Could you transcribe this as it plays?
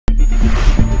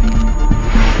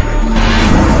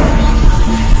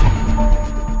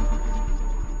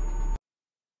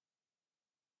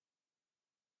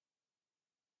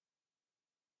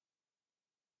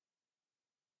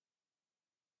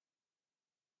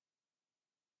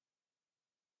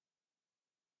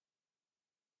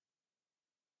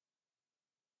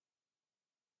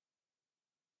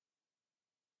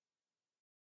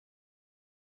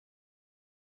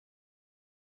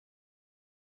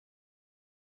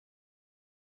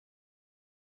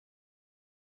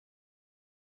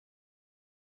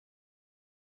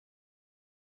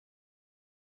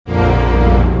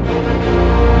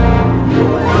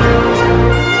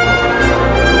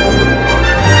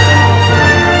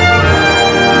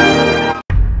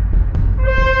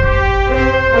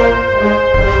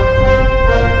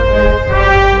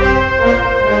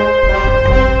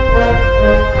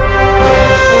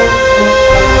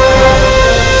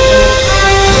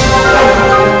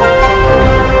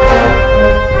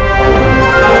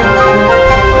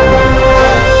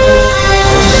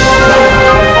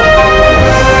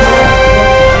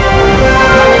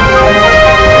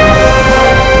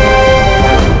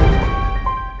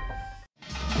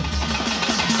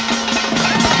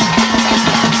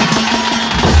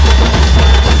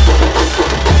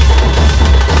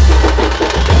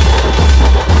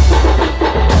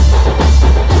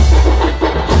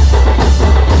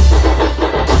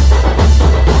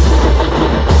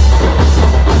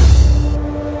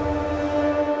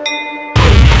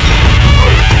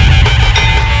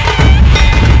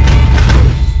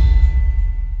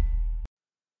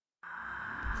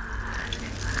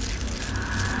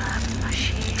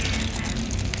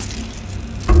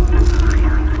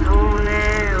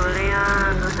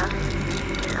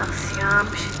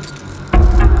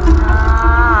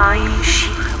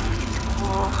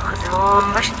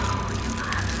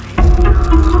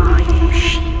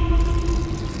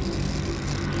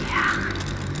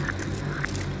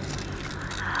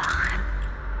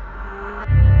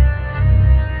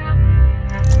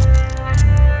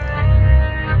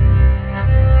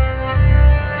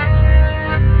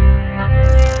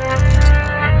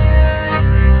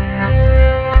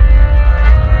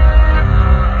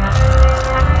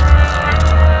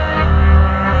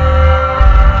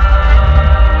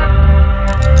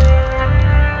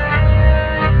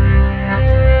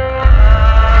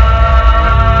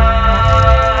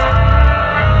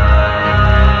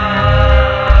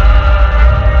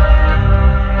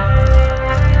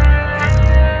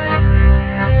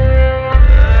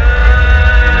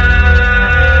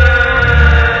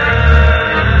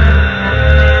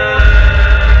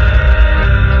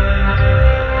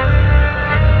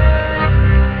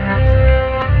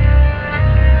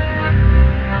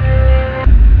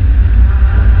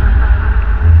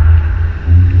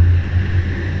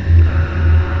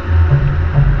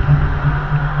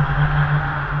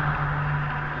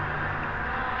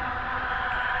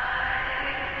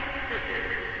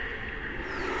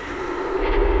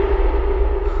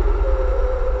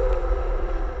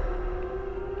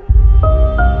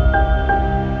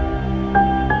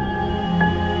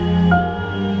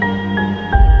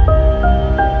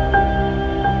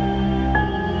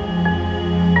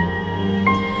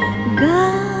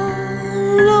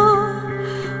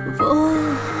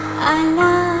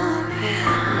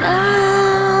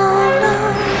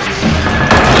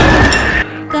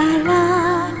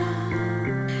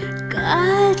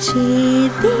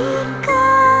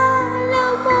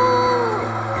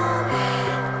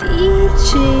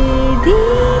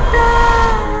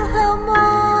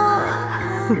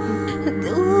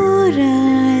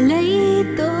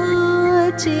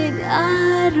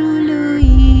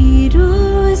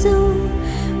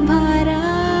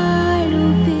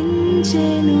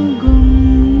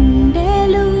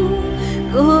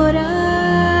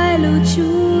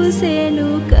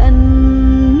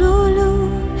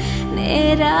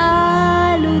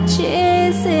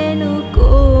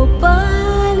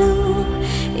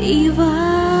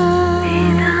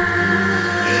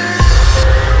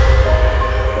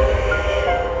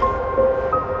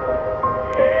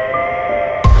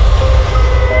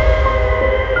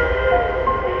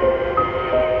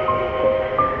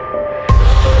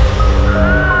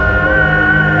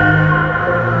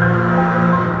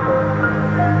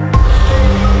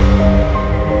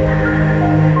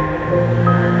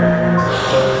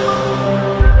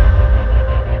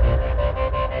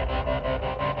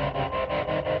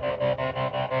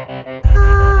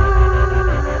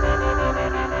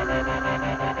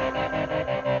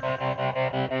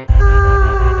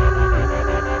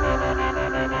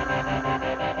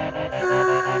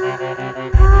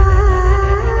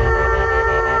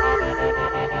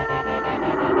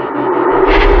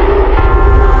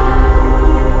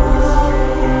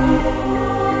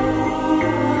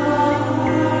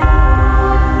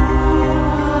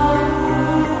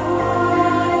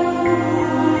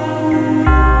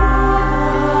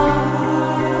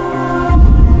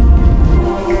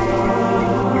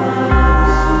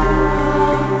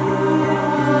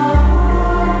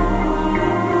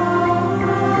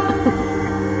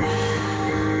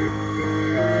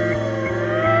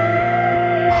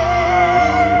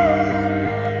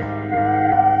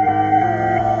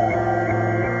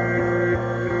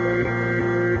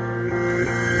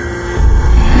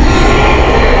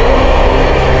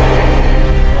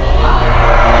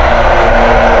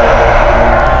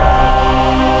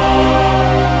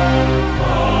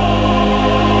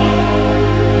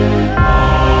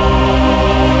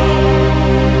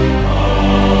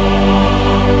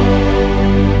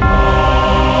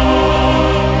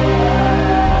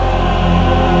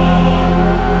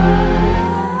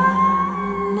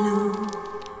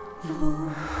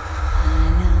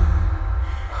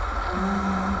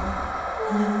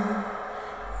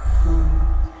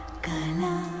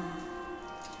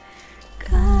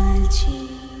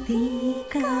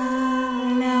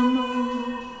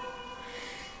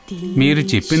మీరు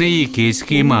చెప్పిన ఈ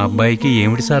కేసుకి మా అబ్బాయికి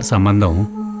ఏమిటి సార్ సంబంధం?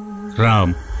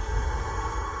 రామ్,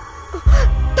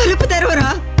 తలుపు తెరవరా,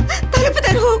 తలుపు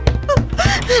తెరవు.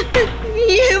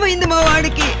 ఏమైంది మా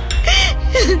వాడికి?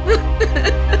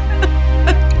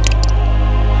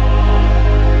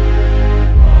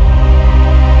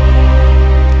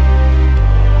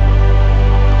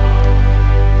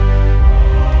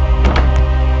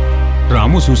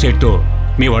 రాము సూసైడ్తో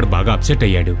మీ వాడు బాగా అప్సెట్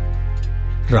అయ్యాడు.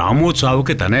 రాము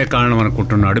చావుకి తనే కారణం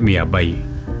అనుకుంటున్నాడు మీ అబ్బాయి.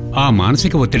 ఆ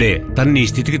మానసిక ఒత్తిడే తనని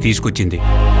ఈ స్థితికి తీసుకొచ్చింది.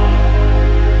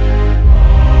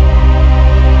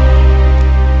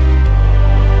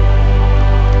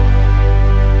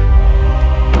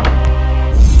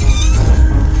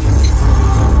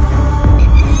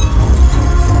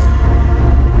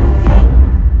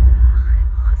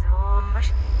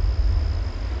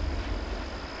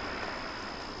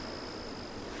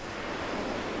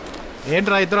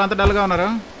 ఏంట్రా ఇద్దరు అంత డల్గా ఉన్నారు?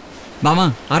 మామా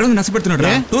అరవింద్ నష్టపెడుతున్నాడు,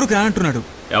 టూర్కి రా అంటున్నాడు.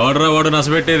 ఎవడరా వాడు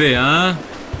నష్టపెట్టేది?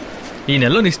 ఈ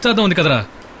నెలలో నిశ్చితార్థం ఉంది కదరా,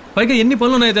 పైగా ఎన్ని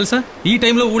పనులు ఉన్నాయో తెలుసా? ఈ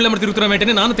టైంలో ఊళ్ళెమ్మడి తిరుగుతున్నాం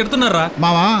ఏంటని నాన్న తిడుతున్నారా?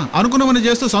 మావా అనుకున్నవని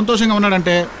చేస్తూ సంతోషంగా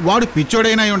ఉన్నాడంటే వాడు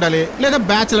పిచ్చోడైనా అయి ఉండాలి, లేదా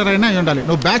బ్యాచిలర్ అయినా అయి ఉండాలి.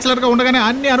 నువ్వు బ్యాచిలర్గా ఉండగానే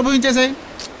అన్ని అనుభవించేసాయి.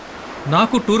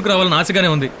 నాకు టూర్కి రావాలని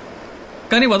ఆశగానే ఉంది,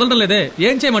 కానీ వదలడం లేదే.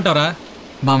 ఏం చేయమంటావరా?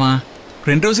 మామా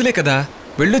 2 రోజులే కదా,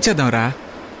 వెళ్ళొచ్చేద్దాంరా.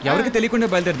 ఎవరికి తెలియకుండా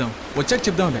బయలుదేరదాం, వచ్చాక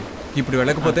చెప్దాంలే. ఇప్పుడు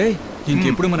వెళ్ళకపోతే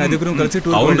ఇంకెప్పుడు మన ఐదుగురం కలిసి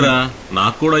టూర్. అవునరా,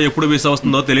 నాకు కూడా ఎప్పుడు వీసా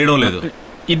వస్తుందో తెలియడం లేదు.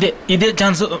 ఇదే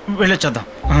ఛాన్స్, వెళ్ళొచ్చేద్దాం.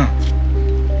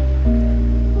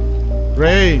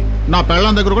 రేయ్, నా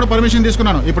పెళ్ళాం దగ్గర కూడా పర్మిషన్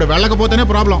తీసుకున్నాను. ఇప్పుడు వెళ్ళకపోతేనే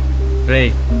ప్రాబ్లం.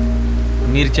 రేయ్,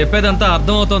 మీరు చెప్పేదంతా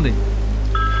అర్థం అవుతోంది,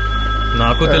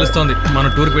 నాకు తెలుస్తోంది మన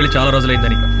టూర్కి వెళ్ళి చాలా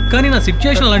రోజులైందని. కానీ నా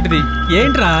సిచ్యుయేషన్ అలాంటిది.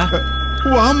 ఏంట్రా?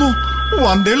 వామ్మో,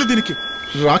 100 ఏళ్ళు దీనికి.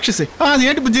 రాక్షసి.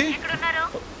 ఏంటి బుజ్జి?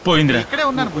 పోయిందిరా. ఇక్కడే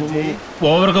ఉన్నాను బుజ్జి.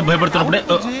 ఓవర్గా భయపడుతున్నప్పుడే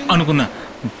అనుకున్నా.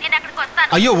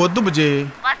 అయ్యో వద్దు బుజ్జి,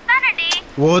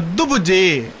 వద్దు బుజ్జి.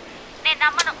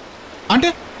 అంటే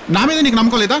నా మీద నీకు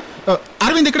నమ్మకం లేదా?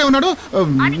 అరవింద్ ఇక్కడే ఉన్నాడు,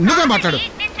 నువ్వే మాట్లాడు.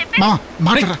 మామ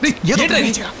మాట్లాడరా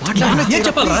ఏం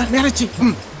చెప్పాలరా?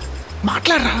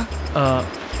 మాట్లాడరా.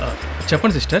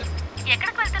 చెప్పండి సిస్టర్.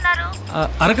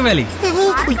 అరకు వ్యాలీ.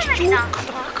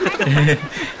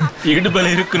 ఎగిటి బలి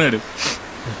ఇరుక్కున్నాడు.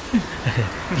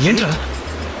 ఏంట్రా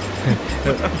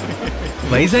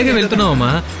వైజాగ్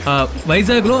వెళ్తున్నావమ్మా?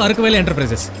 వైజాగ్ లో అరకు వ్యాలీ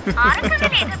ఎంటర్ప్రైజెస్.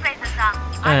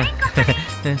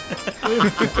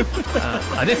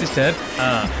 అదే సిస్టర్,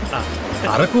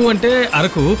 అరకు అంటే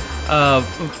అరకు,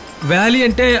 వ్యాలీ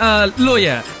అంటే లోయ.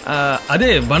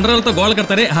 అదే బండరాలతో గోడలు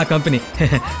కడతారే ఆ కంపెనీ.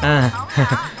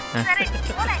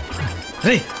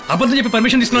 రే అబద్ధం చెప్పి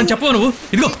పర్మిషన్ తీసుకున్నాను చెప్పవు నువ్వు.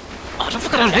 ఇదిగో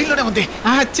లైన్లోనే ఉంది.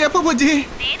 చెప్పు బుజ్జి.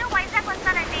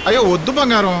 అయ్యో వద్దు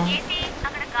బంగారం.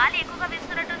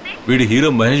 వీడి హీరో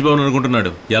మహేష్ బాబు అనుకుంటున్నాడు.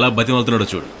 ఎలా బతిమాలుతున్నాడో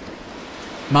చూడు.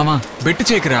 మామా బెట్టు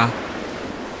చేయకురా.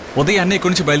 ఉదయాన్నే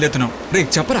ఇక్కడి నుంచి బయలుదేరుతున్నాం. రే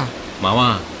చెప్పరా. మామా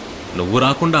నువ్వు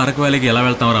రాకుండా అరకు వ్యాలీకి ఎలా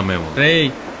వెళ్తామరా మేము? రే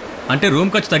అంటే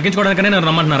రూమ్ ఖర్చు తగ్గించుకోవడానికనే నన్ను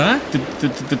రమ్మంటున్నారా?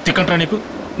 తిక్కంటరా నీకు,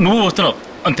 నువ్వు వస్తున్నావు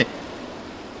అంతే.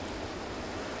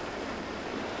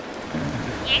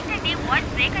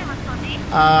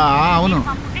 అవును.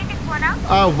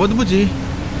 వద్దు బుజ్జి.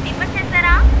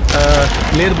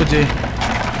 లేదు బుజ్జి,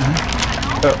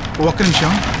 ఒక్క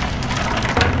నిమిషం.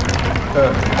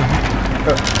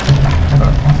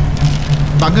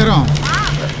 బంగారం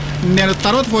నేను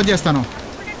తర్వాత ఫోన్ చేస్తాను.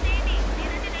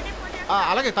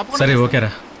 అలాగే తప్పకుండా. సరే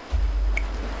ఓకేరా.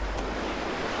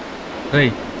 రే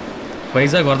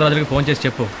వైజాగ్ వరదరాజుకి ఫోన్ చేసి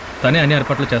చెప్పు, తనే అన్ని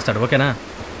ఏర్పాట్లు చేస్తాడు. ఓకేనా?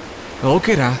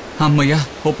 ఓకేరా. అమ్మయ్యా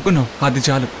ఒప్పుకున్నావు, అది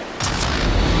చాలు.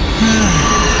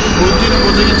 బుద్ధిని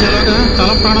బుజ్జగించేలాగా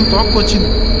తల ప్రాణం తోక్కొచ్చింది.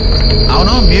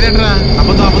 అవును మీరేంట్రా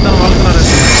అబద్ధం వాడుతున్నారు?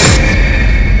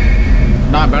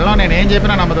 నా బెళ్ళం నేనేం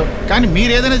చెప్పినా నమ్మదు, కానీ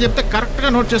మీరేదైనా చెప్తే కరెక్ట్గా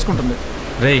నోట్ చేసుకుంటుంది.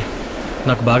 రే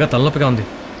నాకు బాగా తలనొప్పిగా ఉంది,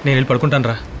 నేను వెళ్ళి పడుకుంటాను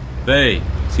రా. రే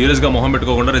సీరియస్ గా మొహం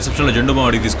పెట్టుకోకుండా రిసెప్షన్ లో జెండు బాగా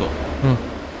అడిగి తీసుకో.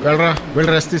 వెళ్ళరా,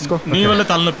 వెళ్ళి రెస్ట్ తీసుకో. నీ వల్ల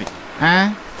తలనొప్పి.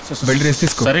 వెళ్ళి రెస్ట్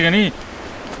తీసుకో. సరే కానీ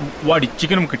వాడి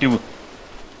చికెన్ కట్టివు.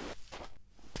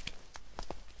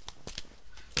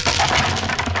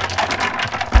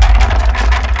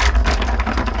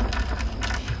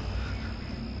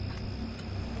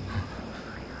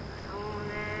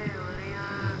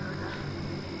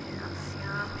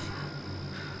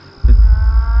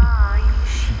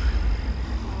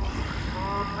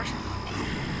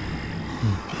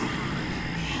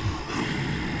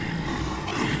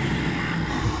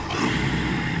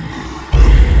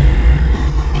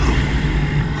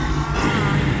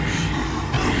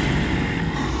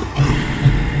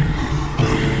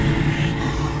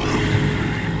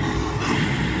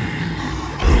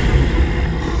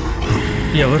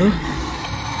 ఎవరు?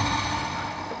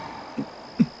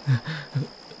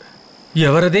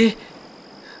 ఎవరది?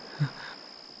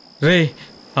 రే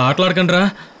ఆటలాడకండి రా.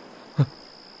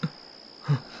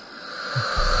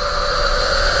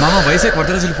 మామ వైజాగ్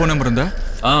వరదరాజుల ఫోన్ నెంబర్ ఉందా?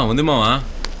 ఉంది మామా,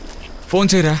 ఫోన్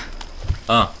చేయరా.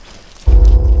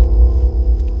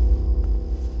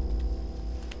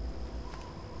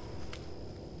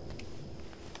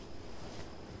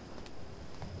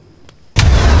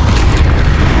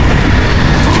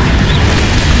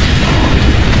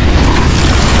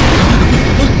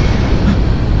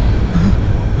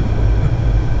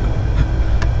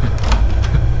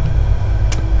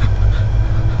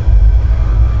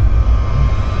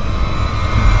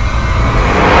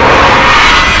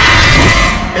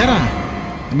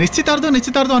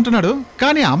 నిశ్చితార్థం అంటున్నాడు,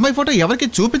 కానీ అమ్మాయి ఫోటో ఎవరికి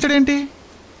చూపించడేంటి?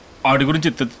 ఆడి గురించి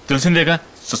తెలిసిందేగా,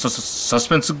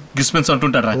 సస్పెన్స్ గిస్పెన్స్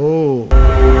అంటుంటారా.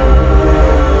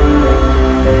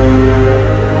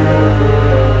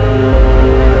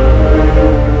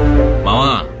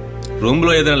 మామా రూమ్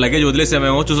లో ఏదైనా లగేజ్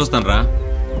వదిలేసామేమో చూసొస్తాను రా.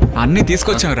 అన్ని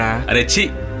తీసుకొచ్చావురా. అరే చి,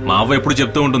 మా అవ్వ ఎప్పుడు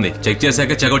చెప్తూ ఉంటుంది చెక్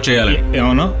చేశాక చెక్అౌట్ చేయాలని.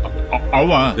 ఏమన్నా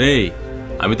అవ్వా? రే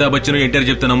అమితాబ్ బచ్చన్ ఎన్టీఆర్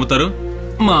చెప్తే నమ్ముతారు,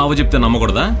 మా అవ్వ చెప్తే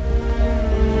నమ్మకూడదా?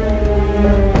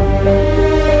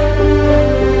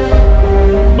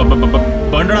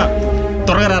 బండురా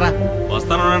త్వరగా రారా.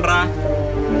 వస్తానరా.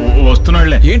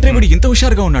 వస్తున్నాడులే. ఏంట్రా వీడు ఇంత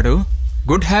హుషారుగా ఉన్నాడు?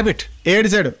 Good habit.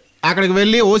 ఏడిసాడు. అక్కడికి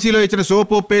వెళ్ళి ఓసీలో ఇచ్చిన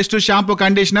సోపు, పేస్ట్, షాంపూ,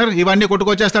 కండిషనర్ ఇవన్నీ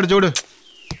కొట్టుకొచ్చేస్తాడు చూడు.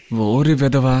 ఓరి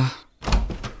వెదవా.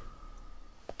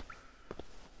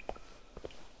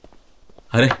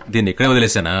 అరే దీన్ని ఇక్కడే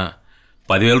వదిలేసానా?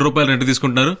 10,000 రూపాయలు రెంట్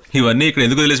తీసుకుంటున్నారు, ఇవన్నీ ఇక్కడ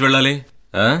ఎందుకు వదిలేసి వెళ్ళాలి?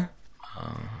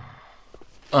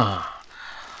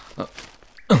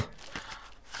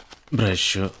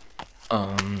 బ్రష్,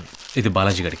 ఇది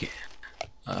బాలాజీ గడికి,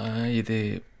 ఇది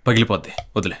పగిలిపోద్ది,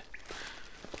 వదిలే.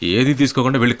 ఏది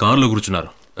తీసుకోకుండా వెళ్ళి కారులో కూర్చున్నారు.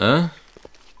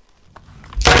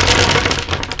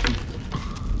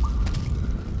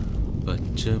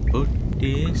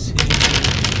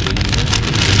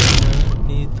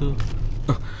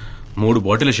 3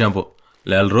 బాటిల్ షాంపూ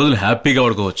 4 రోజులు హ్యాపీగా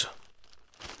వాడుకోవచ్చు.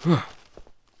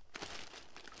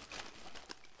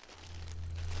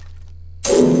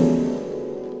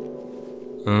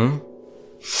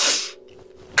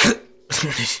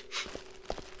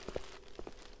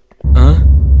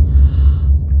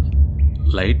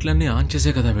 లైట్లన్నీ ఆన్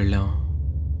చేసే కదా వెళ్ళాం.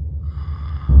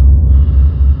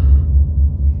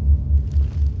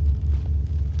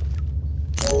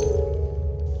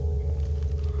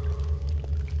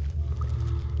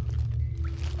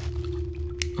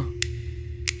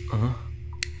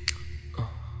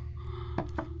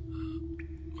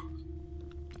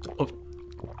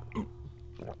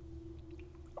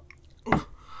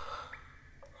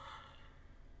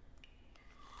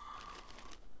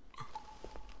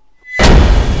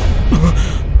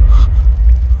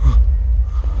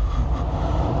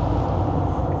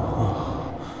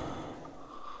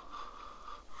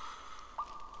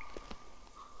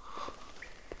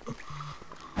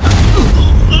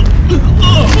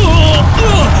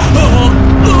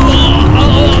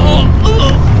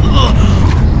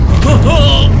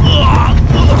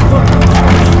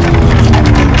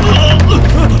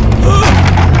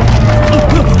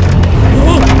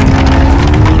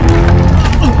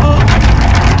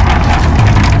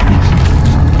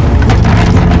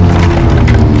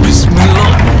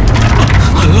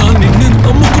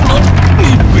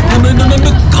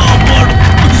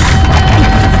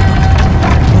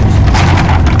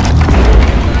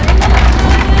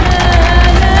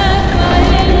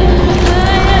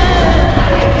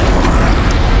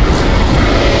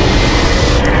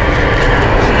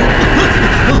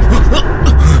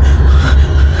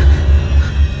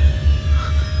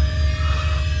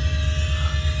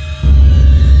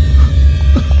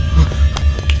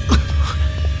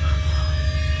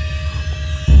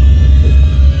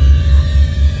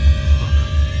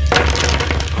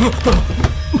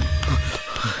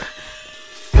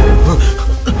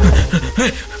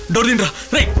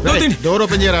 డోర్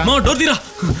ఓపెన్ చేయరా. డోర్ తీరా.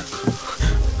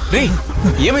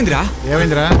 ఏమైందిరా?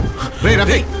 ఏమైందిరా?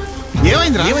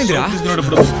 ఏమైందిరా?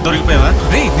 దొరికిపోయావా?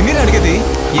 నిన్నే అడిగేది.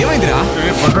 ఏమైందిరా?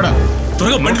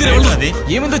 త్వరగా బండి తీరా.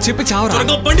 ఏమైందో చెప్పి చావరా.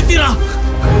 త్వరగా బండి తీరా.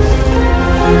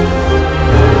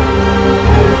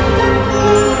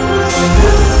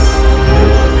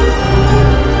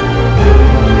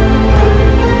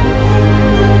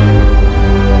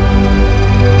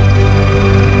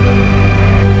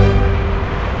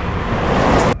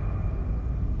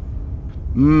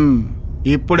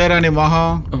 ఇప్పుడేరా నీ మొహం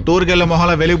టూర్కి వెళ్ళే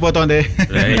మొహంలో వెలిగిపోతుంది.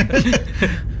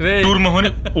 టూర్ మొహం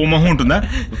ఓ మొహం ఉంటుందా?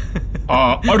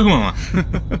 అడుగు మామ.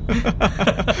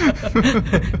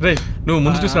 నువ్వు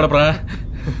ముందు చూసి నడపరా.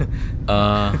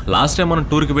 లాస్ట్ టైం మనం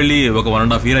టూర్కి వెళ్ళి ఒక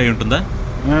 1.5 year అయి ఉంటుందా?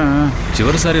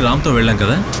 చివరిసారి రామ్తో వెళ్ళాం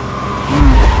కదా.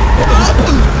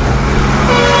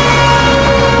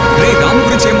 రామ్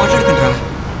గురించి ఏం మాట్లాడుకుంటారా?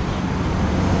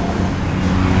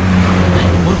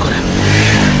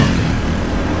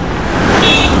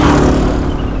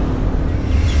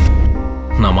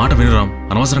 నా మాట విను రామ్,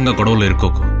 అనవసరంగా గొడవలు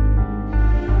ఇరుక్కోకు.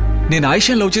 నేను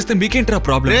ఆయిషా లవ్ చేస్తే మీకేంట్రా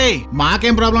ప్రాబ్లం?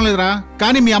 మాకేం ప్రాబ్లం లేదురా,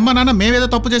 కానీ మీ అమ్మ నాన్న మేమేదో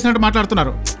తప్పు చేసినట్టు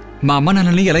మాట్లాడుతున్నారు. మా అమ్మ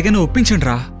నాన్నని ఎలాగైనా ఒప్పించండి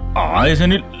రా.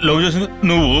 ఆయిషాని లవ్ చేసింది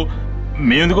నువ్వు,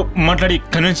 మేమెందుకు మాట్లాడి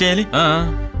కన్విన్స్ చేయాలి?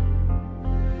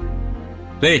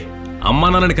 రే, అమ్మా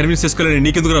నాన్నని కన్విన్స్ చేసుకోలేని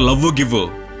నీకెందుకు లవ్ గివ్?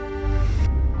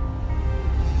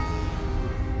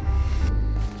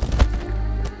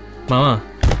 మామా,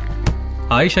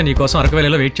 ఆయిషా నీకోసం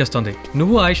అరకవేళలో వెయిట్ చేస్తుంది.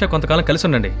 నువ్వు ఆయిషా కొంతకాలం కలిసి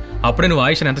ఉండండి. అప్పుడే నువ్వు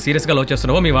ఆయిషాని ఎంత సీరియస్ గా లవ్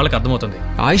చేస్తున్నావో మీ వాళ్ళకి అర్థమవుతుంది.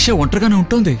 ఆయిషా ఒంటరిగానే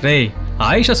ఉంటుంది. రే,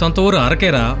 ఆయిషా సొంత ఊరు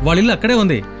అరకేరా, వాళ్ళ ఇల్లు అక్కడే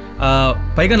ఉంది.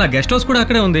 పైగా నా గెస్ట్ హౌస్ కూడా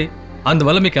అక్కడే ఉంది.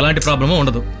 అందువల్ల మీకు ఎలాంటి ప్రాబ్లమో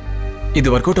ఉండదు. ఇది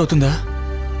వర్కౌట్ అవుతుందా?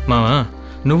 మామా,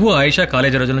 నువ్వు ఆయిషా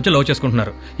కాలేజీ రోజుల నుంచి లవ్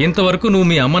చేసుకుంటున్నారు. ఇంతవరకు నువ్వు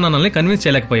మీ అమ్మ నాన్నల్ని కన్విన్స్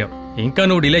చేయలేకపోయావు. ఇంకా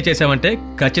నువ్వు డిలే చేసావంటే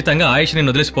ఖచ్చితంగా ఆయిషా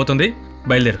నిన్ను వదిలేసిపోతుంది.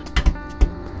 బయలుదేరు.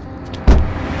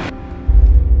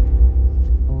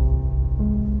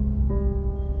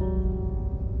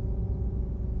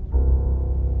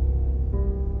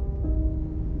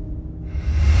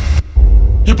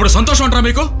 ఇప్పుడు సంతోషం అంటారా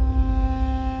మీకు?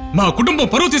 మా కుటుంబం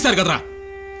పరువు తీశారు కదరా.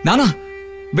 నానా,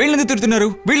 వీళ్ళెందుకు తిడుతున్నారు?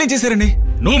 వీళ్ళేం చేశారండి?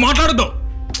 నువ్వు మాట్లాడద్దు.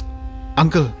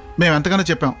 అంకుల్, మేము ఎంతగానో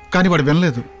చెప్పాం, కానీ వాడు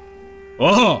వినలేదు.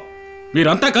 ఓహో,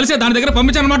 మీరంతా కలిసే దాని దగ్గర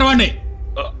పంపించారన్నమాట వాడిని.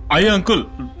 అయ్యా అంకుల్,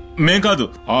 మేం కాదు,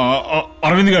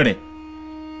 అరవింద్ గాడే.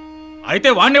 అయితే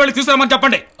వాడిని వెళ్ళి తీసుకురామని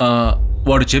చెప్పండి.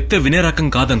 వాడు చెప్తే వినే రకం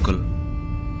కాదు అంకుల్.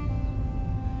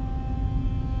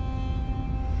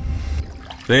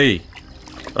 రేయ్,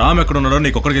 రామ్ ఎక్కడున్నాడో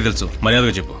నీకొక్కడికే తెలుసు.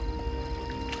 మర్యాదగా చెప్పు.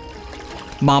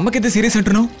 మా అమ్మకైతే సీరియస్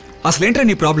అంటున్నావు. అసలేంట్రా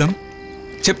నీ ప్రాబ్లం?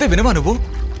 చెప్తే వినవా నువ్వు?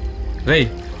 రేయ్,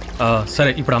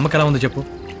 సరే ఇప్పుడు అమ్మకి ఎలా ఉందో చెప్పు.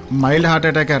 మైల్డ్ హార్ట్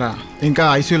అటాక్ రా, ఇంకా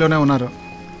ఐసీయూలోనే ఉన్నారు.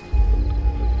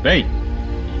 రేయ్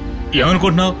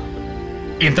ఏమనుకుంటున్నావు?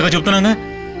 ఇంతగా చెప్తున్నాగా.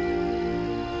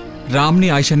 రామ్ని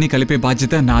ఆయిషాని కలిపే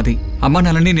బాధ్యత నాది. అమ్మా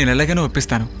నాన్నని నేను ఎలాగైనా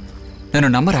ఒప్పిస్తాను. నన్ను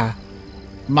నమ్మరా?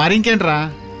 మరింకేంట్రా,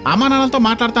 అమ్మా నాన్నలతో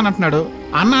మాట్లాడతానంటున్నాడు.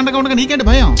 అన్న అండగా ఉండగా నీకేంటి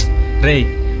భయం? రేయ్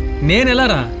నేను ఎలా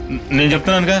రా? నేను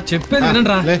చెప్తున్నానుగా. చెప్పేది వినండి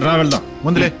రా. రా వెళ్దాం.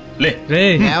 ముందులే లే.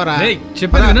 రేయ్ ఏవరా? రేయ్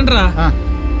చెప్పేది వినండి రా.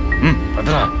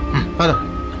 పదరా. పద.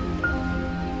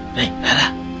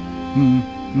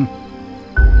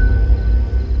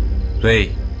 రేయ్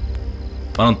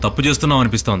మనం తప్పు చేస్తున్నాం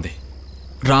అనిపిస్తోంది.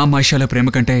 రామ్ ఆయిషాల ప్రేమ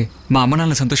కంటే మా అమ్మ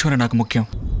నాన్నల సంతోషమే నాకు ముఖ్యం.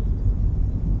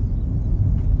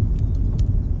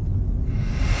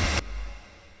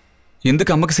 ఎందుకు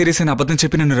అమ్మకి సీరియస్ అయిన అబద్ధం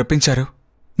చెప్పి నన్ను రప్పించారు?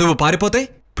 నువ్వు పారిపోతే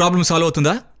ప్రాబ్లం సాల్వ్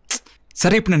అవుతుందా?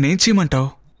 సరే ఇప్పుడు నన్ను ఏం చేయమంటావు?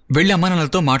 వెళ్ళి అమ్మా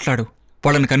నాన్నలతో మాట్లాడు,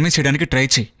 వాళ్ళని కన్విన్స్ చేయడానికి ట్రై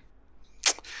చేయి.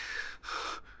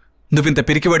 నువ్వింత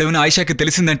పిరికివాడేవని ఆయిషాకి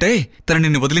తెలిసిందంటే తను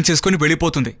నిన్ను వదిలించేసుకొని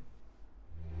వెళ్ళిపోతుంది.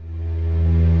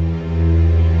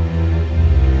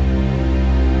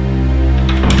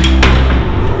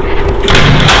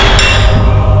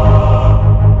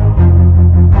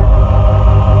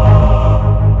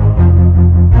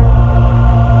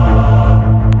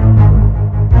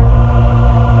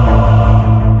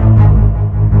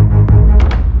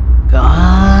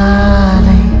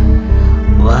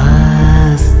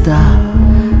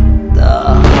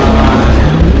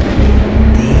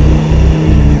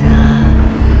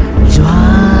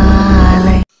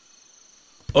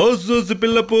 ఓసోసి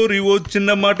పిల్ల పోరి ఓ చిన్న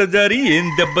మాట జారి ఏం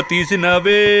దెబ్బ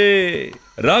తీసినావే,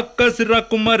 రాక్కసి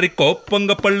రాకుమారి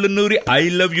కోపంగా పళ్ళు నూరి ఐ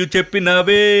లవ్ యూ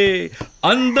చెప్పినావే,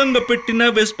 అందంగా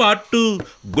పెట్టినవే స్పాట్టు,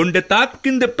 గుండె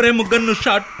తాకింది ప్రేమ గన్ను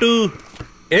షాట్టు,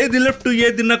 ఏది లెఫ్ట్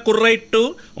ఏది నాకు రైట్,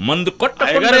 మందు కొట్టు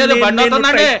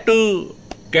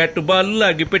క్యాట్ బాల్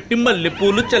లాగి పెట్టి మల్లె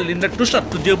పూలు చల్లినట్టు,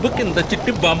 షర్టు జేబు కింద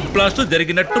చిట్టి బాంబ్ బ్లాస్ట్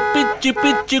జరిగినట్టు, పిచ్చి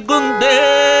పిచ్చి గుందే.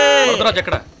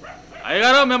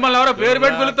 అయ్యగారు మిమ్మల్ని ఎవరో పేరు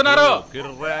పెట్టి పిలుస్తున్నారు.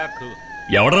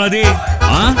 ఎవడరాది?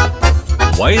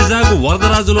 వైజాగ్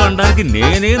వరదరాజులు అనడానికి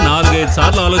నేనే 4-5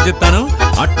 సార్లు ఆలోచిస్తాను.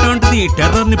 అట్లాంటిది ఈ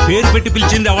టెర్రర్ ని పేరు పెట్టి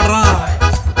పిలిచింది ఎవడరా?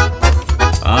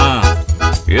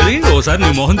 ఏది ఓసారి నీ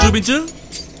మొహం చూపించు.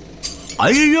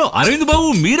 అయ్యో అరవింద్ బాబు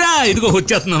మీరా? ఇదిగో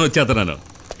వచ్చేస్తున్నాను.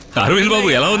 అరవింద్ బాబు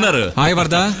ఎలా ఉన్నారు? హాయ్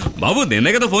వరదా బాబు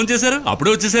నిన్నే కదా ఫోన్ చేశారు,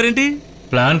 అప్పుడే వచ్చేసారేంటి?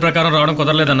 ప్లాన్ ప్రకారం రావడం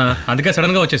కుదరలేదన్నా, అందుకే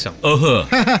సడన్ గా వచ్చేసాం. ఓహో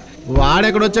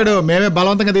వాడెక్కడొచ్చాడు, మేమే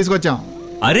బలవంతంగా తీసుకొచ్చాం.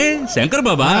 అరే శంకర్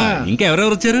బాబా, ఇంకా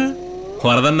ఎవరెవరు వచ్చారు?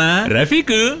 వరదన్నా,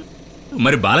 రఫీక్,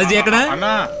 మరి బాలాజీ ఎక్కడ?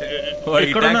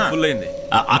 ఫుల్ అయింది.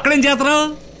 అక్కడేం చేస్తున్నావు?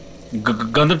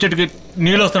 గంధం చెట్టుకి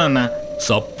నీళ్ళు వస్తానన్నా.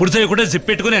 సప్పుడు చేయకుండా జిప్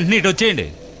పెట్టుకుని వెంటనే ఇటు వచ్చేయండి.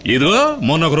 ఇదిగో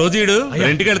మొన్న ఒక రోజు ఈడు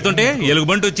ఇంటికి వెళ్తుంటే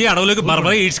ఎలుగుబంటి వచ్చి అడవులోకి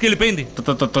బరబర ఈడ్చుకెళ్ళిపోయింది.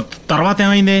 తర్వాత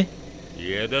ఏమైంది?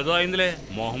 ఏదేదో అయిందిలే,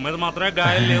 మొహం మీద మాత్రమే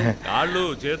గాయాలు లేవు, కాళ్ళు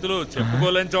చేతులు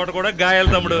చెప్పుకోలేని చోట కూడా గాయాలు.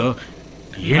 తమ్ముడు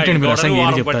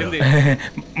ఏంటండి పట్టింది.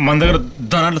 మన దగ్గర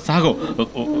ధనాలు సాగు,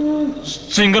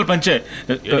 సింగిల్ పంచే.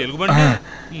 ఎలుగుబంటి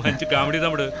మంచి కామెడీ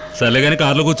తమ్ముడు. సర్లే గాని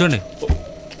కార్లో కూర్చోండి.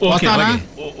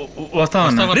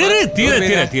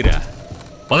 తీరా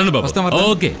పదండి బాబు.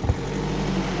 ఓకే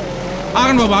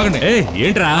ఆగండి బాబు ఆగండి.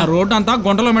 ఏంట్రా? రోడ్డు అంతా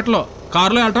గుంటలో మెట్లో,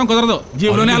 కారులో వెళ్ళటం కుదరదు,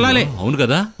 జీబులోనే వెళ్ళాలి. అవును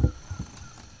కదా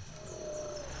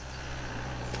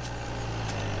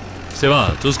శివ,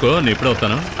 చూసుకో నేను ఇప్పుడే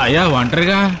వస్తాను. అయ్యా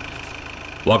ఒంటరిగా?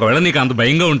 ఒకవేళ నీకు అంత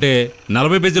భయంగా ఉంటే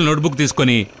 40 పేజీల నోట్బుక్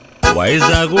తీసుకొని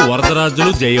వైజాగ్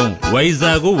వరదరాజులు జయం,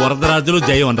 వైజాగ్ వరదరాజులు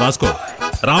జయం అని రాసుకో,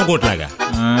 రామకోట్లాగా.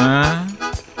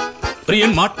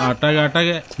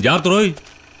 అట్టాగే జాగ్రత్త రోయ్.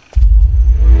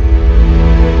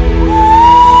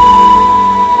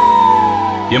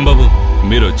 ఏం బాబు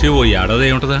మీరు వచ్చి ఓ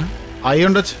ఏడాది ఉంటుందా? అయి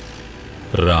ఉండొచ్చు.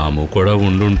 రాము కూడా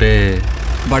ఉండుంటే.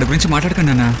 వాడి గురించి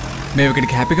మాట్లాడకండి అన్న, మేము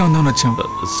ఇక్కడికి హ్యాపీగా ఉందామని వచ్చాం.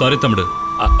 సారీ తమ్ముడు,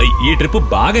 ఈ ట్రిప్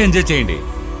బాగా ఎంజాయ్ చేయండి.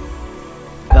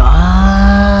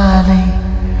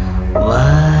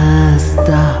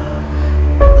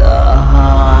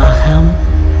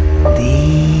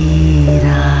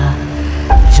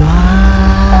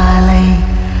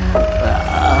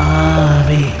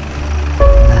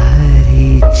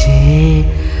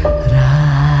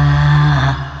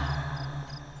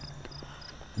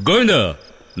 గోవింద,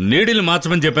 నీడిల్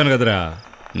మార్చమని చెప్పాను కదరా.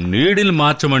 నీడిల్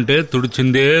మార్చమంటే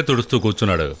తుడిచిందే తుడుస్తూ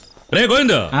కూర్చున్నాడు. రే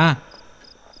గోవింద,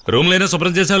 రూమ్ లైనా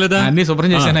శుభ్రం చేసావు లేదా? అన్ని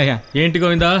శుభ్రం చేశానయ్యా. ఏంటి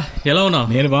గోవిందా ఎలా ఉన్నావు?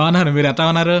 నేను బాగున్నాను, మీరు ఎట్లా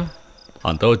ఉన్నారు?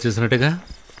 అంతా వచ్చేసినట్టుగా.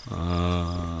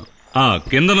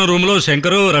 కిందన రూమ్ లో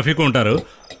శంకరు రఫీక్ ఉంటారు,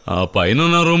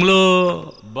 పైన రూమ్ లో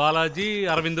బాలాజీ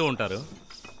అరవింద్ ఉంటారు,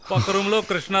 పక్క రూమ్ లో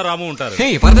కృష్ణ రాము ఉంటారు.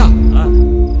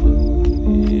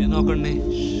 ఏనొకండి.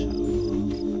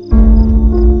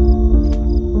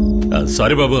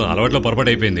 సారీ బాబు, అలవాట్లో పొరపాటు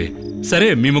అయిపోయింది. సరే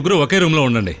మీ ముగ్గురు ఒకే రూమ్లో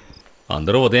ఉండండి.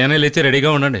 అందరూ ఉదయాన్నే లేచి రెడీగా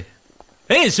ఉండండి.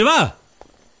 శివ,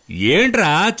 ఏంట్రా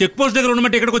చెక్ పోస్ట్ దగ్గర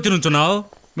ఉండమంటే ఇక్కడికి వచ్చి నుంచున్నావు?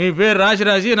 మీ పేరు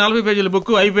రాసి 40 పేజీల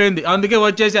బుక్ అయిపోయింది, అందుకే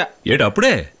వచ్చేసా. ఏడు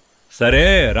అప్పుడే? సరే,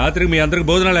 రాత్రికి మీ అందరికి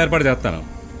భోజనాలు ఏర్పాటు చేస్తాను.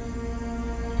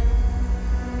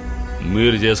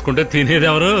 మీరు చేసుకుంటే తినేది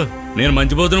ఎవరు? నేను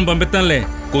మంచి భోజనం పంపిస్తానులే,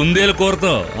 కుందేలు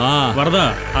కూరతో. వరదా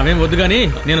అవేం వద్దు గాని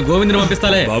నేను గోవిందుని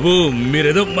పంపిస్తాలే. బాబు,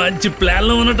 మీరేదో మంచి ప్లాన్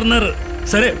లో ఉన్నట్టున్నారు.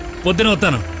 సరే, పొద్దున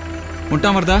వస్తాను.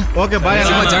 ఉంటాం వరదా. Okay, bye.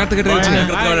 జాగ్రత్తగా డ్రైవ్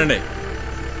చేయండి.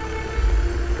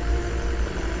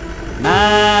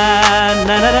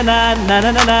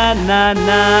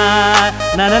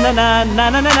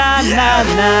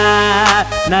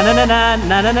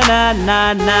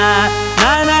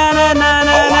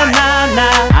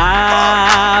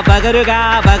 బగరుగా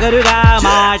బగరుగా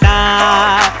మాట,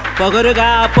 పొగరుగా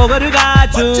పొగరుగా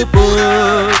చూపు,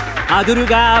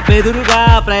 అదురుగా బెదురుగా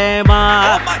ప్రేమ,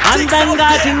 అందంగా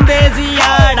చిందేసి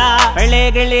ఆడా. పెళ్ళే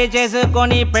గిళ్ళి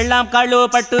చేసుకొని పెళ్ళాం కళ్ళు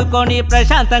పట్టుకొని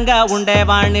ప్రశాంతంగా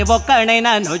ఉండేవాణ్ణి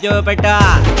ఒక్కడైనా నువ్వు చూపెట్టా.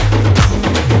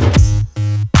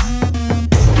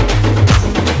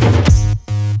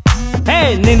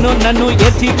 నిన్ను నన్ను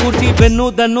ఎత్తి కూర్చి వెన్ను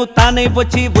దన్ను తానే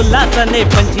వచ్చి ఉల్లాసాన్ని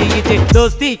పంచి ఇచ్చే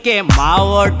దోస్తీకే మా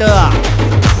ఓటు.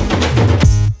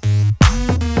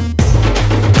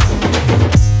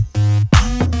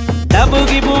 డబ్బు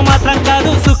గిబ్బు మాత్రం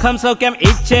కాదు సుఖం సౌఖ్యం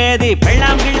ఇచ్చేది,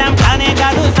 పెళ్ళాం గిళ్ళాం కానే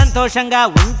కాదు సంతోషంగా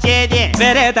ఉంచేది.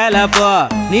 వేరే తలపో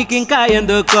నీకింకా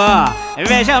ఎందుకో,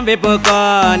 వేషం విప్పుకో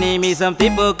నీ మీసం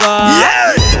తిప్పుకో.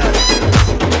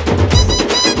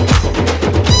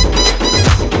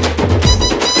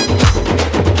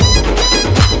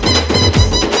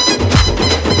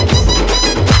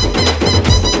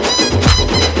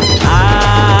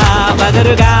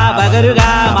 బగరుగా బగరుగా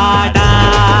మాట,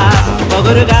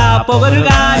 పొగరుగా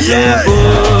పొగరుగా చూపు,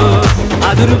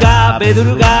 అదురుగా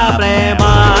బెదురుగా ప్రేమ,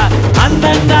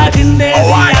 అందంగా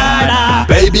చిందేసి ఆడా.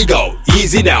 Baby go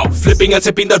easy now, flipping and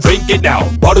sipping the drink it now.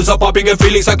 Bottles are popping and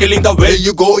feelings are killing the way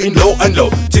you go in low and low.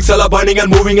 Chicks all are burning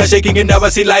and moving and shaking and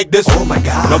never seen like this. Oh my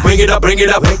god. Now bring it up, break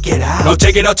it out. Now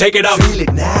check it out, feel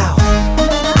it now.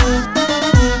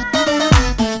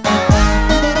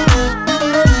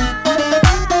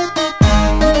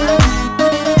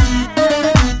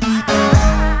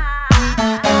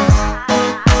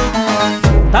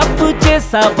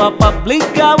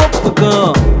 Public గా ఒప్పుకో,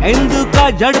 ఎందుక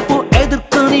జడుపు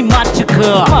ఎదుర్కొని మార్చుకో.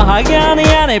 మహాజ్ఞాని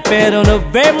అనే పేరు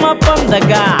నువ్వేమ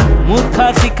పొందగా, మూర్ఖ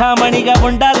శిఖామణిగా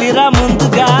ఉండాలిరా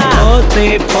ముందుగా. పోతే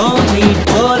పోనీ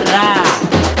పోరా,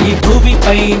 ఈ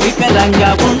భూమిపై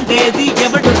నికరంగా ఉండేది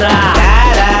ఎవడురా?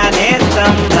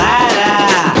 నేస్తం రారా,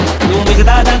 నువ్వు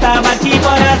మిగతాదంతా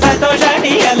మర్చిపోరా,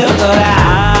 సంతోషాన్ని ఎలుకోరా.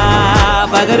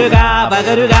 బగరుగా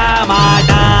బగరుగా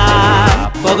మాట,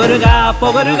 పొగరుగా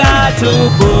పొగరుగా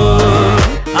చూపు,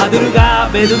 అదురుగా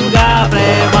బెదురుగా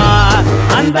ప్రేమ,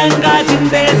 అందంగా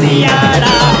చిందేసి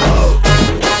ఆడా.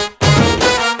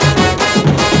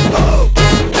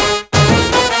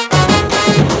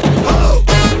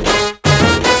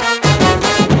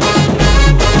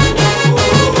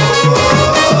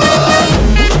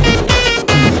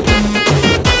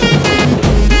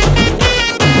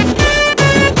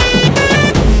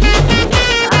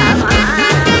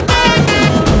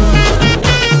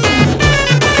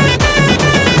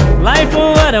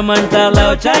 మంటలో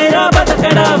చైరా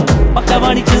బతకడం,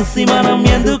 పక్కవాణి చూసి మనం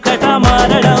ఎందుకట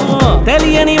మారడం.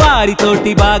 తెలియని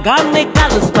వాడితోటి బాగాన్ని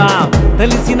కలుస్తాం,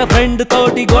 తెలిసిన ఫ్రెండ్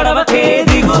తోటి గొడవకే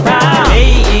దిగుతాం.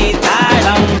 వెయ్యి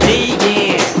తాళం వెయ్యి,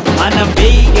 మనం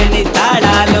వెయ్యని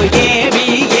తాళాలు ఏవి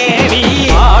ఏవి.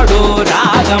 పాడు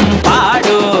రాగం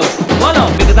పాడు, మనం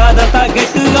మిగతాదంతా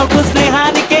గెట్టు అవుట్,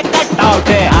 స్నేహానికే కట్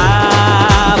అవుట్.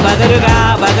 బగరుగా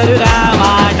బగరుగా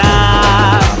మాట,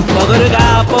 పొగరుగా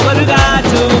పొగరుగా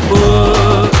చూపు,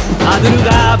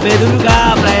 అదురుగా బెదురుగా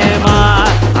ప్రేమ,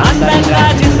 అందంగా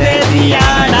చిందేసి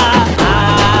ఆడా.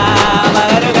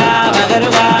 బగరుగా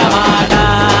బగరుగా మాట,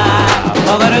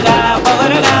 పొగరుగా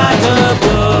పొగరుగా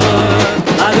చూపు,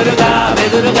 అదురుగా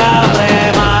బెదురుగా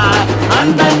ప్రేమ,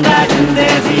 అందంగా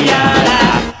చిందేసి ఆడా.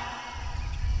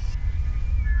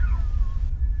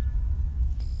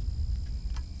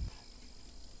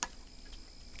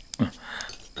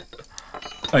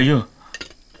 అయ్యో,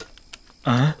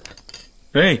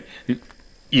 రేయ్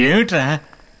ఏమిట్రా?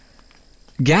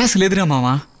 గ్యాస్ లేదురా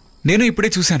మావా, నేను ఇప్పుడే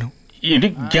చూశాను. ఏంటి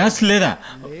గ్యాస్ లేదా?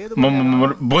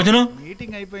 భోజనం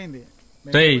మీటింగ్ అయిపోయింది.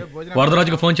 రేయ్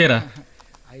వరదరాజుకి ఫోన్ చేయరా.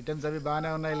 ఐటమ్స్ అవి బాగానే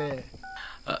ఉన్నాయిలే.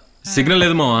 సిగ్నల్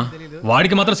లేదు మావా.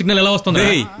 వాడికి మాత్రం సిగ్నల్ ఎలా వస్తుంది?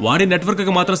 వాడి నెట్వర్క్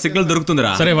కి మాత్రం సిగ్నల్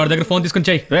దొరుకుతుందిరా. సరే వాడి దగ్గర ఫోన్ తీసుకుని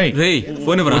చెయ్యి. రేయ్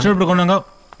ఫోన్ ఇవ్వరా.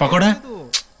 పకోడా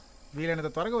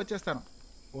వీలైనంత త్వరగా వచ్చేస్తాను.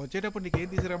 వచ్చేటప్పుడు నీకేం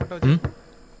తీసుకురామంటావు?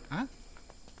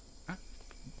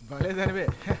 భలేదానివే.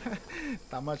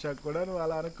 తమాషా కూడా నువ్వు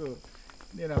అలా అనుకో.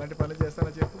 నేను అలాంటి పనులు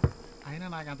చేస్తానని చెప్పు. అయినా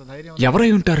నాకు అంత ధైర్యం. ఎవరై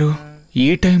ఉంటారు ఏ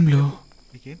టైంలో?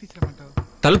 నీకేం తెచ్చిరమంటావు?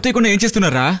 తలుపు తీయకుండా ఏం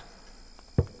చేస్తున్నారా?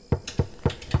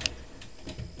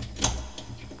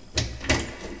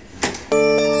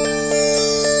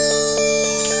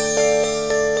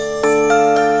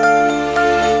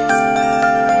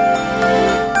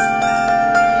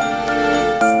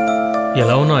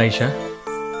 ఎలా ఉన్నావు ఆయిషా?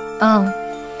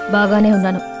 బాగానే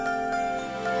ఉన్నాను.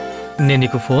 నేను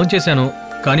నీకు ఫోన్ చేశాను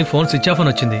కానీ ఫోన్ స్విచ్ ఆఫ్ అని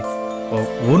వచ్చింది.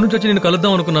 ఊరు నుంచి వచ్చి నేను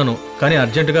కలుద్దాం అనుకున్నాను కానీ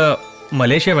అర్జెంటుగా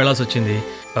మలేషియా వెళ్లాల్సి వచ్చింది.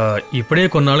 ఇప్పుడే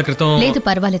కొన్నాళ్ళ క్రితం. లేదు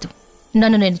పర్వాలేదు,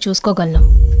 నన్ను నేను చూసుకోగలను.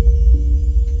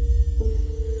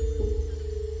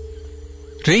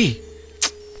 రే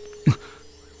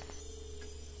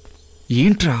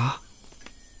ఏంట్రా?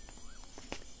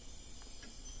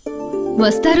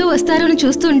 వస్తారు వస్తారు అని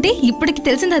చూస్తుంటే ఇప్పటికి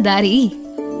తెలిసిందా దారి?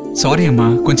 సారీ అమ్మా,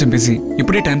 కొంచెం బిజీ.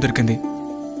 ఇప్పుడే టైం దొరికింది.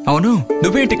 అవును,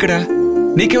 నువ్వేంటి ఇక్కడ?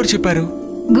 నీకెవరు చెప్పారు?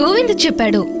 గోవింద్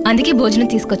చెప్పాడు, అందుకే భోజనం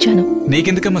తీసుకొచ్చాను.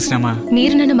 నీకెందుకమ్మా శ్రమ?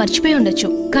 మీరు నన్ను మర్చిపోయి ఉండొచ్చు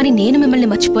కానీ నేను మిమ్మల్ని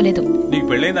మర్చిపోలేదు. నీకు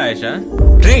పెళ్ళైందా ఆయేషా?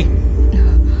 రే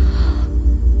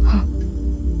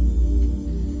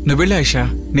నువ్వు వెళ్ళి ఆయేషా,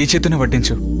 నీ చేతిని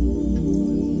వడ్డించు.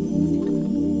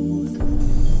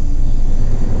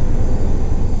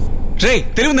 రే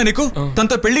తెలివిందా నీకు?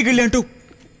 తనతో పెళ్లి గిళ్ళి అంటూ.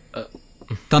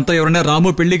 తనతో ఎవరన్నా రాము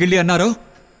పెళ్లి గిళ్ళి అన్నారో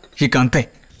ఇక అంతే.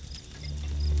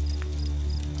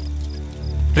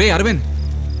 రే అరవింద్,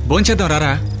 భోంచేద్దాం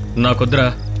రారా. నాకొద్దురా.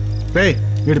 రే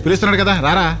వీడు పిలుస్తున్నాడు కదా,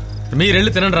 రారా.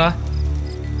 మీరెళ్ళి తినండి రా.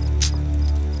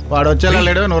 వాడు వచ్చేలా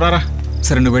లేడు, నువ్వు రారా.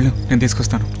 సరే నువ్వు వెళ్ళు, నేను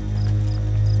తీసుకొస్తాను.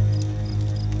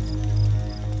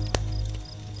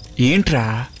 ఏంట్రా?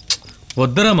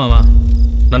 వద్దురా మామా,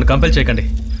 నన్ను కంపెల్ చేయకండి.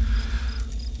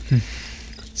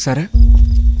 సరే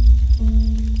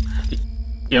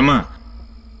ఏమా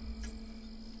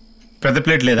పెద్ద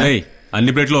ప్లేట్ లేదా?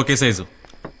 అన్ని ప్లేట్లు ఒకే సైజు.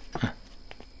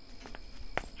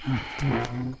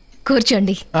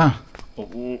 కూర్చోండి.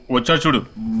 వచ్చాడు చూడు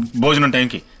భోజనం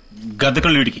టైంకి,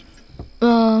 గద్దకళ్ళు వీడికి.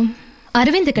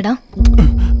 అరవింద్ ఎక్కడా?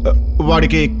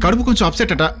 వాడికి కడుపు కొంచెం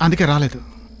అప్సెట్ అట, అందుకే రాలేదు.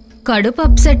 కడుపు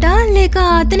అప్సెటా లేక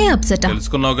అతనే అప్సెటా?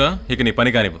 తెలుసుకున్నావుగా, ఇక నీ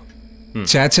పని కానివ్వు.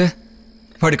 చాచా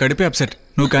వాడి కడుపే అప్సెట్,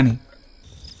 నువ్వు కానీ.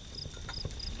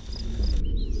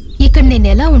 ఇక్కడ నేను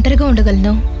ఎలా ఒంటరిగా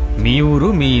ఉండగలను? మీ ఊరు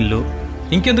మీ ఇల్లు,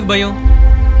 ఇంకెందుకు భయం?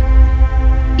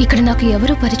 ఇక్కడ నాకు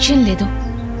ఎవరూ పరిచయం లేదు.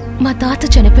 మా తాత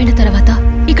చనిపోయిన తర్వాత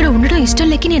ఇక్కడ ఉండడం ఇష్టం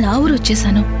లేక నేను ఆ ఊరు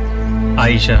వచ్చేసాను.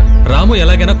 ఆయిషా, రాము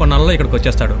ఎలాగైనా కొన్నాళ్ళలో ఇక్కడికి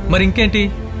వచ్చేస్తాడు, మరి ఇంకేంటి?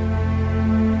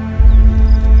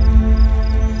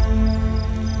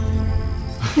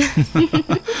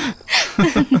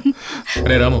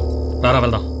 రే రాము, రారా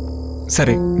వెళ్దాం.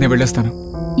 సరే నేను వెళ్ళొస్తాను.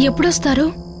 ఎప్పుడొస్తారు?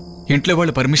 ఇంట్లో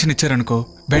వాళ్ళు పర్మిషన్ ఇచ్చారనుకో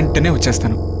వెంటనే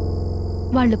వచ్చేస్తాను.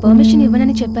 వాళ్ళు పర్మిషన్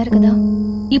ఇవ్వనని చెప్పారు కదా,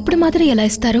 ఇప్పుడు మాత్రం ఎలా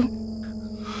ఇస్తారు?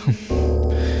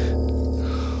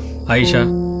 ఆయిషా,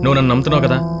 నువ్వు నన్ను నమ్ముతున్నావు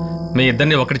కదా, మీ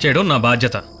ఇద్దరిని ఒకటి చేయడం నా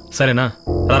బాధ్యత, సరేనా?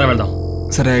 రారా వెళ్దాం.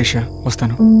 సరే ఆయిషా,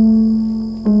 వస్తాను.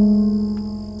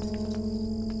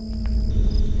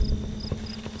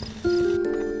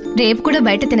 రేపు కూడా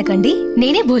బయట తినకండి,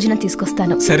 నేనే భోజనం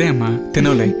తీసుకొస్తాను. సరే అమ్మా,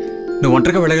 తినవులే. నువ్వు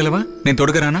ఒంటరిగా వెళ్ళగలవా? నేను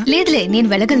తోడుగరానా? లేదులే, నేను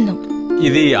వెళ్ళగలను.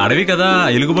 ఇది అడవి కదా,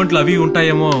 ఎలుగుబంట్లు అవి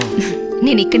ఉంటాయేమో.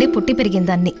 నేను ఇక్కడే పుట్టి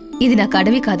పెరిగిందాన్ని. ఇది నాకు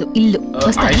అడవి కాదు, ఇల్లు.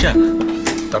 ఆయిషా,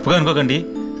 తప్పుగా అనుకోకండి,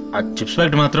 ఆ చిప్స్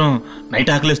ప్యాకెట్ మాత్రం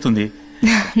నైట్ ఆకలిస్తుంది.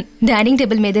 డైనింగ్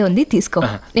టేబుల్ మీదే ఉంది, తీసుకో.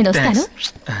 నేను వస్తాను.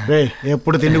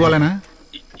 ఎప్పుడు తిండికోలేనా?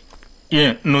 ఏ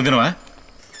నువ్వు తినవా?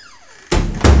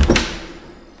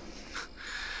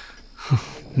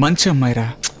 మంచి అమ్మాయిరా.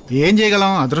 ఏం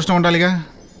చేయగలం, అదృష్టం ఉండాలిగా.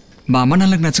 మా అమ్మ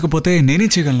నాన్నలకు నచ్చకపోతే నేనేం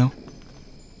చేయగలను?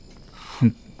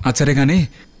 సరే కానీ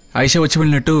ఆయిషా వచ్చి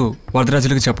వెళ్ళినట్టు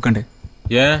వరదరాజులకు చెప్పకండి.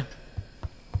 ఏ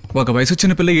ఒక వయసు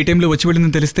వచ్చిన పిల్ల ఈ టైంలో వచ్చి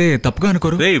వెళ్ళిందని తెలిస్తే తప్పుగా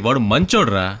అనుకోరు? వాడు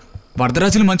మంచోడ్రా.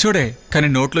 వరదరాజులు మంచోడే, కానీ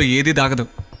నోట్లో ఏది దాగదు.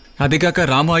 అదిగాక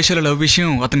రాము ఆయిషాల లవ్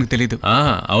విషయం అతనికి తెలీదు.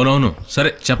 అవునవును,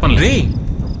 సరే చెప్పను. రే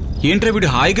ఏంట్రా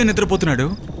వీడు హాయిగా నిద్రపోతున్నాడు?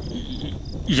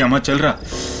 యమా చల్రా.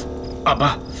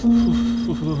 అబ్బా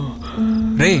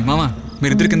రే మామా,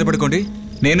 మీరిద్దరు కింద పడుకోండి,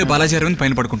 నేను బాలాజీ అరవింద్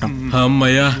పైన పడుకుంటాం.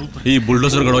 అమ్మయ్యా, ఈ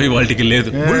బుల్డోజర్ గొడవ వాళ్ళకి లేదు.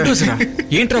 బుల్డోజరా?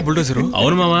 ఏంట్రా బుల్డోజరు?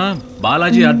 అవును మామా,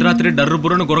 బాలాజీ అర్ధరాత్రి డర్రు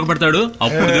బుర్రను కొరక పెడతాడు,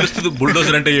 అప్పుడు తెలుస్తుంది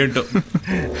బుల్డోజర్ అంటే ఏంటో.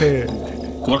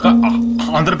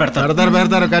 అందరూ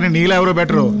పెడతారు కానీ నీళ్ళు ఎవరు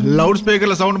బెటరు. లౌడ్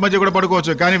స్పీకర్ల సౌండ్ మధ్య కూడా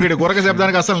పడుకోవచ్చు, కానీ వీడు గురక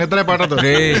శబ్దానికి అసలు నిద్రే పడదు.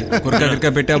 రే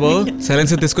గురక పెట్టావో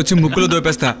సైలెన్సర్ తీసుకొచ్చి ముక్కులో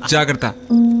దోపేస్తా, జాగ్రత్త.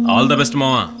 ఆల్ ద బెస్ట్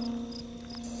మామా.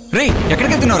 రే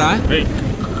ఎక్కడికి వెళ్తున్నావురా?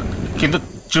 కింద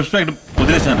చిప్స్ ప్యాకెట్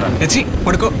వదిలేసాను రా.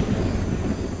 పడుకో.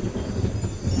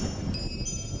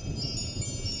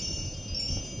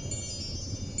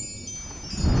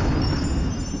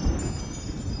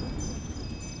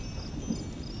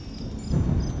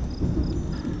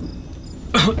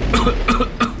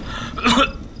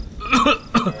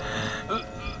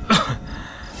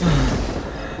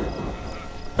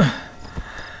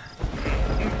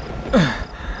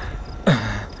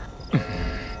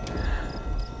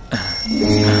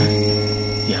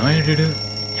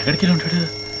 ఎక్కడికి వెళ్ళి ఉంటాడు?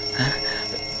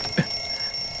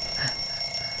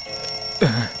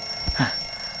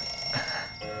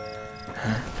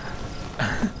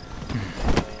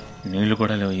 నీళ్ళు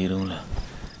కూడా లేవు ఈ రూమ్లో.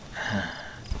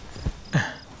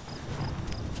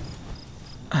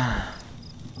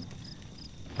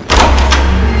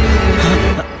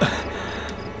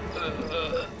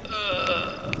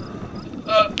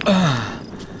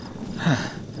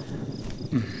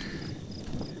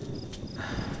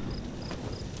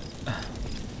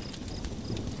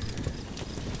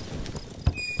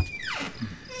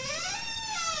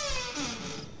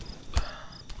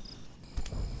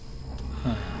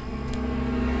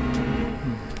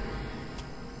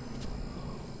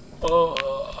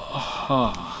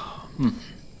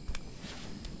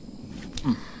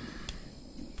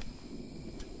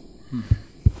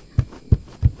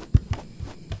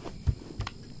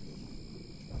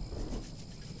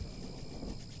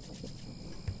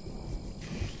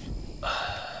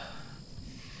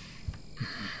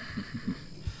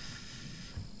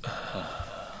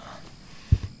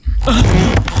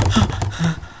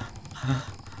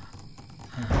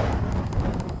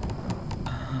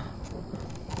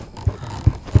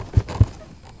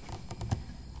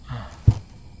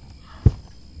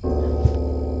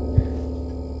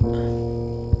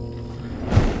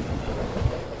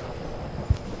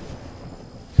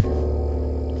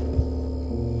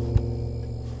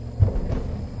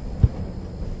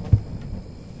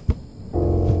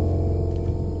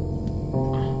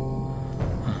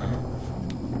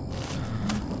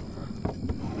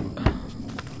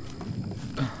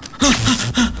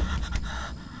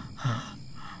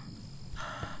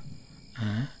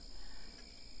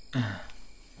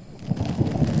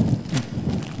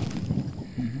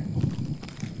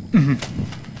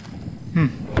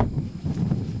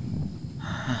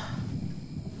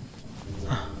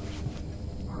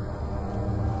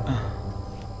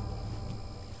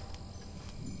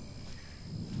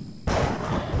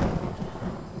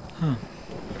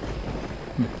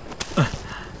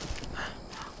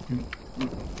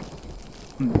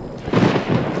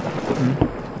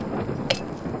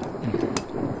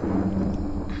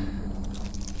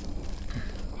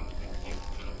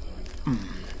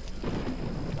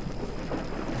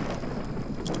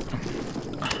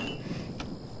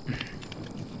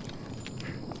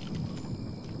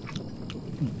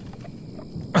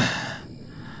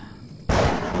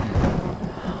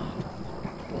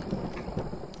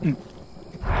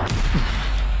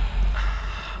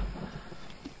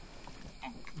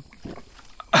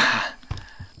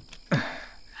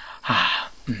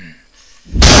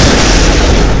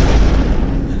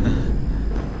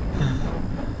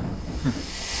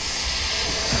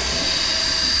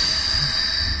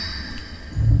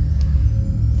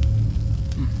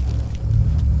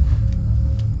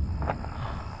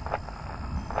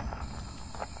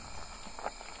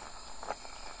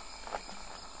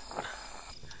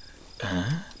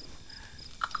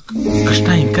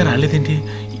 కృష్ణ ఇంకా రాలేదేంటి?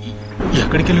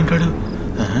 ఎక్కడికి వెళ్ళి ఉంటాడు?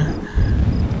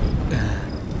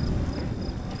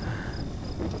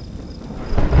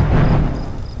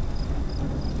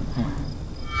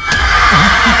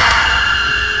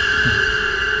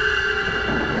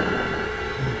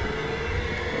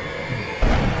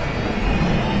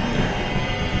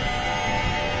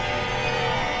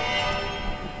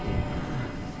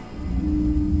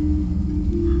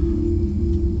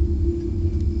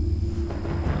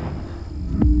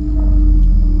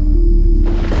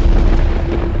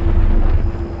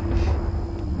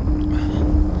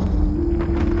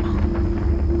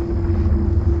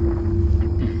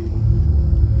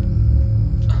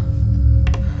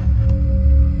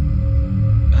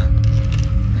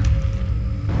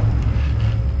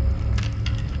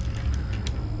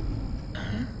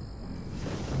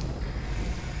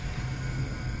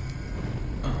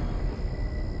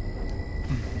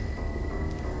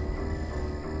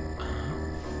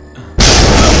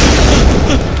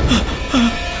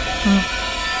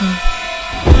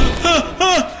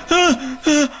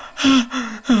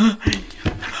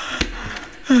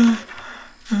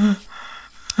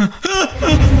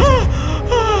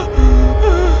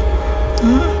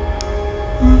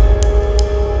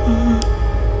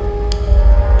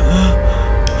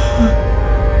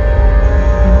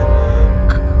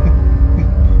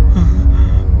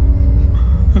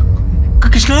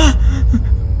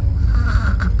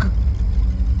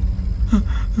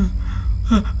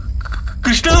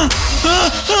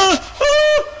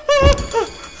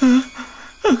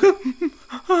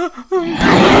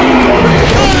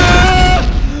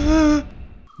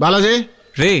 బాలాజీ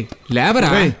రే లేవరా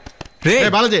రే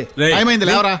బాలాజీ టైం అయింది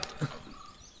లేవరా.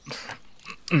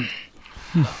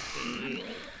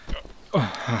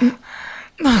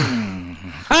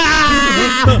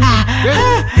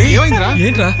 ఏమైందిరా?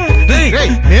 ఏంట్రా?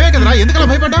 మేమే కదరా, ఎందుకలా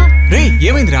భయపడ్డా? రే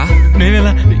ఏమైందిరా?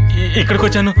 నేనేలా ఇక్కడికి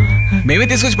వచ్చాను? మేమే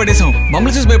తీసుకొచ్చి పడేసాం,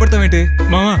 మమ్మల్ని చూసి భయపడతామేంటి?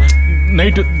 మామా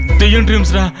నైట్ దెయ్యం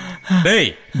డ్రీమ్స్ రా.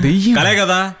 దెయ్యం కలే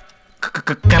కదా?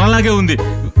 కలలాగే ఉంది.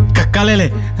 కలేలే.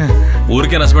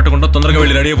 ఊరికే నష్టపెట్టకుండా తొందరగా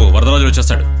వెళ్ళి రెడీ అవ్వు, వరదరాజు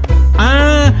వచ్చేస్తాడు.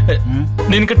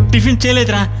 నేను ఇంకా టిఫిన్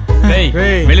చేయలేదురా.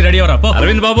 వెళ్ళి రెడీ అవరా.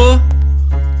 అరవింద్ బాబు,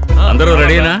 అందరూ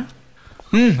రెడీనా?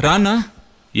 రానా?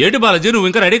 ఏటి బాలాజీ, నువ్వు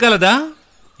ఇంకా రెడీ కాలేదా?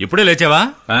 ఇప్పుడే లేచావా?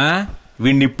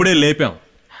 వీడిని ఇప్పుడే లేపాం.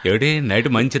 ఏటి నైట్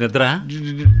మంచి నిద్ర?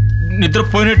 నిద్ర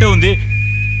పోయినట్టే ఉంది,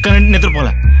 కానీ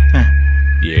నిద్రపోలే.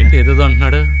 ఏంటి ఏదేదో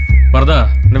అంటున్నాడు? వరదా,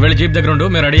 నువ్వు వెళ్ళి జీప్ దగ్గర ఉండు,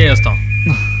 మేము రెడీ చేస్తాం.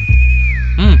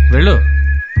 వెళ్ళు.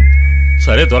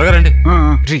 సరే త్వరగా రండి.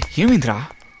 ఏమైందిరా?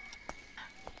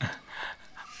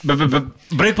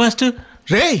 బ్రేక్ఫాస్ట్.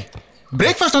 రే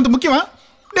బ్రేక్ఫాస్ట్ అంత ముఖ్యమా?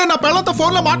 నేను నా పిల్లలతో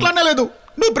ఫోన్లో మాట్లాడనే లేదు,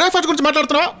 నువ్వు బ్రేక్ఫాస్ట్ గురించి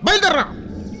మాట్లాడుతున్నావా? బయలుదేరరా.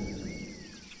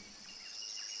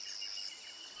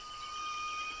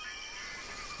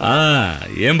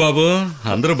 ఏం బాబు,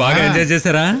 అందరూ బాగా ఎంజాయ్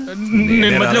చేశారా?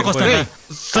 నేను మధ్యలోకి వస్తాను.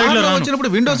 సైడ్ లో వచ్చినప్పుడు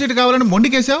విండో సీట్ కావాలని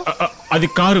మొండికేసావు. అది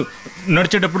కారు,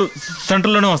 నడిచేటప్పుడు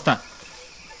సెంటర్ లోనే వస్తా.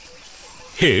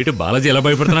 ఏటి బాలాజీ ఎలా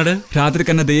భయపడుతున్నాడు? రాత్రి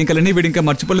కన్నా దెయ్యం కలని వీడు ఇంకా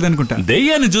మర్చిపోలేదు అనుకుంటా.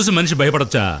 దెయ్యాన్ని చూసి మనిషి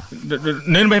భయపడొచ్చా?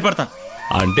 నేను భయపడతా.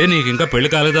 అంటే నీకు ఇంకా పెళ్లి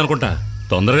కాలేదు అనుకుంటా,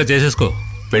 తొందరగా చేసేసుకో.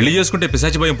 పెళ్లి చేసుకుంటే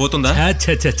పిశాచి భయం పోతుందా?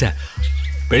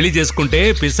 పెళ్లి చేసుకుంటే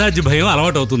పిశాచి భయం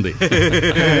అలవాటు అవుతుంది.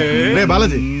 రే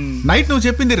బాలాజీ, నైట్ నువ్వు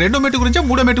చెప్పింది 2వ మెట్టు గురించా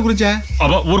 3వ మెట్టు గురించా?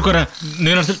 అబ్బా ఊరుకోరా,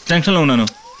 నేను అసలు టెన్షన్ లో ఉన్నాను.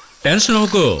 టెన్షన్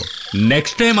అవ్వకు.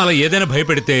 నెక్స్ట్ టైం అలా ఏదైనా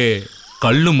భయపెడితే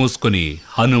కళ్ళు మూసుకొని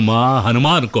హనుమా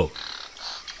హనుమా అనుకో.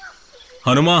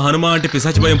 హనుమా హనుమా అంటే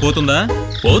పిశాచి భయం పోతుందా?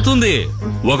 పోతుంది.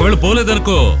 ఒకవేళ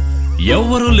పోలేదనుకో,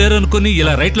 ఎవ్వరూ లేరనుకుని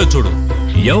ఇలా రైట్ లో చూడు,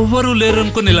 ఎవ్వరూ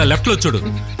లేరనుకుని ఇలా లెఫ్ట్ లో చూడు,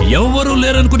 ఎవ్వరూ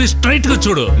లేరనుకుని స్ట్రైట్ గా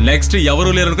చూడు. నెక్స్ట్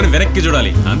ఎవరూ లేరనుకుని వెనక్కి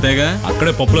చూడాలి, అంతేగా?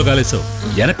 అక్కడే పప్పులో కాలేసావు,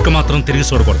 వెనక్కి మాత్రం తిరిగి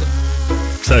చూడకూడదు.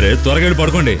 సరే త్వరగా వెళ్ళి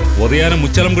పడుకోండి, ఉదయాన్నే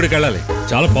ముత్యాలం గుడికి వెళ్ళాలి.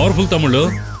 చాలా పవర్ఫుల్ తమ్ముళ్ళు.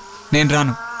 నేను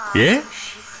రాను. ఏ?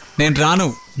 నేను రాను,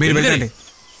 మీరు వెళ్ళండి.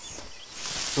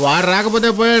 వాడు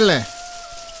రాకపోతే పోయాడులే,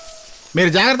 మీరు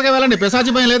జాగ్రత్తగా వెళ్ళండి,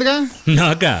 పిశాచి భయం లేదుగా.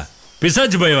 నాకా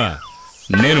పిశాచి భయమా?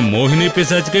 నేను మోహిని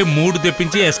పిశాచికే 3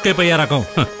 తెప్పించి ఎస్కేప్ అయ్యే రకం.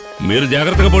 మీరు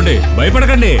జాగ్రత్తగా పోండి,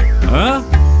 భయపడకండి.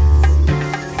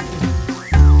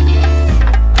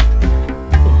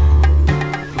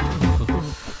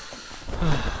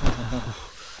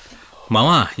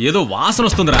 మామా ఏదో వాసన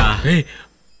వస్తుందిరా.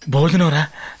 భోజనంరా.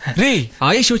 రే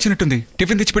ఆయేష్ వచ్చినట్టుంది,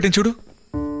 టిఫిన్ తెచ్చి పెట్టిన చూడు.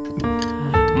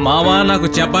 మామా నాకు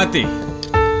చపాతి.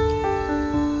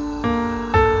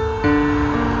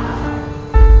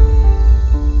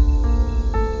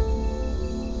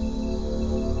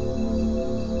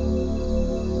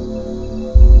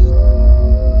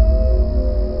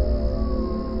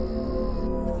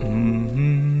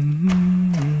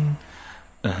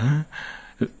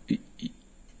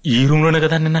 ఈ రూమ్ లోనే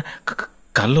కదా నిన్న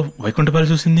కళ్ళు వైకుంఠపాలు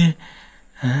చూసింది.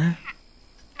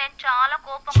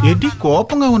 ఏంటి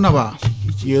కోపంగా ఉన్నావా?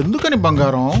 ఎందుకని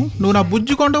బంగారం? నువ్వు నా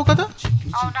బుజ్జి కొండవు కదా?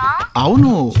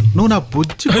 అవును, నువ్వు నా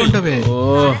బుజ్జి కొండవే.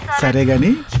 సరే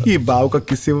గాని ఈ బావుక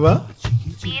కిస్ ఇవ్వా?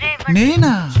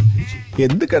 నేనా?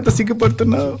 ఎందుకంత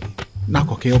సిగ్గుపడుతున్నావు?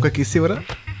 నాకు ఒకే ఒక కిస్ ఇవ్వరా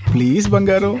ప్లీజ్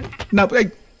బంగారం. నా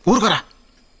ఊరుకోరా,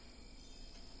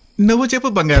 నువ్వు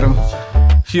చెప్పు బంగారం.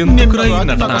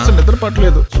 అసలు నిద్ర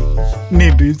పట్టలేదు. నీ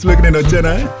డ్రీమ్స్ లోకి నేను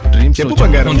వచ్చానా? చెప్పు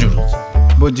బంగారం.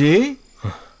 బుజ్జి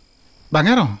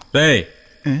బంగారం.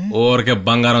 ఊరికే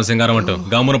బంగారం సింగారం అంటూ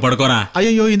గమ్మున పడుకోరా.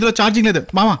 అయ్యో ఇందులో ఛార్జింగ్ లేదు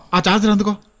మామా, ఆ ఛార్జర్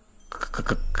అందుకో.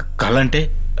 కళ అంటే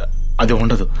అది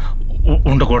ఉండదు,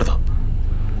 ఉండకూడదు.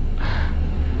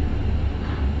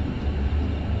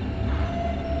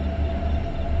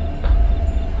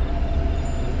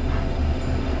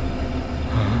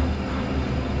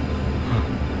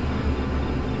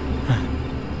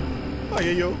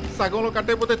 అయ్యో సగంలో కట్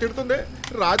అయిపోతే తిడుతుంది.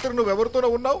 రాత్రి నువ్వెవరితోనో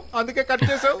ఉన్నావు అందుకే కట్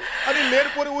చేసావు అని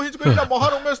లేనిపోని ఊహించుకుని నా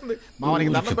మొహం ఉమ్మేస్తుంది.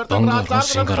 మామనికి దండం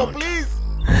పెడతాను ప్లీజ్.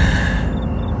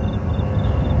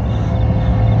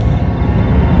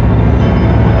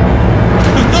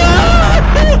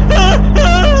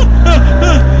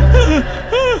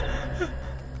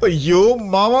 అయ్యో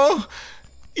మామా,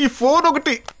 ఈ ఫోన్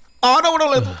ఒకటి ఆన్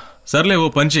అవ్వడం లేదు. సర్లే ఓ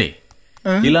పంచి,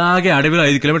 ఇలాగే అడవిలో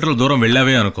 5 కిలోమీటర్ల దూరం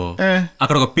వెళ్ళావే అనుకో,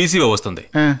 అక్కడ ఒక పీసీఓ వస్తుంది.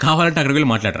 కావాలంటే అక్కడికి వెళ్ళి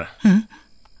మాట్లాడరా.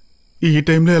 ఈ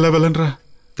టైంలో ఎలా వెళ్ళనరా?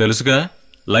 తెలుసుగా,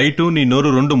 లైటు నీ నోరు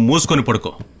 2 మూసుకొని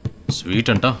పడుకో. స్వీట్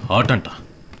అంట హాట్ అంట.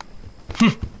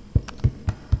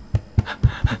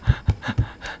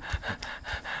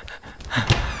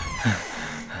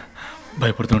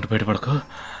 భయపడుతుంటే బయట పడుకో.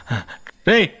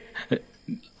 రే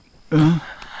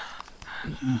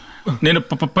నేను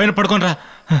పైన పడుకోనరా.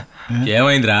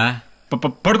 ఏమైందిరా?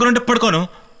 పడుకోనంటే పడుకోను.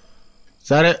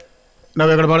 సరే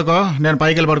నువ్వు ఇక్కడ పడుకో, నేను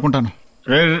పైకి వెళ్ళి పడుకుంటాను.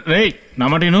 రే నా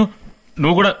మాట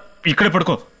నువ్వు కూడా ఇక్కడే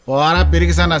పడుకో. ఓరా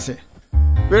పిరికి సన్నాసి,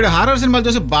 వీడు హారర్ సినిమాలు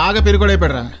చూసి బాగా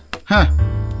పిరిగొడైపోయాడురా.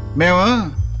 మేము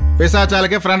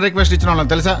పిశాచాలకే ఫ్రెండ్ రిక్వెస్ట్ ఇచ్చిన వాళ్ళం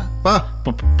తెలుసా?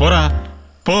 పోరా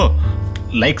పో,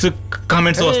 లైక్స్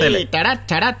కామెంట్స్ వస్తాయి.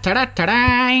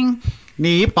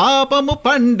 నీ పాపము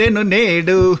పండెను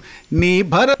నేడు నీ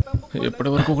భరత. ఇప్పటి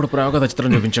వరకు కూడా ప్రాగత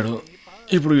చిత్రం చూపించాడు,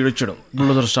 ఇప్పుడు ఈడొచ్చాడు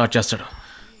బుల్లదర్ స్టార్ట్ చేస్తాడు.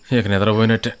 ఇక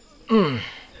నిద్రపోయినట్టే.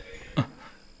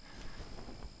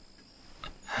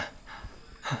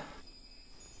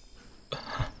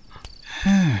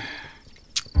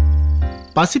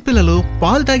 పసిపిల్లలు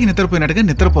పాలు తాగి నిద్రపోయినట్టుగా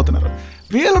నిద్రపోతున్నారు.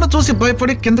 వీళ్ళను చూసి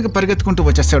భయపడి కిందకి పరిగెత్తుకుంటూ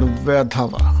వచ్చేస్తాడు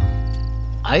వేధవ.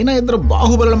 అయినా ఇద్దరు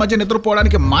బాహుబలుల మధ్య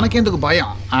నిద్రపోవడానికి మనకెందుకు భయం?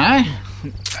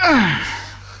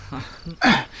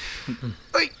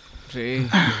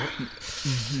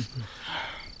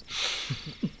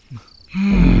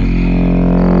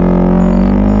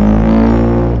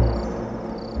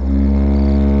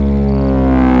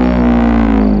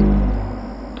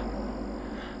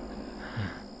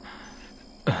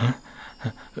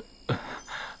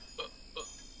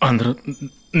 అందరూ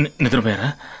నిద్రపోయారా?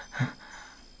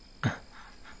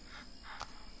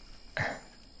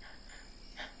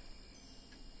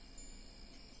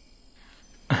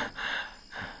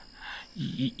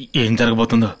 ఏం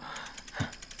జరగబోతుందో?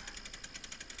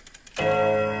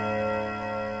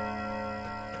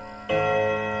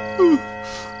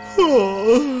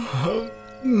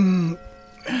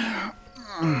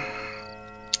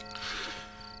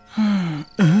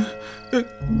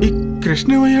 ఈ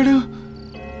కృష్ణ ఏమయ్యాడు?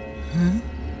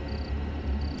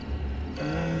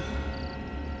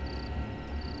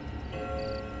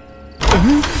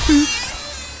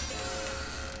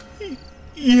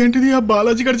 ఏంటిది? ఆ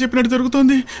బాలాజీ గారు చెప్పినట్టు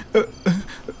జరుగుతోంది.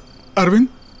 అరవింద్,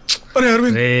 అరే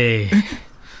అరవింద్,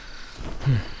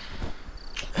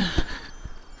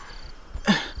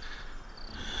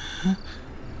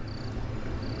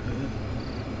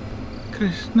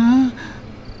 కృష్ణ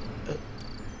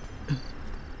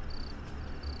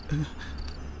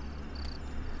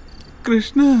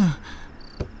కృష్ణ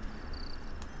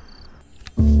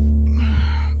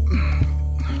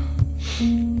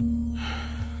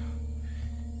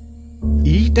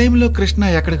ఈ టైంలో కృష్ణ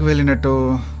ఎక్కడికి వెళ్ళినట్టు?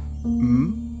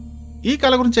 ఈ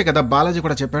కళ గురించే కదా బాలాజీ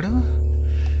కూడా చెప్పాడు.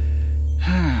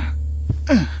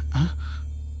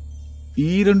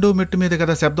 ఈ రెండో మెట్టు మీద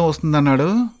కదా శబ్దం వస్తుందన్నాడు.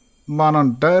 మనం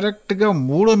డైరెక్ట్గా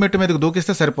మూడో మెట్టు మీదకి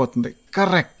దూకిస్తే సరిపోతుంది.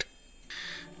 కరెక్ట్.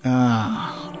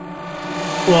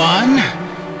 1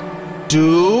 2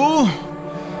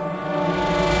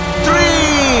 3.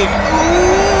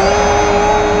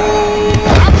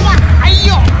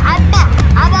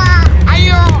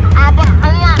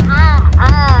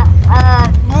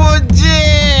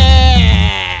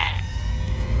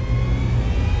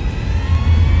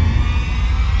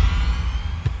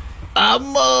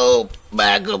 అమ్మో,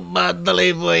 బ్యాగ్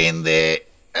బద్దలైపోయింది.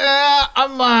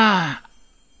 అమ్మా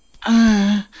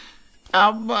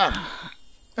అబ్బా.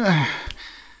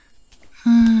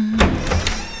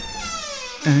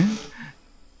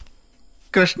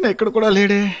 కృష్ణ ఇక్కడ కూడా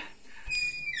లేడే.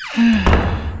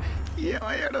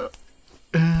 ఏమయ్యాడు?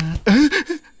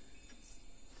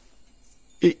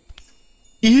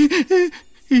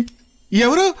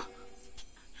 ఎవరు?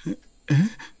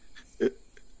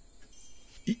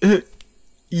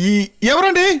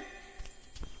 ఎవరండి?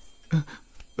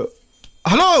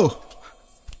 హలో,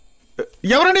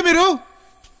 ఎవరండి మీరు?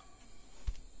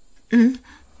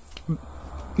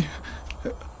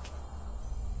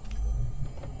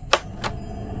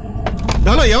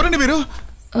 హలో, ఎవరండి మీరు?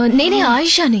 నేనే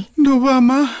ఆయిషాని. నువ్వా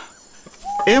అమ్మా?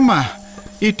 ఏమ్మా,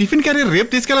 ఈ టిఫిన్ క్యారియర్ రేపు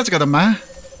తీసుకెళ్ళచ్చు కదమ్మా.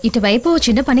 ఇటువైపు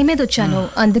చిన్న పని మీద వచ్చాను,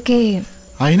 అందుకే.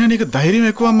 అయినా నీకు ధైర్యం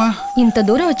ఎక్కువమ్మా. ఇంత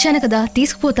దూరం వచ్చాను కదా,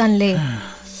 తీసుకుపోతానులే.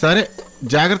 సరే,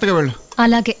 జాగ్రత్తగా వెళ్ళు.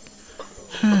 అలాగే.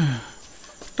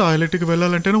 టాయిలెట్కి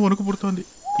వెళ్ళాలంటేనే వణుకు పుడుతోంది.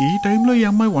 ఈ టైంలో ఈ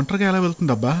అమ్మాయి ఒంటరిగా ఎలా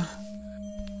వెళ్తుందబ్బా?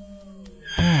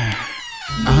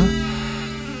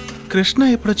 కృష్ణ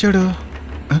ఎప్పుడొచ్చాడు?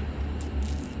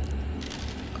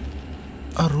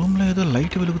 ఆ రూమ్లో ఏదో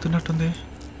లైట్ వెలుగుతున్నట్టుంది.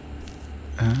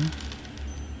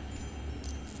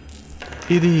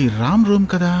 ఇది రామ్ రూమ్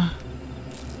కదా.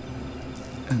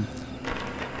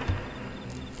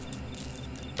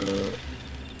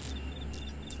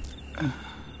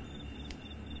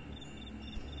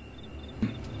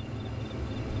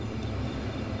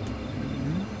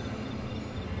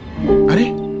 అరే,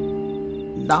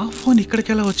 నా ఫోన్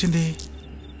ఇక్కడికెలా వచ్చింది?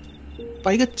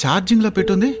 పైగా ఛార్జింగ్లో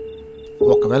పెట్టుంది.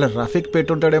 ఒకవేళ రఫీక్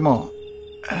పెట్టుంటాడేమో.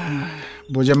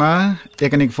 భుజమా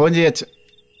ఇక నీకు ఫోన్ చేయొచ్చు.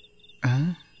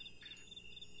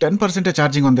 10%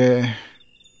 ఛార్జింగ్ ఉంది,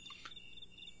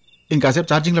 ఇంకాసేపు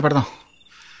ఛార్జింగ్లో పెడదాం.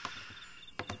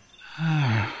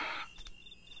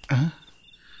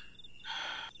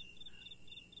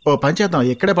 ఓ పని చేద్దాం,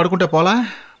 ఇక్కడే పడుకుంటే పోలా?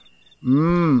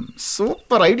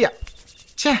 Super idea.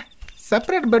 ఛే,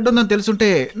 సెపరేట్ బెడ్ ఉందని తెలుసుంటే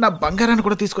నా బంగారాన్ని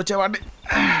కూడా తీసుకొచ్చేవాడిని.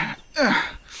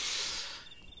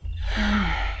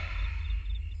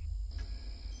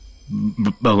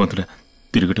 భగవంతుడా,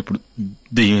 తిరిగేటప్పుడు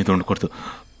దెయ్యం అయితే ఉండకూడదు.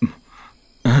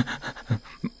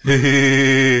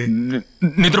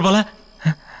 నిద్రపోలా?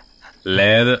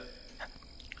 లేదు,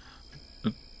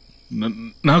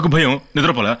 నాకు భయం.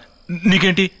 నిద్రపోలా?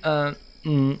 నీకేంటి?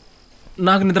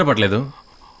 నాకు నిద్ర పట్టలేదు.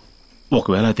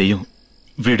 ఒకవేళ దెయ్యం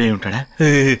వీడే ఉంటాడా?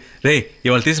 రే,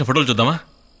 ఇవాళ తీసిన ఫోటోలు చూద్దామా?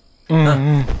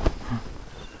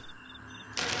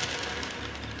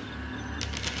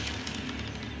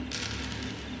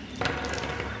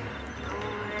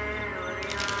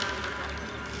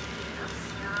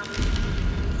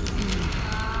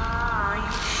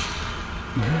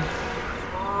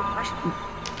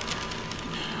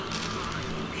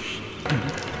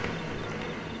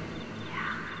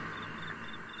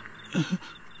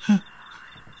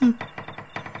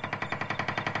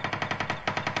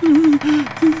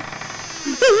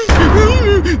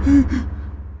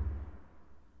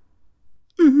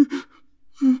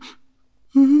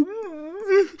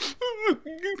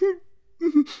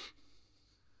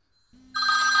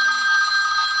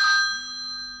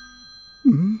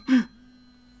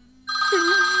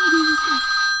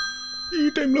 ఈ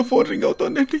టైంలో ఫోన్ రింగ్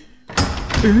అవుతోందండి.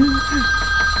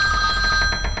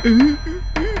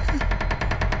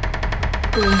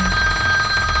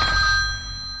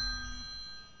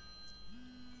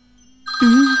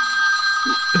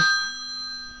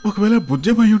 ఒకవేళ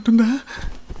బుజ్జమై ఉంటుందా?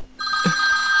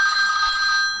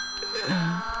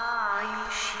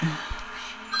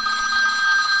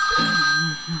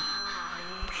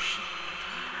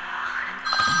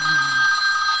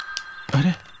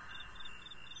 అరే,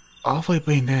 ఆఫ్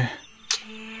అయిపోయిందే,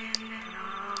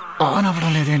 ఆన్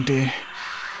అవ్వడం లేదేంటి?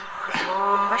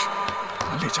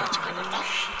 మళ్ళీ ఛార్జింగ్లో పెడతాం.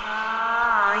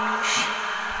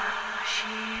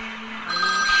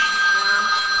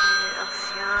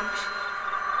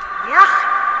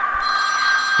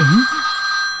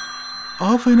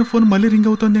 ఆఫ్ అయిన ఫోన్ మళ్ళీ రింగ్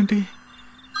అవుతోందేంటి?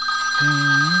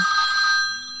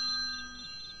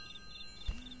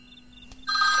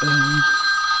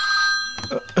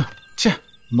 ఛ,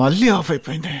 మళ్ళీ ఆఫ్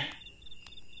అయిపోయింది.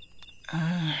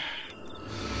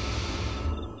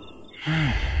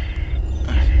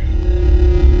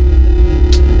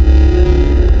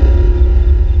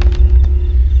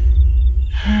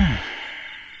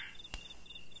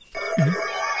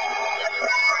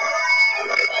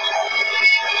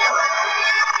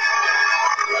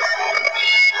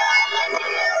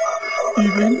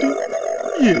 ఇవేంటి,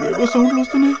 ఏవేవో సౌండ్లు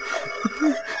వస్తున్నాయి.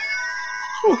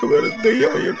 ఒకవేళ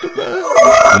దెయ్యం అయి ఉంటుందా?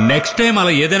 నెక్స్ట్ టైం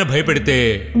అలా ఏదైనా భయపెడితే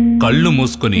కళ్ళు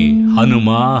మూసుకుని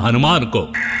హనుమా హనుమా అనుకో.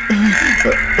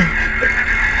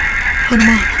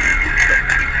 హనుమా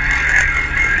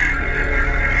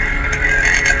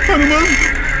హనుమా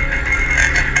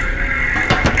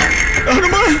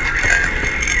హనుమా.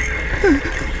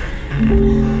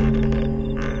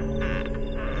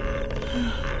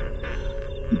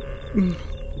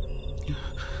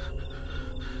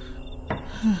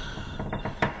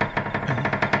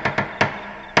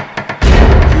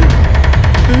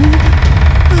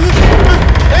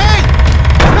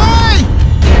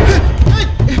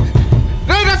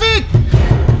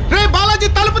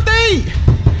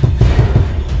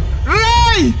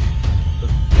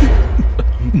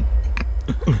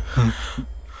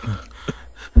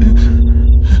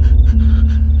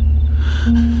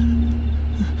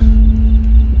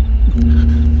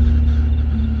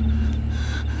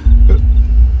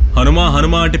 హనుమా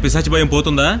హనుమా అంటే పిశాచి భయం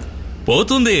పోతుందా?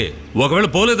 పోతుంది. ఒకవేళ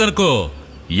పోలేదనుకో,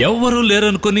 ఎవ్వరూ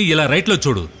లేరనుకుని ఇలా రైట్ లో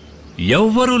చూడు,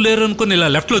 ఎవ్వరూ లేరనుకుని ఇలా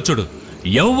లెఫ్ట్ లో చూడు,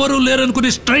 ఎవ్వరూ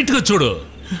లేరనుకుని స్ట్రైట్ గా చూడు.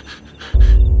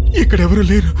 ఇక్కడెవరూ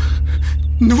లేరు,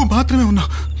 నువ్వు మాత్రమే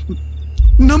ఉన్నావు,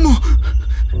 నమ్ము.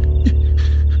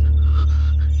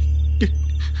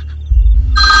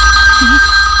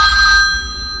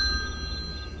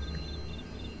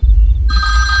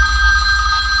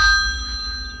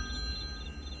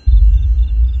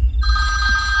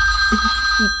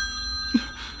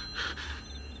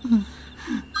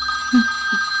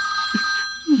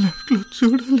 లెఫ్ట్ లో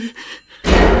చూడాలి.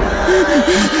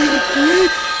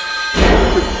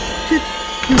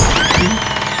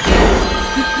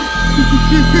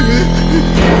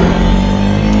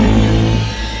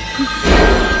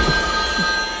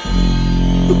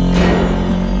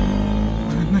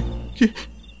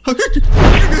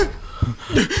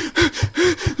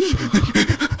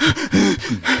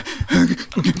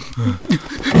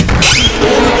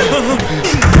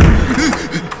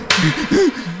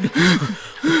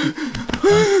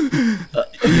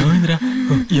 ఏమైందిరా?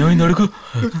 ఏమైంది అడుగు.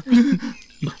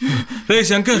 రే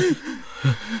శంకర్,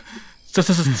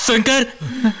 శంకర్,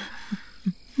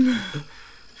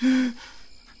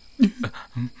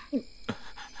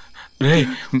 రే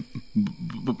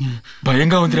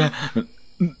భయంగా ఉందిరా,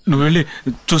 నువ్వు వెళ్ళి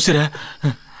చూసిరా.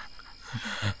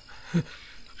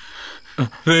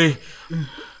 రే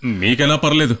మీకైనా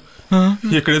పర్లేదు,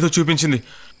 ఇక్కడేదో చూపించింది,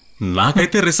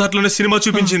 నాకైతే రిసార్ట్లోనే సినిమా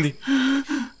చూపించింది.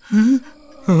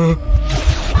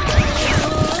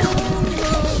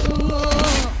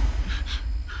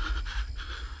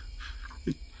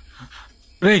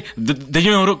 రే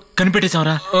దెయ్యం ఎవరు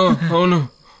కనిపెట్టేశావరా? అవును.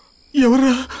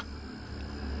 ఎవరా?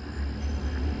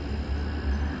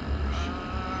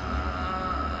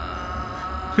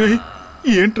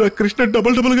 ఏంట్రా కృష్ణ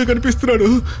డబల్ డబల్ గా కనిపిస్తున్నాడు?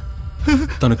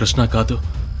 తను కృష్ణ కాదు,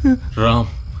 రామ్.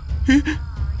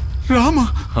 రామా?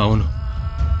 అవును,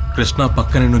 కృష్ణ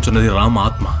పక్కనే నుంచున్నది రామ్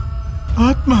ఆత్మ.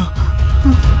 ఆత్మ?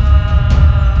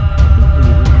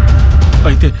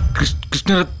 అయితే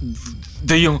కృష్ణ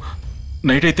దెయ్యం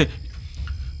నైట్ అయితే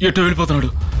ఎటు వెళ్ళిపోతున్నాడు?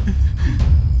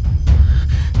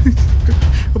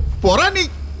 పొరాని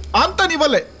అంతా నీ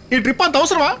వల్లే. ఈ ట్రిప్ అంత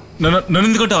అవసరమా? నన్ను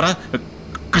ఎందుకంటావరా?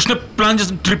 కృష్ణ ప్లాన్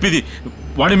చేసిన ట్రిప్ ఇది,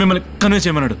 వాడే మిమ్మల్ని కన్విన్స్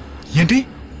చేయమన్నాడు. ఏంటి,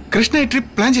 కృష్ణ ఈ ట్రిప్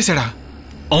ప్లాన్ చేశాడా?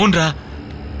 అవునరా,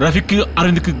 రఫీక్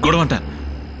అరవింద్కి గొడవ అంట,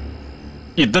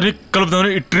 ఇద్దరిని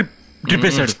కలుపుదామని ఈ ట్రిప్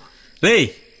వేశాడు. రే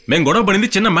మేము గొడవ పడింది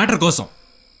చిన్న మ్యాటర్ కోసం,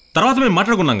 తర్వాత మేము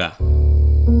మాట్లాడుకున్నాగా.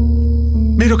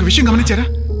 మీరు ఒక విషయం గమనించారా?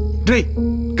 రే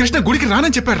కృష్ణ గుడికి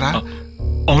రానని చెప్పారా?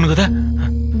 అవును కదా.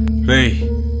 రే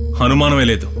అనుమానమే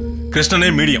లేదు, కృష్ణనే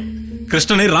మీడియం,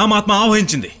 కృష్ణనే రామాత్మ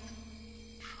ఆవహించింది.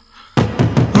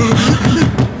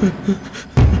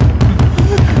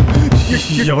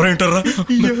 ఎవరేంటారా?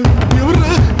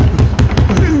 ఎవరా?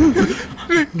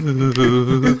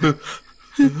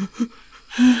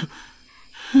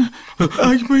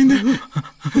 ఆగిపోయింది.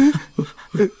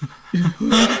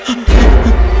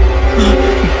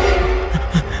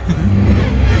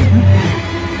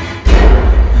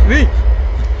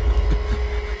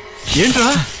 ఏంట్రా?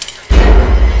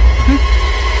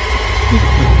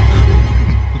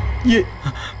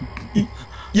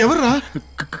 ఎవర్రా?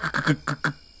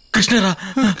 కృష్ణరా.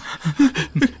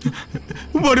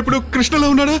 వాడిప్పుడు కృష్ణలో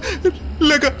ఉన్నాడా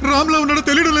లేక రామ్లో ఉన్నాడో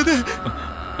తెలియడం లేదే.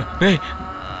 రే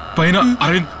పైన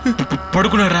అరవింద్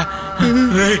పడుకున్నారా?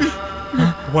 రే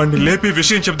వాడిని లేపి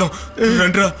విషయం చెప్దాం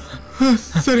రండ్రా.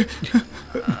 సరే.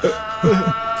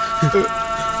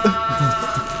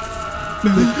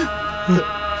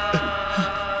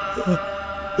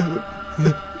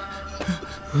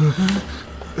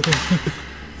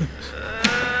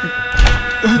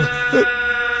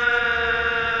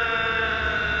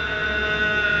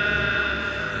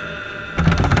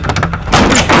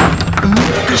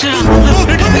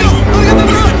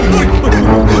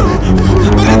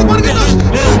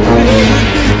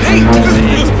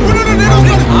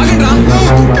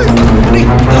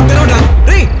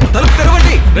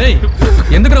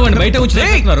 ఎందుకు రావండి బయట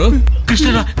ఉంచుతున్నారు?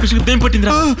 కృష్ణ దేం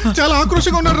పట్టిందిరా? చాలా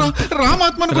ఆక్రోషంగా ఉన్నారా?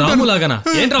 రామాత్మ రాము లాగానా?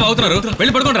 ఏంట్రా అవుతున్నారు?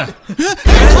 వెళ్ళి పడుకోండిరా.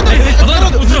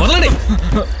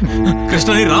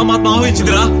 కృష్ణని రామాత్మ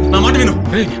ఆవహించిందిరా, నా మాట విను.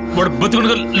 వాడు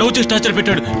బతుకుడుగా లవ్ చేసి టార్చర్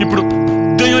పెట్టాడు, ఇప్పుడు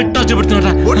దెయ్యం టార్చర్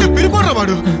పెడుతున్నారా? ఒట్టి పిరుకోరా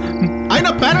వాడు. ఆయన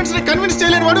పేరెంట్స్ ని కన్విన్స్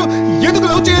చేయలేని వాడు ఎందుకు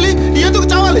లవ్ చేయాలి, ఎందుకు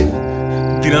చావాలి?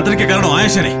 దీనంతటికి కారణం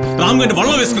ఆయేషనే. రామ్ గారిని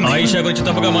వల్ల వేసుకుంది. ఆయేష గురించి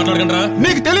తప్పగా మాట్లాడకండి.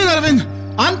 నీకు తెలియదు అరవింద్,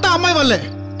 అంతా అమ్మాయి వల్లే.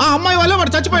 ఆ అమ్మాయి వల్లే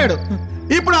వాడు చచ్చిపోయాడు.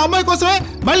 ఇప్పుడు ఆ అమ్మాయి కోసమే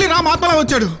మళ్ళీ రామ్ ఆత్మలా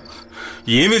వచ్చాడు.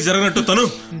 ఏమీ జరగనట్టు తను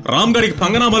రామ్ గారికి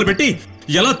పంగనామాలు పెట్టి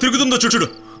ఎలా తిరుగుతుందో చూచుడు.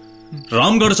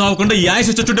 రామ్ గారు చావకుండా ఈ ఆయేష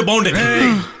చచ్చుంటే బాగుండే.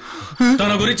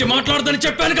 తన గురించి మాట్లాడదని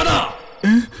చెప్పాను కదా.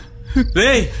 రే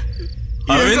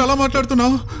అలా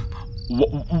మాట్లాడుతున్నావు?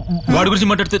 వాడి గురించి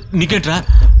మాట్లాడితే నీకేంట్రా?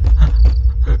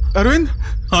 అరవింద్,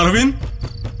 అరవింద్,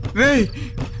 రే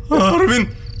అరవింద్.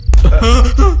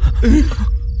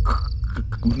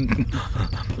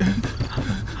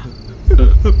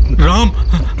 రామ్,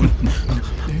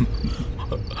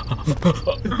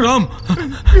 రామ్,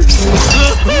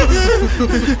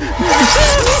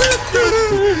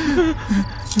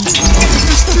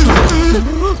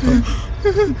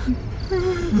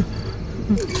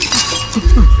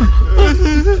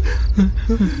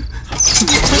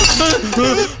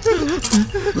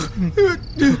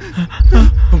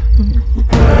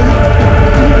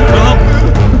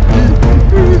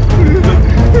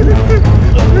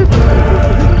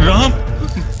 రామ్,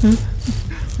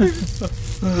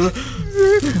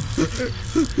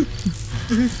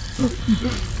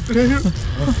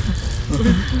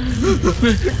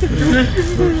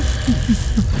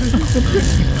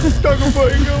 నాకు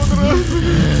భయంగా ఉందిరా.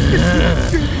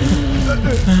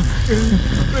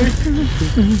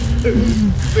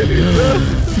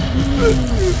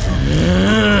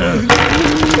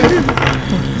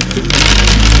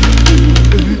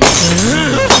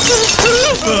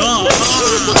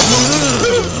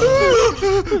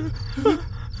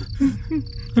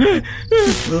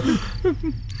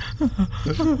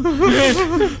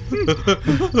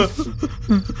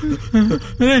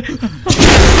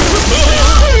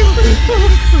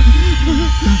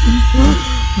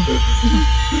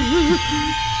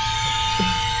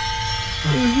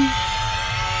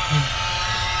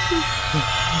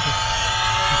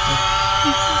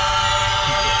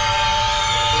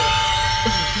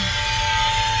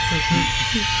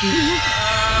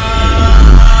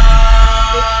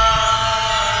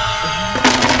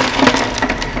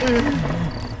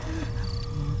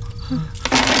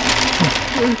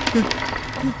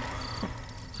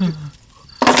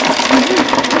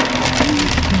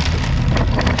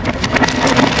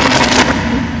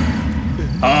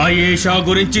 ఆయేషా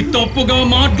గురించి తప్పుగా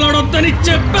మాట్లాడొద్దని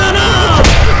చెప్పానా?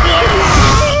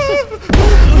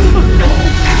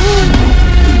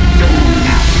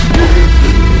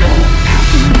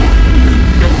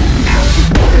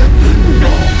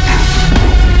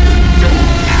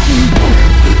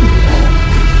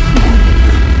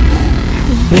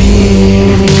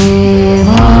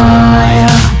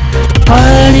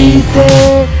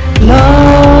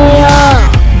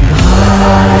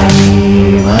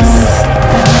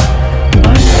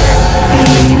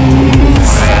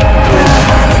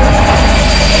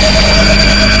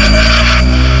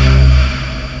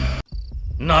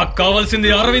 నాకు కావాల్సింది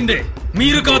అరవిందే,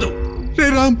 మీరు కాదు. రే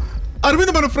రామ్,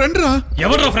 అరవింద్ మన ఫ్రెండ్ రా.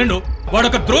 ఎవడ్రా ఫ్రెండ్?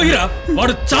 వాడొక ద్రోహిరా.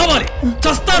 వాడు చావాలి,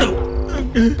 చస్తాడు.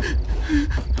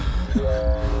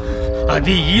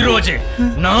 అది ఈ రోజే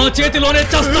నా చేతిలోనే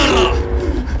చస్తారా.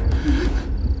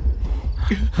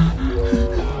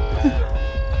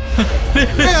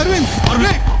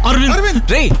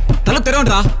 రే తల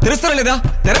తెరవండి రా. తెరుస్తారా లేదా?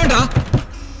 తెరవండి రా.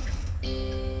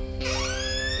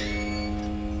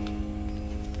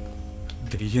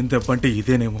 దెయ్యం దెబ్బంటే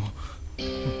ఇదేనేమో.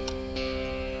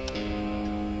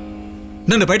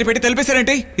 నన్ను బయట పెట్టి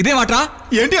తెలిపేశారేంటి? ఇదే మాట?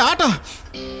 ఏంటి ఆట?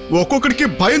 ఒక్కొక్కడికి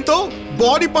భయంతో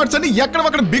బాడీ పార్ట్స్ అన్ని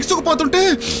ఎక్కడక్కడ బిగుసుకుపోతుంటే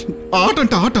ఆట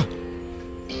అంటే ఆట.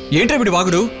 ఏంట్రా వీడి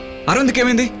వాగుడు? అరవింద్కి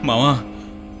ఏమైంది? మావా,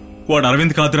 వాడు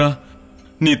అరవింద్ కాదురా,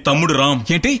 నీ తమ్ముడు రామ్.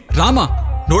 ఏంటి రామా?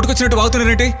 నోటుకొచ్చినట్టు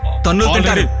వాగుతున్నారేంటి? తన్నులు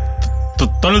తింటారు.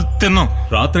 తన్నులు తిన్నాం.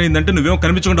 రాత్రి అయిందంటే నువ్వేమో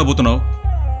కనిపించకుండా పోతున్నావు.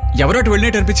 ఎవరోటి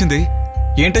వెళ్ళినట్టు అనిపించింది.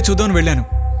 ఏంటో చూద్దామని వెళ్ళాను.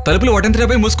 తలుపులు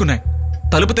వటంతరాపై మూసుకున్నాయి.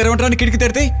 తలుపు తెరవడానికి కిటికీ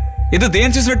తెరితే ఏదో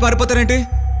దెయ్యం చూసినట్టు పారిపోతారేంటి?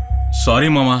 సారీ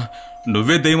మామా,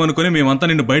 నువ్వే దెయ్యం అనుకుని మేమంతా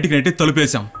నిన్ను బయటికి నెట్టి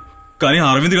తలుపేశాం. కానీ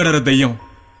అరవింద్ గడారా దెయ్యం.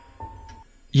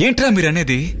 ఏంట్రా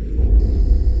మీరనేది?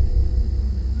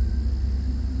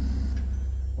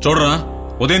 చూడరా,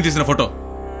 ఉదయం తీసిన ఫోటో.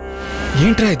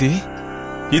 ఏంట్రా ఇది?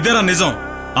 ఇదేరా నిజం.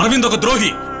 అరవింద్ ఒక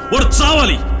ద్రోహి, వాడు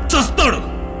చావాలి, చస్తాడు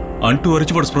అంటూ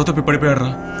అరిచి వాడు స్పృహతప్పి పడిపోయాడు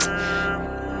రా.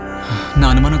 నా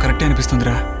అనుమానం కరెక్టే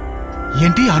అనిపిస్తుందిరా.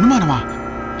 ఏంటి అనుమానమా?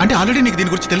 అంటే ఆల్రెడీ నీకు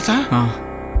దీని గురించి తెలుసా?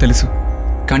 తెలుసు,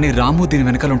 కానీ రాము దీని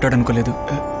వెనకాల ఉంటాడు అనుకోలేదు.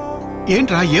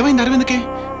 ఏంట్రా ఏమైంది అరవింద్కి?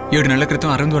 7 నెలల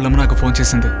క్రితం అరవింద్ వాళ్ళమ్మ నాకు ఫోన్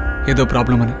చేసింది, ఏదో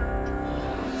ప్రాబ్లం అని.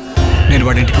 నేను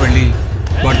వాడి ఇంటికి వెళ్ళి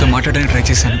వాడితో మాట్లాడడానికి ట్రై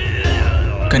చేశాను.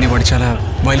 కానీ వాడు చాలా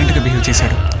వైలెంట్గా బిహేవ్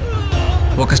చేశాడు.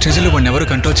 ఒక స్టేజ్లో వాడిని ఎవరు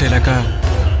కంట్రోల్ చేయలేక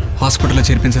హాస్పిటల్లో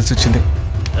చేర్పించాల్సి వచ్చింది.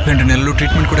 2 నెలలు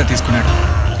ట్రీట్మెంట్ కూడా తీసుకున్నాడు.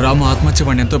 రాము ఆత్మహత్య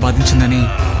వాడిని ఎంతో బాధించిందని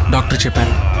డాక్టర్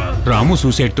చెప్పారు. రాము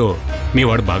సూసైడ్తో మీ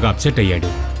వాడు బాగా అప్సెట్ అయ్యాడు.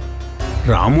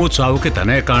 రాము చావుకి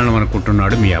తనే కారణం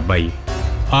అనుకుంటున్నాడు మీ అబ్బాయి.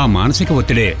 ఆ మానసిక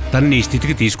ఒత్తిడే తన్ని ఈ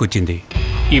స్థితికి తీసుకొచ్చింది.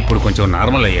 ఇప్పుడు కొంచెం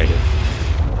నార్మల్ అయ్యాడు.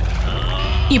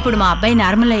 ఇప్పుడు మా అబ్బాయి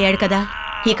నార్మల్ అయ్యాడు కదా,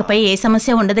 ఇకపై ఏ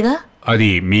సమస్య ఉండదుగా. అది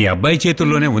మీ అబ్బాయి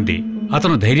చేతుల్లోనే ఉంది.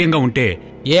 అతను ధైర్యంగా ఉంటే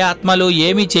ఏ ఆత్మలు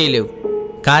ఏమీ చేయలేవు.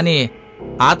 కానీ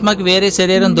ఆత్మకి వేరే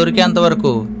శరీరం దొరికేంత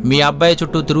వరకు మీ అబ్బాయి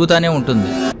చుట్టూ తిరుగుతానే ఉంటుంది.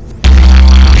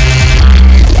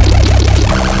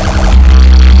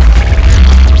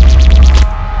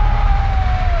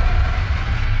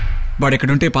 వాడు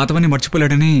ఎక్కడుంటే పాతవన్నీ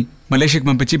మర్చిపోలేడని మలేషియాకి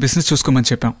పంపించి బిజినెస్ చూసుకోమని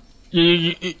చెప్పాం.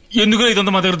 ఎందుకు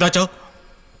ఇదంతా మా దగ్గర దాచావు?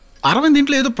 అరవింద్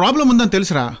ఇంట్లో ఏదో ప్రాబ్లం ఉందని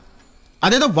తెలుసురా.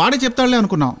 అదేదో వాడే చెప్తాడులే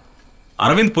అనుకున్నాం.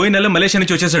 అరవింద్ పోయిన నెల మలేషియా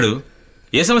నుంచి వచ్చేసాడు.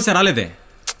 ఏ సమస్య రాలేదే?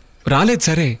 రాలేదు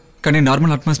సరే, కానీ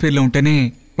నార్మల్ అట్మాస్ఫియర్లో ఉంటేనే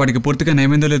వాడికి పూర్తిగా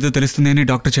నయమైందో లేదో తెలుస్తుంది అని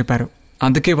డాక్టర్ చెప్పారు.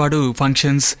 అందుకే వాడు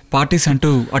ఫంక్షన్స్, పార్టీస్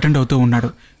అంటూ అటెండ్ అవుతూ ఉన్నాడు.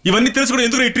 ఇవన్నీ తెలుసు కూడా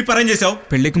ఎందుకు ఈ ట్రిప్ అరేంజ్ చేసావు?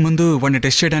 పెళ్లికి ముందు వాడిని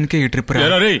టెస్ట్ చేయడానికి ఈ ట్రిప్.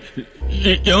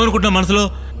 ఏమనుకుంటున్నా మనసులో?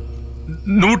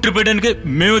 నువ్వు ట్రిప్ వేయడానికి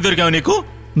మేమే దొరికావు నీకు?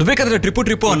 నువ్వే కదా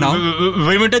ట్రిప్పు అన్నావు.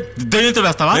 వేయమంటే దయ్యంతో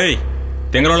వేస్తావా?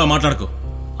 తెంగరోళ్ళ మాట్లాడుకో.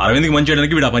 అరవింద్కి మంచి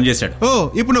చేయడానికి వీడు ఆ పని చేశాడు. ఓ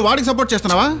ఇప్పుడు నువ్వు వాడికి సపోర్ట్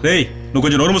చేస్తున్నావా? రేయ్ నువ్వు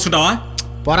కొంచెం నోరు మూసుకుంటావా?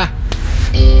 పోరా.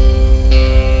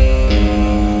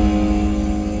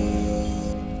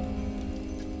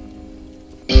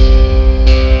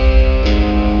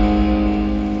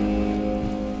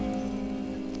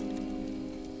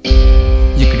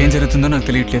 ఇక్కడేం జరుగుతుందో నాకు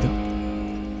తెలియట్లేదు,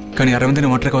 కానీ అరవింద్ని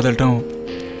ఒంటరికి వదలటం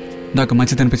నాకు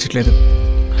మంచిది అనిపించట్లేదు.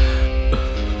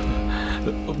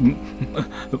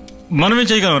 మనమేం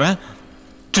చేయగలరా?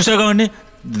 చూసాగా వాడిని,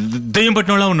 దయ్యం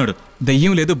పట్టినోళ్ళ ఉన్నాడు.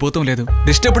 దయ్యం లేదు, భూతం లేదు,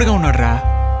 డిస్టర్బ్డ్గా ఉన్నాడు రా.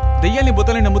 దయ్యాన్ని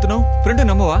భూతాలని నమ్ముతున్నావు, ఫ్రెండ్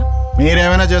నమ్మవా?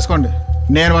 మీరేమైనా చేసుకోండి,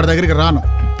 నేను వాడి దగ్గరికి రాను.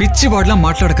 పిచ్చి వాడిలా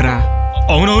మాట్లాడకరా.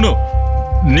 అవునవును,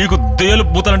 నీకు దయ్యాలు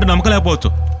భూతాలంటే నమ్మకం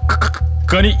లేకపోవచ్చు,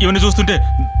 కానీ ఇవన్నీ చూస్తుంటే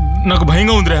నాకు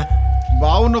భయంగా ఉందిరా.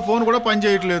 బాగున్న ఫోన్ కూడా పని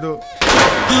చేయట్లేదు.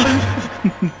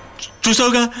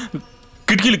 చూసావుగా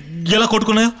కిటికీలు ఎలా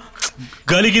కొట్టుకున్నాయో,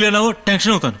 గాలిగిలేనావో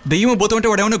టెన్షన్ అవుతాను. దయ్యం భూతం అంటే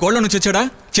వాడు ఏమైనా గోళ్ళ నుంచి వచ్చాడా?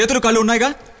 చేతులు కాళ్ళు ఉన్నాయిగా.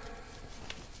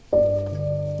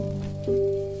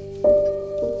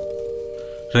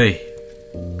 రేయ్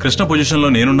కృష్ణ పొజిషన్లో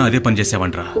నేనున్నా అదే పని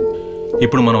చేసావంట్రా.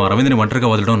 ఇప్పుడు మనం అరవింద్ని ఒంటరిగా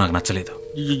వదలడం నాకు నచ్చలేదు.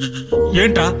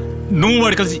 ఏంట్రా నువ్వు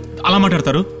వాడు కలిసి అలా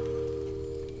మాట్లాడతారు?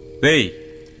 రేయ్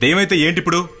దయ్యమైతే ఏంటి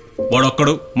ఇప్పుడు?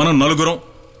 వాడొక్కడు, మనం నలుగురం,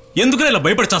 ఎందుకు ఇలా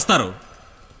భయపడి చేస్తారు?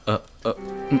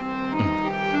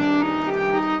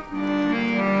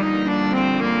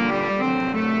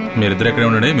 మీరిద్దరు ఎక్కడే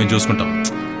ఉండండి, మేము చూసుకుంటాం.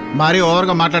 మరీ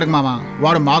ఓవర్గా మాట్లాడక మామ,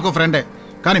 వాడు మాకు ఫ్రెండే,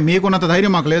 కానీ మీకున్నంత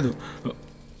ధైర్యం మాకు లేదు.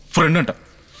 ఫ్రెండ్ అంట,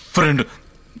 ఫ్రెండ్,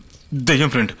 దయ్యం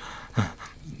ఫ్రెండ్.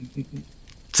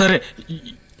 సరే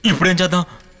ఇప్పుడేం చేద్దాం?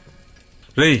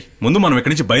 రేయ్ ముందు మనం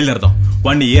ఇక్కడి నుంచి బయలుదేరదాం.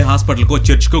 వాడిని ఏ హాస్పిటల్కో,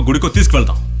 చర్చ్కో, గుడికో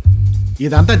తీసుకువెళ్తాం.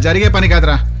 ఇదంతా జరిగే పని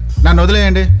కాదురా, నన్ను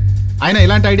వదిలేయండి. అయినా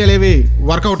ఇలాంటి ఐడియాలు ఏవి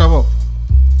వర్కౌట్ అవ్వవు.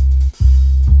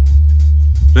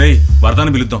 రేయ్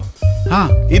వరదాన్ని పిలుద్దాం.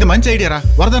 ఇది మంచి ఐడియారా,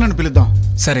 వరదాన్ని పిలుద్దాం.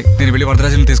 సరే నేను వెళ్ళి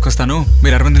వరదరాజులను తీసుకొస్తాను,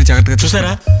 మీరు అరవింద్ని జాగ్రత్తగా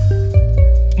చూసారా?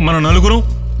 మన నలుగురం,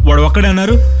 వాడు ఒక్కడే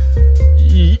అన్నారు,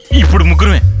 ఇప్పుడు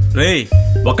ముగ్గురమే. రేయ్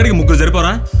ఒక్కడికి ముగ్గురు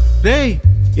సరిపోరా? రేయ్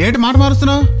ఏంటి మాట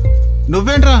మారుస్తున్నావు?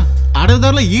 నువ్వేంట్రా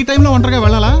అడవిదారిలో ఈ టైంలో ఒంటరిగా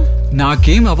వెళ్ళాలా?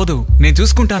 నాకేం అవ్వదు, నేను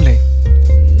చూసుకుంటానులే.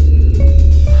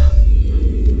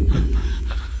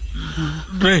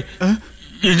 రేయ్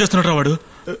ఏం చేస్తున్నాడు వాడు?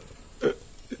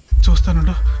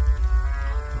 చూస్తానుండు.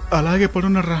 అలాగే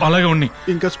పడున్నాడు. అలాగే ఉండి,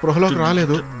 ఇంకా స్పృహలోకి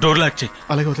రాలేదు. డోర్ లాక్ చేయి.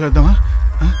 అలాగే వదిలేద్దామా?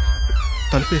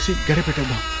 తలుపేసి గడి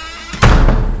పెట్టేద్దాం.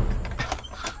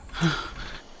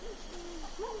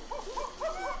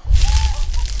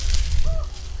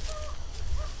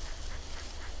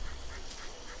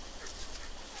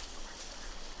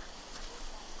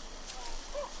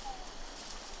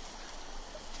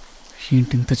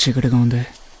 ఏంటి ఇంత చీకటిగా ఉంది?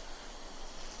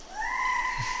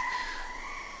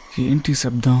 ఏంటి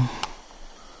శబ్దం?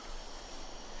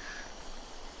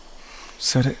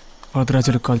 సరే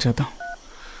వరదరాజులకు కాల్ చేద్దాం.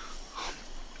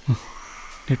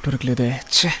 నెట్వర్క్ లేదే.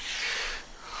 ఛే,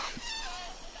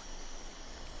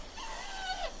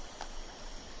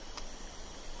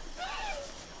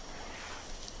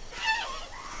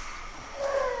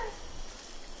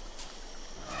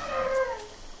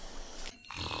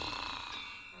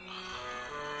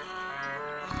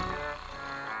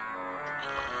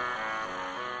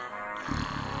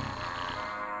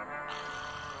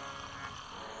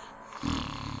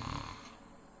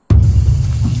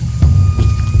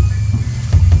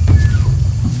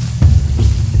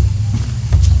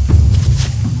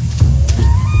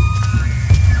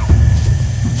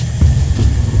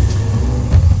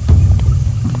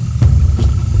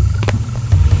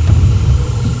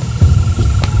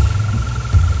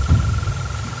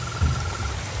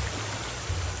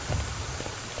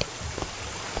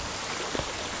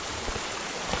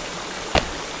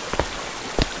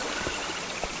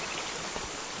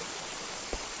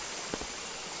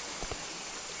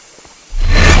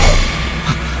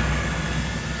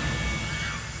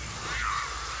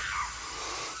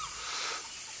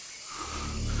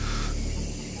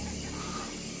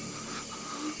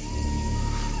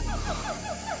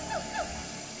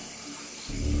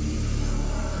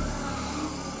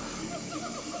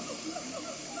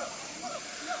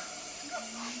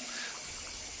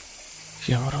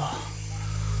 ఎవరో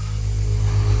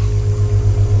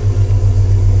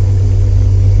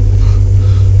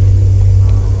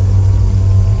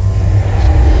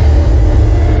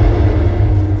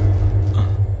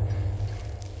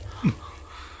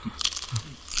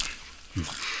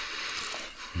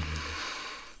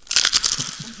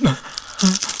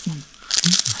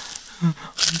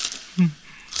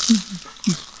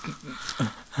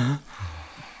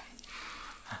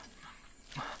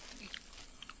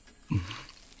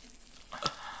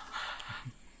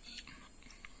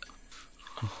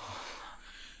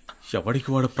ఎవడికి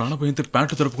వాడు ప్రాణభయంతో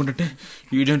ప్యాంట్లు తడుపుకుంటుంటే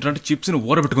ఈడేంటంటే చిప్స్ని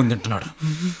ఊరబెట్టుకుని తింటున్నాడు.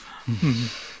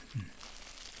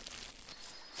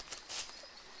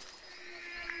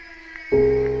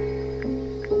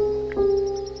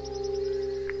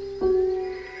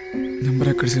 నెంబర్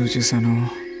ఎక్కడ సేవ్ చేశాను?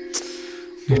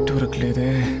 నెట్వర్క్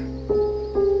లేదే.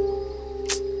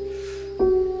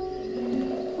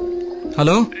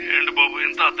 హలో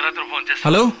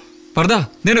హలో పరదా,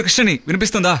 నేను కృష్ణని.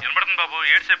 వినిపిస్తుందా?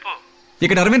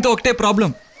 ఇక్కడ అరవింద్తో ఒకటే ప్రాబ్లం.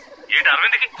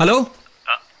 హలో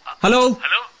హలో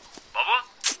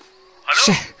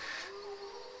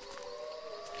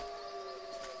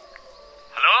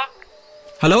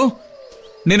హలో,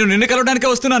 నేను నిన్ను కలవడానికే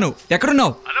వస్తున్నాను.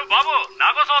 ఎక్కడున్నావు?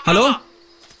 హలో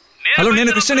హలో,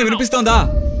 నేను కృష్ణని. వినిపిస్తోందా?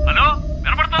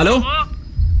 హలో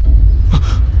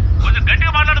కొంచెం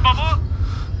గట్టిగా మాట్లాడు బాబు.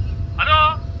 హలో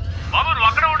బాబు, నువ్వు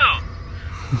అక్కడ ఉండు.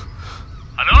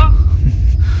 హలో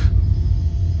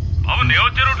బాబు, నేను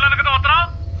వచ్చే రూట్లోనే కదా వస్తున్నావు.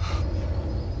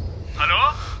 హలో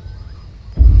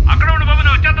అక్కడ ఉండు బాబు,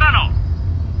 నేను వచ్చేస్తున్నాను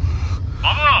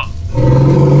బాబు.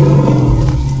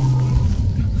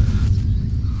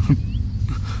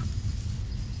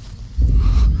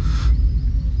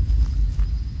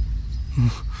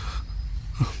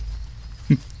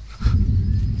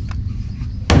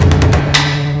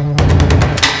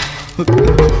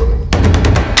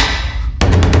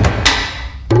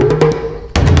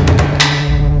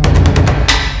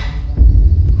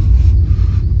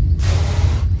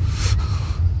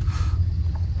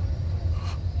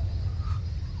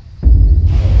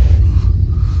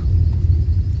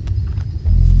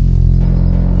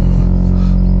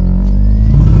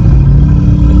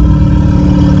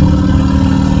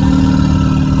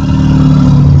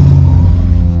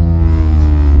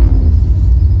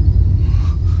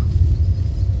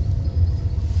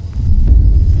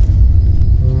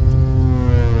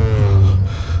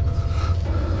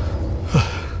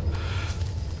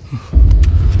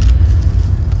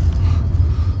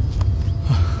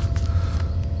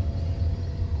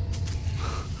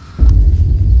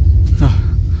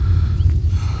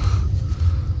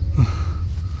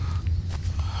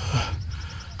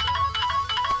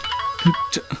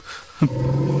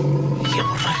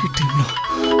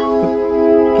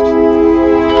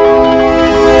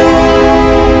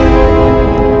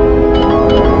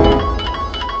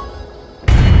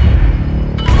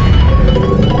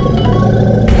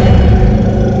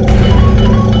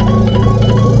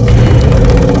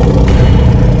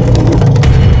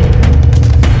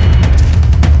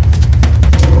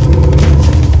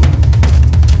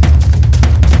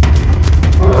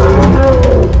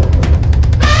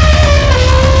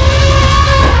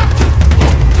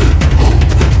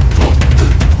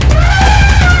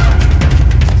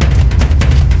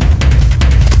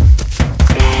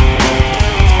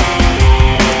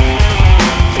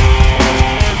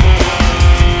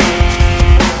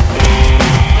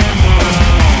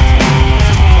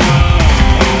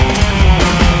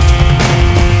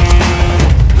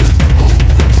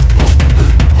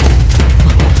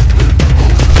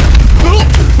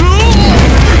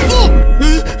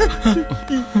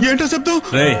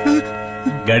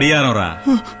 గడియారం రా.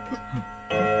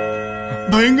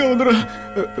 భయంగా ఉందిరా.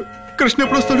 కృష్ణ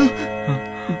ఎప్పుడు వస్తాడు?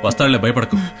 వస్తాడులే,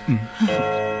 భయపడకు.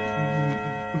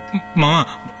 మామ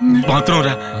బాత్రూమ్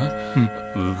రా.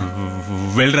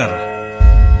 వెళ్ళరా.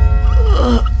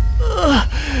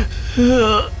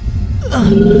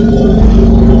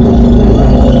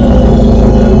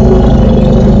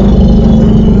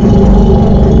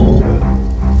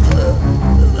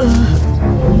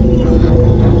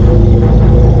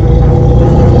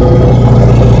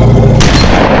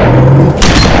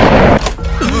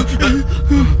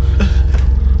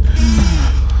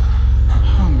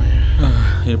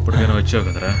 ఎప్పటికైనా వచ్చావు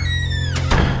కదరా.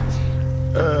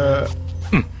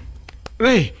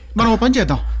 రే, మనం పని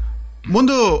చేద్దాం.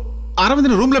 ముందు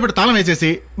అరవింద్ని రూమ్ లో పెట్టి తాళం వేసేసి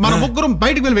మన ముగ్గురం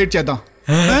బయటకు వెళ్ళి వెయిట్ చేద్దాం.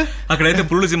 అక్కడైతే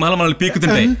పుల్లు సింహాలు మనల్ని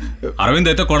పీకుతుంటాయి. అరవింద్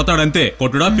అయితే కొడతాడంతే.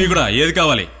 కొట్టుడా పీకుడా ఏది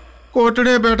కావాలి?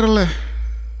 కొట్టుడే బెటర్లే.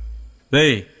 రే,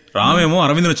 రామేమో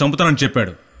అరవింద్ను చంపుతానని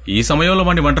చెప్పాడు. ఈ సమయంలో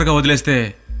వాడిని ఒంటరిగా వదిలేస్తే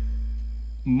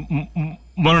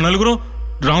మన నలుగురు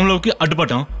రాములోకి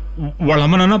అడ్డుపడ్డాం. వాళ్ళ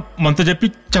అమ్మ నాన్న మనతో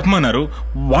చెప్పమన్నారు.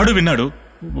 వాడు విన్నాడు.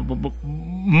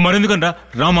 మరెందుకంటా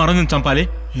రామ అరవింద్ చంపాలి?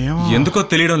 ఎందుకో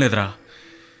తెలియడం లేదురా.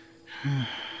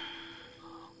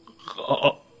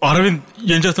 అరవింద్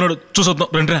ఏం చేస్తున్నాడు చూసొద్దాం.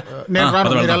 రండి రా.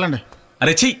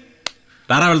 అరే ఛీ,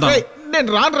 రారా వెళ్దాం. నేను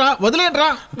రానురా, వదిలేంట్రా.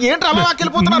 ఏంట్రా అలా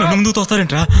వాకెళ్ళిపోతున్నా? ముందుకు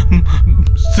తోస్తారేంట్రా?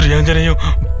 శ్రీయాంజనేయం,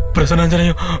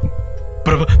 ప్రసన్నాంజనేయం,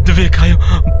 ప్రభ దివ్యకాయం,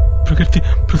 ప్రకృతి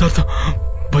పదార్థం,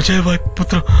 భజయవాయ్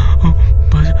పుత్ర,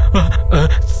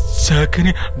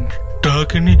 శాకిని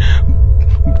డాకిని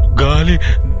గాలి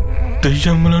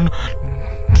దయ్యములను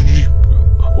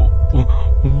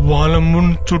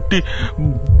వాళ్ళమును చుట్టి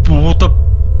భూత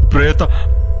ప్రేత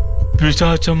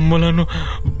పిశాచములను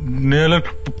నేల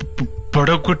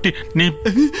పడగొట్టి నీ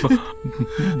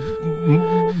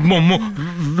మమ్ము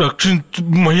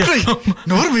రక్షించమయ్యా.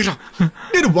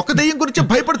 నేను ఒక దయ్యం గురించి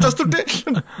భయపడి చస్తుంటే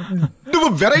నువ్వు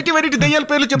వెరైటీ వెరైటీ దయ్యాల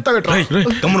పేర్లు చెప్తావేట్రా?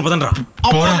 తమ్ముడు పదండ్రా.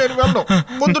 నేను వెళ్ళను,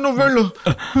 ముందు నువ్వు వెళ్ళు.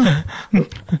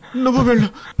 నువ్వు వెళ్ళు.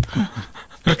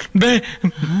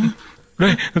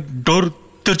 డోర్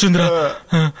తెచ్చిందిరా.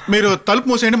 మీరు తలుపు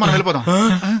మూసేయండి, మనం వెళ్ళిపోదాం.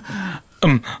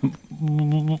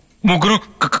 ముగ్గురు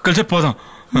కలిసి పోదాం.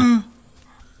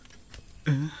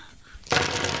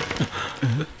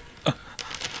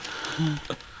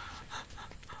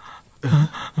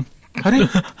 అరే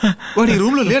వాడు ఈ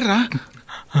రూమ్ లో లేడరా?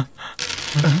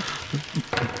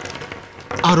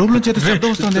 ఆ రూమ్ నుంచి అయితే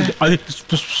శబ్దం వస్తుంది. అది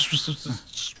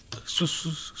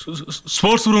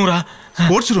స్పోర్ట్స్ రూమ్ రా.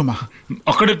 స్పోర్ట్స్ రూమా?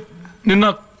 అక్కడే నిన్న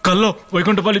కల్లో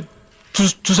వైకుంఠపల్లి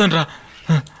చూసాను రా.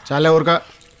 చాలా ఊరుగా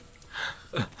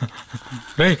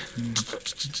రే,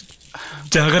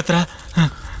 జాగ్రత్త రా.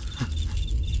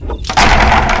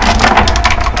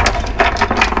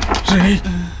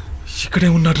 ఇక్కడే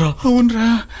ఉన్నాడు రా. అవునరా.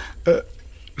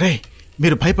 రే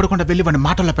మీరు భయపడకుండా వెళ్ళి వాడిని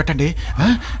మాటల్లో పెట్టండి.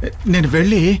 నేను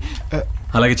వెళ్ళి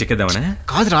అలాగే చెక్కేద్దామనే.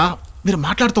 కాదురా, మీరు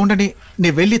మాట్లాడుతూ ఉండండి,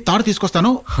 నేను వెళ్ళి తాడు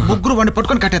తీసుకొస్తాను, ముగ్గురు వాడిని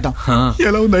పట్టుకొని కట్టేద్దాం.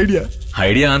 ఎలా ఉంది ఐడియా?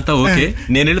 ఐడియా అంతా ఓకే.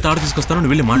 నేను వెళ్ళి తాడు తీసుకొస్తాను,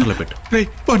 నువ్వు వెళ్ళి మాటల్లో పెట్టు. రే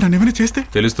వాడు నన్ను ఏమైనా చేస్తే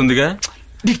తెలుస్తుందిగా.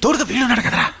 నీకు తోడుగా వీడు ఉన్నాడు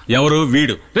కదరా. ఎవరు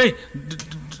వీడు? రే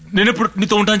నేను ఎప్పుడు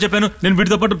నీతో ఉంటానని చెప్పాను. నేను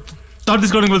వీటితో పాటు తాడు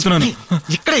తీసుకోవడానికి వెళ్తున్నాను.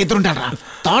 ఇక్కడే ఇద్దరుంటారా,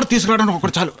 తాడు తీసుకురావడానికి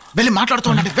ఒకటి చాలు. వెళ్ళి మాట్లాడుతూ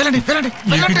ఉండండి. వెళ్ళండి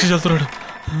వెళ్ళండి. చేస్తున్నాడు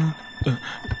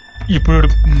ఇప్పుడు.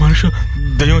 మనుషు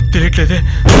దయ్యం తెలియట్లేదే.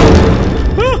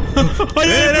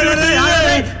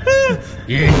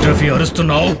 ఏంటి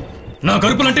అరుస్తున్నావు? నా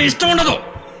కరుపులంటే ఇష్టం ఉండదు.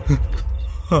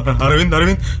 అరవింద్,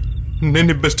 నేను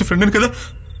నీ బెస్ట్ ఫ్రెండ్ కదా.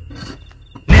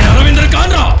 నేను అరవింద్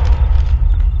కాదురా.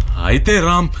 అయితే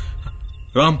రామ్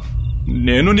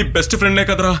నేను నీ బెస్ట్ ఫ్రెండే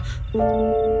కదరా.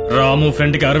 రాము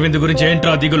ఫ్రెండ్ కి అరవింద్ గురించి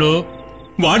ఏంట్రా దిగులు?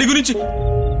 వాడి గురించి,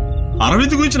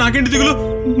 అరవింద్ గురించి నాకేంటి దిగులు?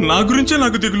 నా గురించే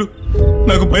నాకు దిగులు.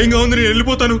 నాకు భయంగా ఉంది, నేను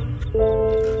వెళ్ళిపోతాను.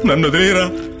 నన్ను వదిలేయరా.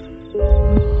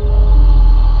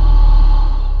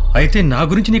 అయితే నా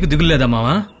గురించి నీకు దిగులు లేదా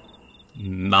మావా?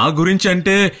 నా గురించి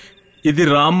అంటే ఇది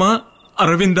రామా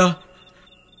అరవిందా?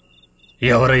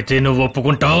 ఎవరైతే నువ్వు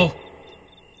ఒప్పుకుంటావు.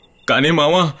 కానీ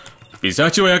మావా,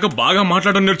 పిశాచి అయ్యాక బాగా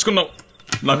మాట్లాడడం నేర్చుకున్నావు.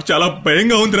 నాకు చాలా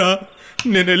భయంగా ఉందిరా.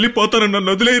 నేను వెళ్ళిపోతాను, నన్ను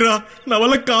వదిలేయరా. నా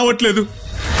వల్ల కావట్లేదు.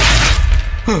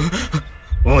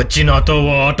 వచ్చి నాతో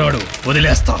ఆటాడు,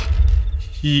 వదిలేస్తా.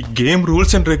 ఈ గేమ్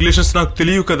రూల్స్ అండ్ రెగ్యులేషన్స్ నాకు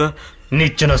తెలియవు కదా.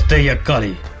 నిచ్చెనొస్తే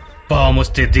ఎక్కాలి,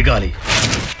 పామొస్తే దిగాలి.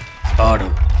 ఆడు.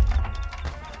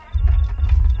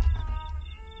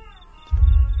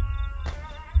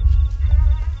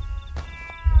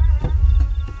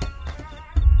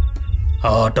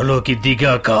 ఆటలోకి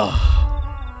దిగాక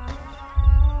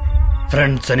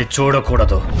ఫ్రెండ్స్ అని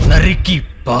చూడకూడదు, నరికి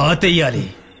పాతెయ్యాలి.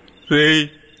 రేయ్,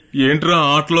 ఏంట్రా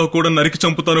ఆటలో కూడా నరికి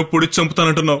చంపుతాను, పొడిచి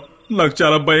చంపుతానంటున్నావు? నాకు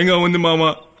చాలా భయంగా ఉంది మామ.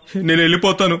 నేను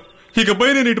వెళ్ళిపోతాను. ఇకపై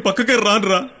నేను ఇటు పక్కకే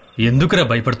రానురా. ఎందుకురా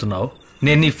భయపడుతున్నావు?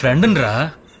 నేను నీ ఫ్రెండ్ రా.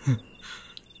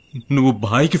 నువ్వు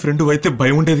బాయికి ఫ్రెండ్ అయితే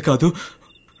భయం ఉండేది కాదు,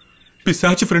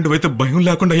 పిశాచి ఫ్రెండ్ అయితే భయం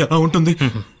లేకుండా ఎలా ఉంటుంది?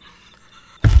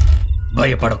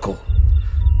 భయపడకు,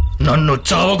 నన్ను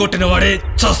చావగొట్టిన వాడే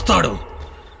చస్తాడు.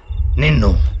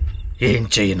 నిన్ను ఏం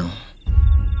చేయను.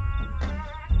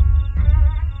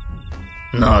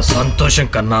 నా సంతోషం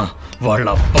కన్నా వాళ్ళ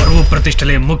పరువు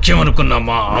ప్రతిష్టలే ముఖ్యం అనుకున్నా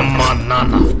మా అమ్మ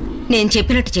నాన్న. నేను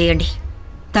చెప్పినట్టు చేయండి,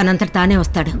 తనంతట తానే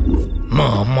వస్తాడు. మా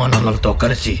అమ్మ నాన్నలతో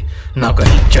కలిసి నాకు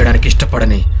హెల్ప్ చేయడానికి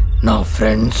ఇష్టపడని నా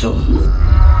ఫ్రెండ్స్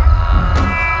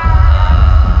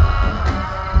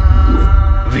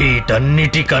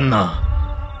వీటన్నిటికన్నా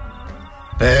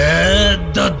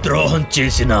పెద్ద ద్రోహం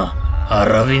చేసిన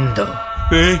అరవింద్.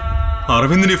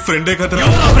 అరవింద్ నీ ఫ్రెండే కదా?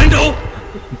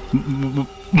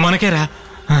 మనకేరా?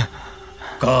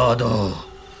 కాదు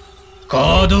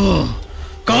కాదు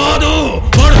కాదు,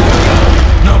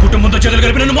 నా కుటుంబంతో చేతులు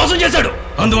కలిపి నన్ను మోసం చేశాడు.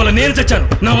 అందువల్ల నేను చచ్చాను.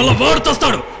 నా వల్ల వాడు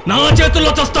చస్తాడు, నా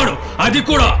చేతుల్లో చస్తాడు. అది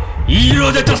కూడా ఈ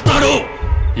రోజే చస్తాడు.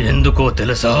 ఎందుకో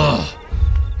తెలుసా?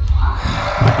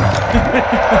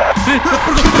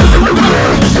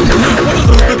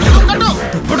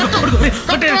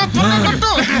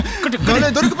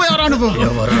 దొరికిపోయారా నువ్వు?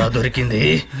 ఎవరా దొరికింది?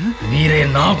 మీరే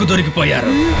నాకు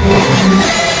దొరికిపోయారు.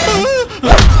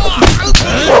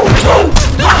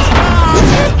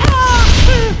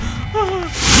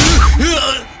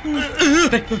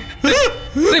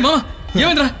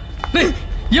 ఏమైందిరా?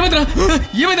 ఏమైందిరా?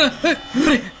 ఏమైందిరా?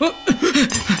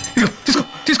 తీసుకో.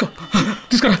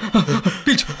 తీసుకురా.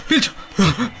 పీల్చు పీల్చు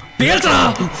పీల్చరా.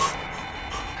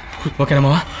 ఓకేనా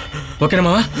మావా? ఓకేనా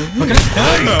మావా?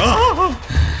 ఓకేనా?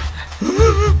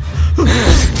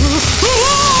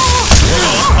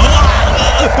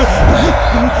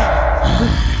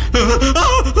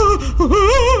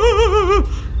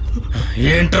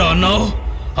 ఏంట్రా అన్నావు?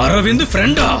 అరవింద్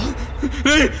ఫ్రెండా?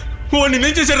 వాడిని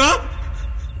నేను చేశారా?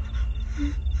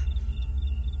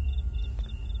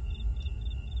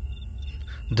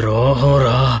 ద్రోహం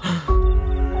రా,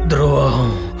 ద్రోహం.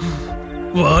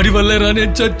 వాడి వల్లేరా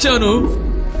నేను చచ్చాను.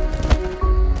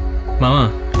 మామా,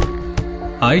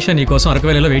 ఆయిష నీకోసం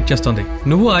అరకవేళలో వెయిట్ చేస్తోంది.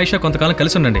 నువ్వు ఆయిష కొంతకాలం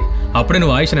కలిసి ఉండండి. అప్పుడే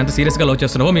నువ్వు ఆయిషని ఎంత సీరియస్గా లవ్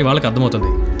చేస్తున్నావో మీ వాళ్ళకి అర్థమవుతుంది.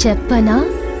 చెప్పనా?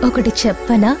 ఒకటి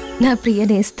చెప్పనా నా ప్రియ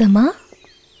నేస్తమా?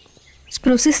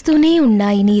 స్పృశిస్తూనే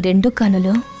ఉన్నాయి నీ రెండు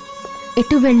కనులు.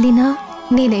 ఎటు వెళ్ళినా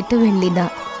నేనెటు వెళ్ళినా.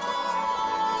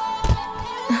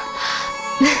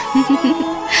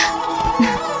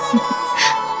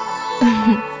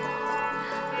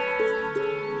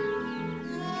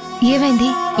 ఏమైంది?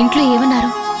 ఇంట్లో ఏమన్నారు?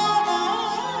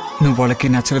 నువ్వు వాళ్ళకి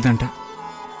నచ్చలేదంట.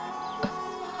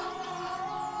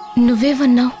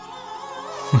 నువ్వేమన్నావు?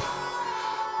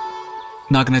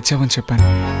 నాకు నచ్చావని చెప్పాను.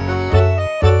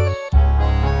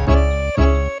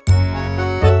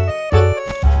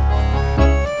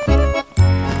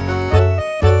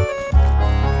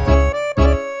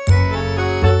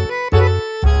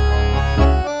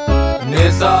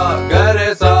 Nisa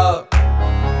garesa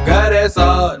garesa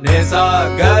nisa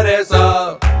garesa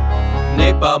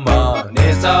nipama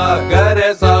nisa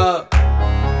garesa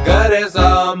garesa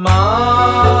ma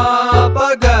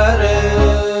pagare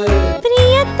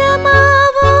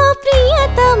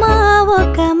ప్రియతమావో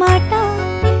కమాట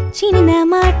చిన్న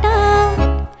మాట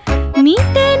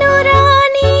మీటెను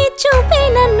రాని చూపే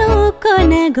నన్ను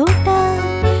కొనగోట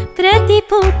ప్రతి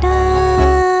పూట.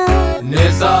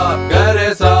 nisa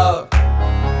garesa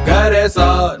garesa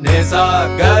nisa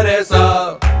garesa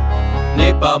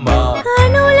nipama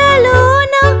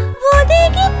కనులలోన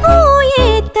ఒదిగిపోయే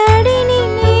తడిని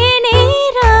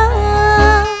నేనేరా,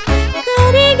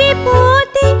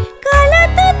 కరిగిపోతే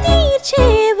కలత తీర్చే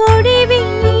ఒడివి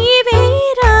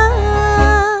నీవేరా.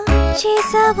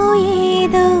 చేసావు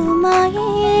ఏదో మాయే,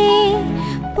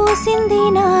 పూసింది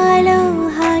నాలో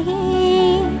హాయే.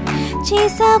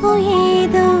 చేసావు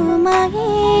ఏదో మాయే,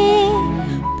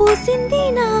 పూసింది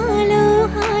నాలో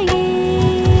హాయే.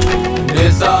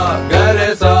 nisa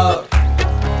garesa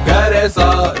garesa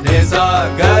nisa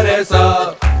garesa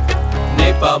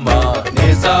nipama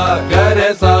nisa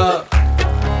garesa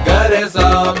garesa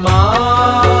ma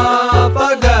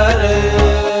pagare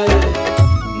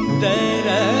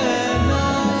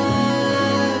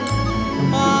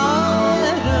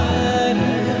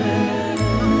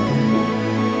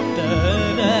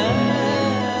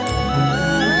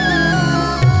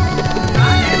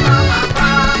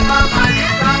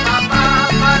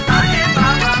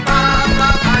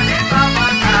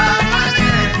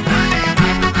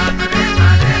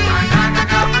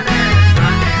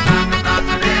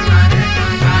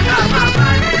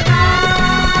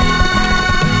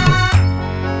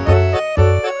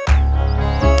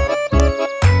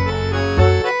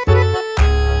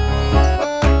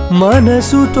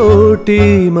మనసుతోటి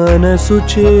మనసు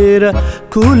చేర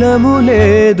కులము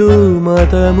లేదు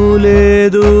మతము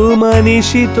లేదు.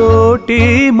 మనిషితోటి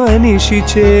మనిషి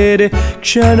చేరే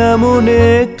క్షణమునే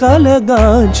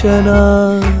కలగాంచనా.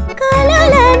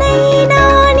 కలలనైనా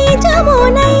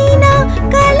నిజమునైనా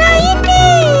కలయికే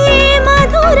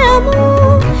మధురము.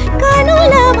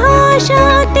 కనుల భాష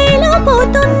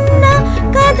తెలుపుతున్న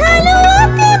కథలు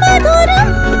అతి మధురం.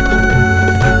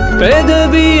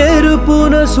 పెదవి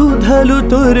ఎరుపున సుధలు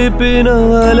తొరిపిన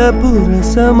అలపు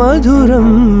రసమధురం.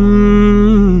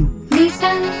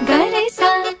 నిసా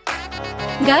గరేసా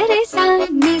గరేసా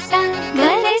నిసా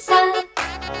గరేసా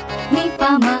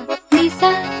నిపమా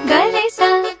నిసా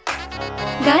గరేసా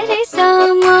గరేసా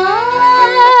మా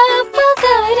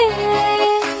పగరే.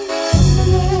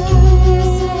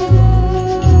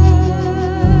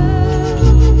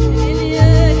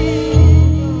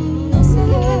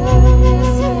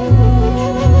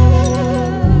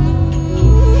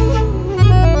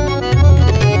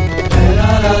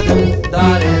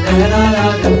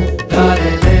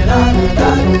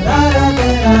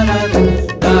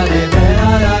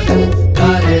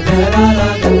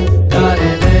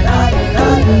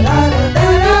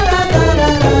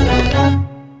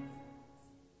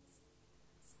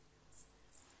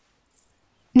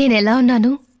 నేనెలా ఉన్నాను?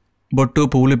 బొట్టు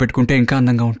పువ్వులు పెట్టుకుంటే ఇంకా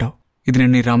అందంగా ఉంటావు. ఇది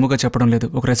నేను నీ రాముగా చెప్పడం లేదు,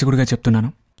 ఒక రసికుడిగా చెప్తున్నాను.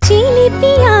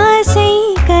 చిలిపి ఆశై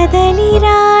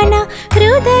కదలిరాన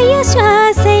హృదయ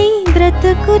శ్వాసై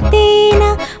బ్రతుకుతేనా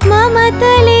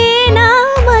మమతలేనా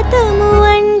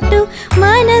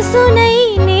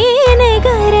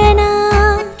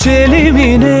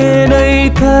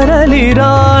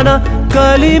కదలిరాన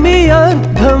కలిమి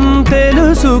అర్థం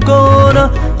తెలుసుకోన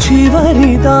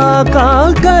చివరి దాకా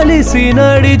కలిసి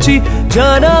నడిచి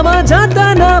జనమ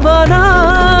జతనవనా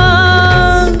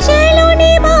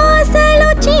చెలుని మాసలు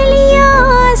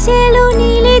చెలియాసలు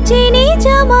నిలిచి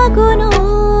నిజమగును.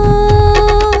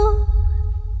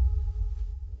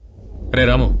 రే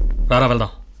రాము, రారా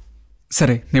వెళ్దాం.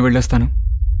 సరే నేను వెళ్ళొస్తాను.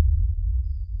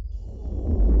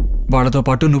 వాళ్ళతో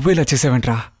పాటు నువ్వు ఇలా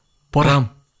చేసావేంట్రా? పోరాం,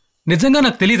 నిజంగా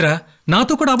నాకు తెలీదురా.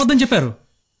 నాతో కూడా అబద్ధం చెప్పారు.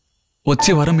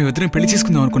 వచ్చే వారం మీ ఇద్దరిని పెళ్లి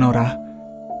చేసుకుందాం అనుకున్నావురా?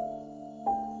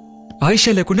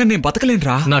 ఆయుష్య లేకుండా నేను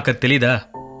బతకలేనురా. నాకు తెలీదా?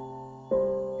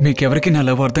 మీకెవరికి నా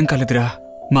లవ్ అర్థం కాలేదురా.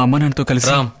 మా అమ్మ నాన్నతో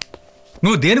కలిసి. రామ్,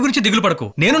 నువ్వు దేని గురించి దిగులు పడకు,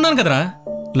 నేనున్నాను కదరా.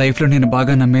 లైఫ్లో నేను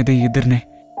బాగా నమ్మేది ఈ ఇద్దరినే.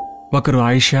 ఒకరు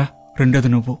ఆయుష్య,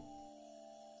 రెండోది నువ్వు.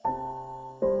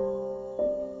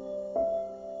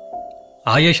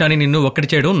 ఆయేషాని నిన్ను ఒక్కటి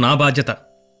చేయడం నా బాధ్యత.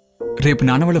 రేపు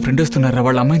నాన్న వాళ్ళ ఫ్రెండ్ వస్తున్నారా,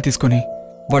 వాళ్ళ అమ్మాయిని తీసుకొని.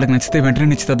 వాళ్ళకి నచ్చితే వెంటనే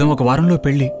నిశ్చితార్థం, ఒక వారంలో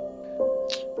పెళ్లి.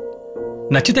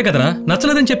 నచ్చితే కదరా,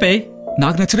 నచ్చలేదని చెప్పే.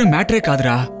 నాకు నచ్చడం మ్యాటరే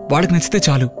కాదురా, వాళ్ళకి నచ్చితే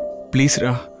చాలు. ప్లీజ్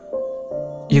రా,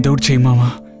 ఏదోటి చేయి మావా.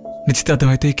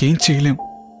 నిశ్చితార్థం అయితే ఇంకేం చేయలేం.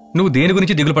 నువ్వు దేని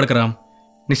గురించి దిగులు పడకరా.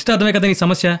 నిశ్చితార్థమే కదా నీ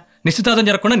సమస్య. నిశ్చితార్థం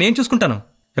జరగకుండా నేను చూసుకుంటాను.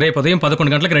 రేపు ఉదయం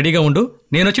 11 గంటలకు రెడీగా ఉండు,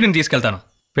 నేనొచ్చి నేను తీసుకెళ్తాను.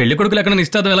 పెళ్లి కొడుకు లేకుండా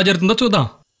నిశ్చితార్థం ఎలా జరుగుతుందో చూద్దాం.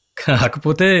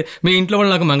 కాకపోతే మీ ఇంట్లో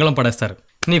వాళ్ళు నాకు మంగళం పడేస్తారు.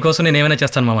 నీకోసం నేను ఏమైనా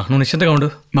చేస్తాను మామ, నువ్వు నిశ్చింతగా ఉండు.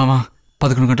 మామా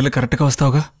 11 గంటలకు కరెక్ట్గా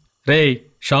వస్తావుగా? రేయ్,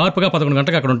 షార్ప్గా 11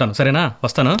 గంటలకు అక్కడ ఉంటాను, సరేనా?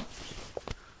 వస్తాను.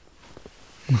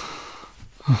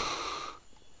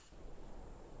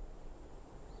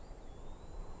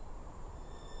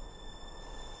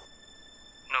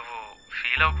 నువ్వు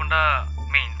ఫీల్ అవ్వకుండా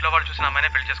మీ ఇంట్లో వాళ్ళు చూసిన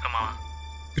అమ్మాయినే పెళ్లి చేసుకో మావా.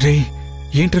 రే,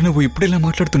 ఏంట్రా నువ్వు ఇప్పుడెలా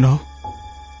మాట్లాడుతున్నావు?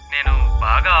 నేను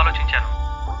బాగా ఆలోచించాను.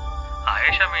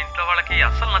 ఆయేషా మీ ఇంట్లో వాళ్ళకి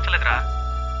అస్సలు నచ్చలేదురా.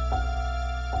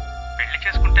 పెళ్లి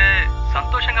చేసుకుంటే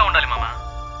సంతోషంగా ఉండాలి మామ.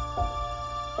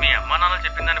 మీ అమ్మా నాన్నలు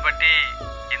చెప్పిన దాన్ని బట్టి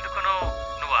ఎందుకునో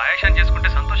నువ్వు ఆయేషాని చేసుకుంటే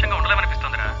సంతోషంగా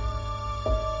ఉండలేమనిపిస్తుందిరా.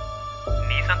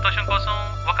 నీ సంతోషం కోసం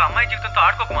ఒక అమ్మాయి జీవితంతో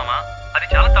ఆడుకోకు మామ, అది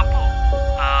చాలా తప్పు.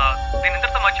 దీని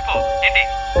ఇంతటితో మర్చిపో. ఏంటి?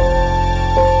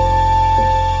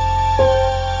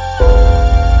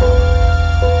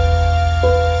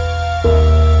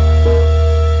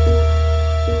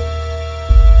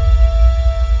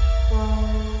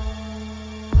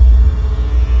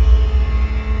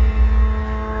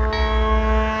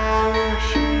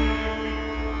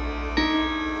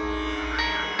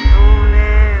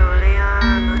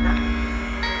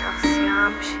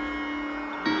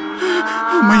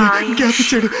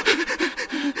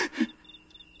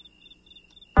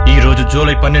 ఈరోజు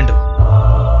జూలై 12.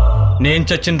 నేను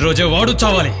చచ్చిన రోజే వాడు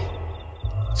చావాలి.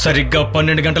 సరిగ్గా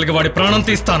 12 గంటలకి వాడి ప్రాణం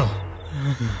తీస్తాను.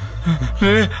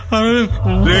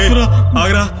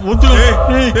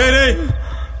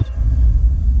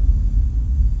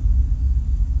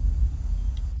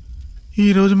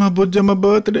 ఈరోజు మా బుజ్జమ్మ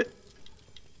బర్త్డే.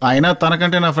 అయినా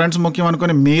తనకంటే నా ఫ్రెండ్స్ ముఖ్యం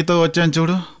అనుకుని మీతో వచ్చాను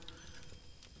చూడు.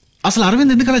 అసలు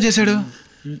అరవింద్ ఎందుకు అలా చేశాడు?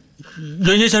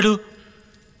 ఏం చేశాడు?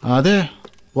 అదే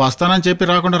వస్తానని చెప్పి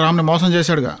రాకుండా రామ్ని మోసం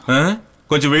చేశాడుగా.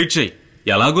 కొంచెం వెయిట్ చేయి.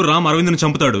 ఎలాగూ రామ్ అరవింద్ని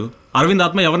చంపుతాడు. అరవింద్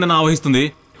ఆత్మ ఎవరినైనా ఆవహిస్తుంది.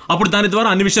 అప్పుడు దాని ద్వారా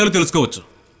అన్ని విషయాలు తెలుసుకోవచ్చు.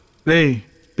 రే,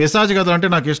 పిశాచి కథలు అంటే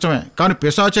నాకు ఇష్టమే, కానీ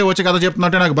పిశాచే వచ్చి కథ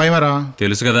చెప్తున్నట్టే నాకు భయమరా.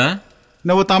 తెలుసు కదా.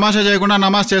 నువ్వు తమాషా చేయకుండా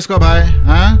నమాజ్ చేసుకో బాయ్.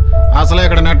 అసలే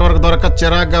ఇక్కడ నెట్వర్క్ దొరక్క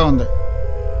చిరాగ్గా ఉంది.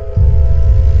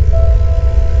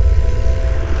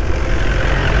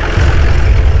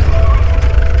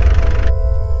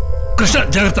 కృష్ణ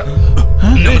జాగ్రత్త.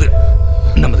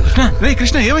 రే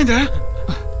కృష్ణ, ఏమైందిరా?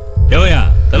 ఏవయ్యా,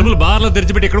 తలుపులు బార్లో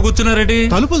తెరిచిపెట్టి ఇక్కడ కూర్చున్నారేంటి?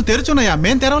 తలుపులు తెరుచున్నాయా?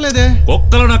 మేం తెరవలేదే.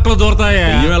 కుక్కలు నక్కలు దూరతాయా?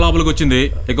 ఏమే లోపలికి వచ్చింది?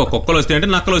 ఇక కుక్కలు వస్తాయంటే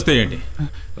నక్కలు వస్తాయండి.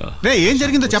 రే, ఏం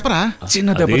జరిగిందో చెప్పరా?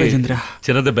 చిన్న దెబ్బ.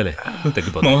 చిన్న దెబ్బలే,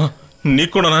 తగ్గిపోతా.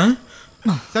 నీకు కూడానా?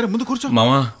 సరే ముందు కూర్చో.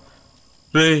 మామా,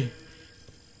 రే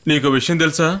నీకు విషయం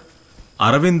తెలుసా?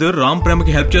 అరవింద్ రామ్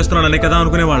ప్రేమకి హెల్ప్ చేస్తున్నాడనే కదా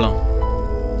అనుకునేవాళ్ళం.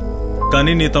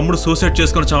 కానీ నీ తమ్ముడు సూసైడ్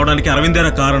చేసుకుని చావడానికి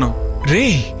అరవిందేనా కారణం. రే,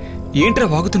 ఏంట్రా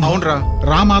వాగుతున్నావు? అవునరా,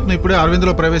 రామ్ ఆత్మ ఇప్పుడే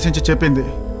అరవింద్లో ప్రవేశించి చెప్పింది.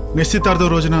 నిశ్చితార్థం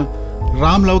రోజున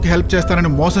రామ్ లవ్కి హెల్ప్ చేస్తానని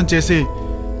మోసం చేసి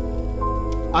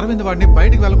అరవింద్ వాడిని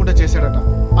బయటికి వెళ్లకుండా చేశాడట.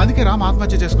 అందుకే రామ్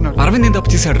ఆత్మహత్య చేసుకున్నాడు. అరవింద్ ఏం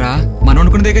తప్పు చేశాడు రా? మనం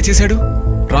అనుకున్నదేగా చేశాడు.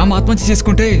 రామ్ ఆత్మహత్య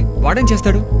చేసుకుంటే వాడేం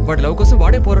చేస్తాడు? వాడి లవ్ కోసం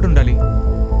వాడే పోరాడు ఉండాలి.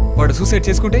 వాడు సూసైడ్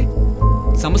చేసుకుంటే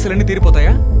సమస్యలన్నీ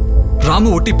తీరిపోతాయా? రాము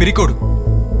ఒట్టి పిరికోడు.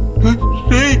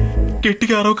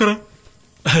 గట్టిగా అరవకరా.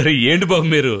 అరే ఏంటి బాబు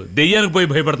మీరు దెయ్యానికి పోయి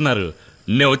భయపడుతున్నారు?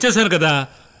 నేను వచ్చేసాను కదా.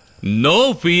 No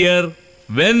fear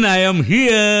when I'm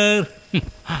here.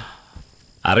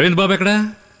 Arvind బాబు ఎక్కడా?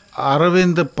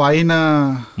 అరవింద్ పైన.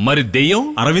 మరి దెయ్యం?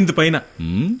 అరవింద్ పైన.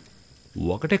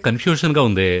 ఒకటే కన్ఫ్యూషన్ గా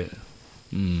ఉంది.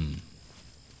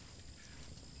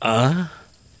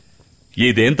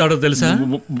 ఇదేం తాడో తెలుసా?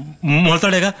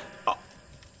 మొలతాడేగా,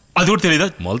 అది కూడా తెలీదా?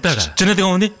 మొలతాడా? చిన్నదిగా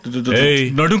ఉంది,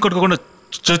 నడుం కట్టుకోకుండా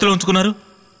చేతిలో ఉంచుకున్నారు.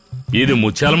 ఇది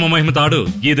ముత్యాలమ్మ మహిమ తాడు.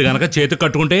 ఇది గనక చేతి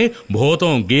కట్టుకుంటే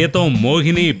భూతం, గీతం,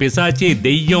 మోహిని, పిశాచి,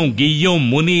 దెయ్యం, గియ్యం,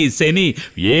 ముని, శని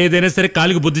ఏదైనా సరే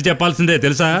కాలికి బుద్ధి చెప్పాల్సిందే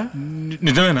తెలుసా?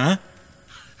 నిజమేనా?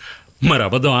 మరి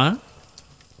అబద్ధమా?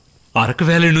 అరకు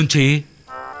వ్యాలీ నుంచి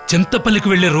చింతపల్లికి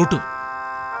వెళ్లే రూటు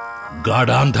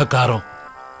గాఢాంధకారం.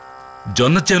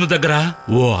 జొన్న చేను దగ్గర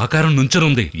ఓ ఆకారం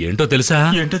నుంచనుంది. ఏంటో తెలుసా?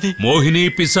 ఏంటది? మోహిని,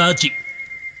 పిశాచి.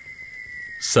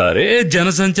 సరే,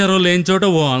 జనసంచారం లేని చోట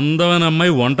ఓ అందమైన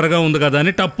అమ్మాయి ఒంటరిగా ఉంది కదా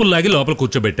అని టప్పుల్లాగి లోపల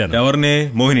కూర్చోబెట్టాను. ఎవరిని?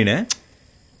 మోహినినే?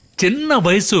 చిన్న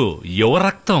వయసు, యువ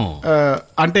రక్తం.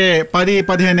 అంటే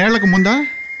 10-15 ఏళ్లకు ముందా?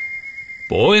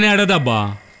 పోయినాడదబ్బా.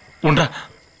 ఉండరా,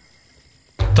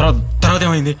 తర్వాత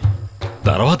ఏమైంది?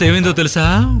 తర్వాత ఏమైందో తెలుసా?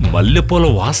 మల్లెపూల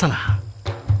వాసన.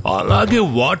 అలాగే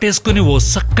వాటేసుకుని ఓ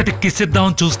చక్కటి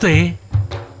కిసిద్దామని చూస్తే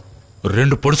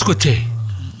 2 పొడుచుకొచ్చాయి.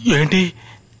 ఏంటి?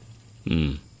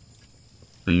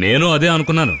 నేను అదే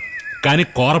అనుకున్నాను, కానీ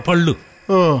కోరపళ్ళు.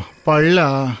 ఓ పళ్ళ.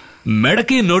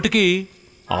 మెడకి నోటికి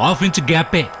 1/2 ఇంచ్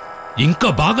గ్యాపే. ఇంకా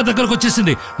బాగా దగ్గరకు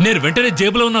వచ్చేసింది. నేను వెంటనే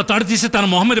జేబులో ఉన్న తాడు తీసి తన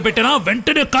మొహం మీద పెట్టానా,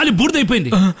 వెంటనే కాలి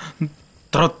బూడిదైపోయింది.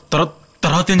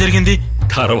 తర్వాత ఏం జరిగింది?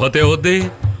 తర్వాతే వద్ది,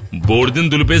 బూడిదని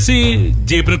దులిపేసి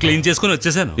జీపును క్లీన్ చేసుకుని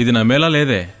వచ్చేసాను. ఇది నమ్మేలా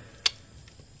లేదే.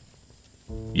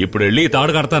 ఇప్పుడు వెళ్ళి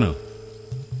తాడు కడతాను.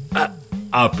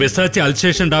 ఆ పిశాచి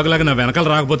అల్సేషన్ డాగ్ లాగా నా వెనకాల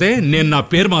రాకపోతే నేను నా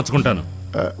పేరు మార్చుకుంటాను.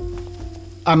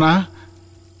 అన్నా,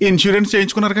 ఇన్సూరెన్స్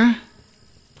చేయించుకున్నారుగా?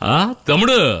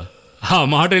 తమ్ముడు, ఆ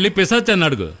మాట వెళ్ళి పిశాచి అని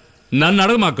అడుగు, నన్ను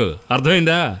అడుగు. మాకు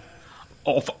అర్థమైందా?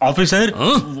 ఆఫీసర్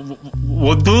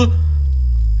వద్దు,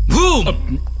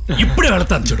 ఇప్పుడే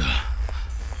వెళతాను చూడు.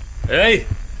 ఏయ్,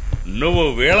 నువ్వు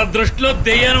వీళ్ళ దృష్టిలో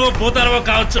దెయ్యానవో పోతానవో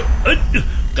కావచ్చు,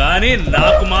 కానీ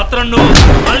నాకు మాత్రం నువ్వు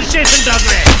అల్సేషన్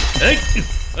డాగ్వే.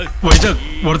 వైజాగ్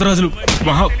వరదరాజులు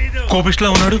మహా కోపిష్లా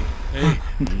ఉన్నాడు.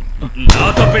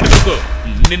 నాతో పెట్టుకో,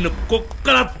 నిన్ను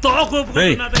కుక్కల తోకు.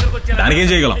 దానికేం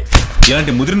చేయగలం?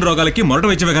 ఇలాంటి ముదిరిన రోగాలకి మొరట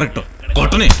వెచ్చవే కరెక్ట్.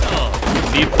 కొట్టని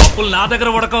నీ పప్పులు నా దగ్గర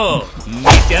ఉడకో.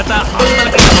 నీ చేత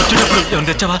వచ్చేటప్పుడు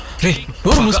తెచ్చావా? రే,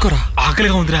 నోరు మూసుకోరా,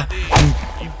 ఆకలిగా ఉందిరా.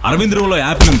 అరవింద్ రూమ్ లో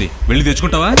యాపిల్ ఉంది, వెళ్ళి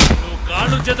తెచ్చుకుంటావా?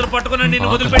 కాళ్ళు చేతులు పట్టుకున్నా నిన్ను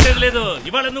వదిలిపెట్టేది లేదు.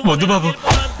 ఇవాళ వద్దు బాబు.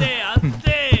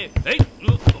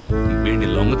 వీడిని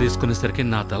లొంగ తీసుకునేసరికి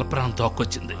నా తల ప్రాణం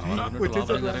తోక్కొచ్చింది.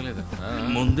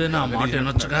 ముందే నా మాట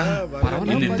వినొచ్చుగా.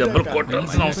 ఇన్ని దెబ్బలు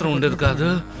కొట్టాల్సిన అవసరం ఉండేది కాదు.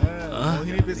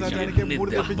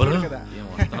 దెబ్బలు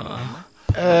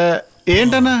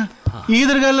ఏంటన్నా,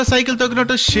 ఈదురుగాల్లో సైకిల్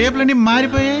తొక్కినట్టు షేప్లన్నీ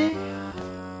మారిపోయాయి.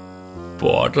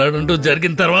 పోట్లాడంటూ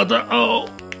జరిగిన తర్వాత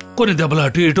కొన్ని దెబ్బలు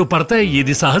అటు ఇటు పడతాయి,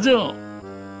 ఇది సహజం.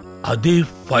 అది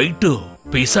ఫైట్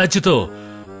పిశాచితో.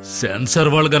 సెన్సర్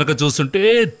వాళ్ళు గనక చూస్తుంటే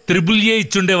 3AA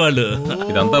ఇచ్చుండేవాళ్ళు.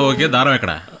 ఇదంతా ఓకే, దారం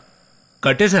ఎక్కడ?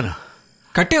 కట్టేశాను.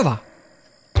 కట్టేవా?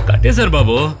 కట్టేశాను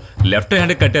బాబు. లెఫ్ట్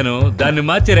హ్యాండ్ కట్టాను, దాన్ని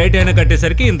మార్చి రైట్ హ్యాండ్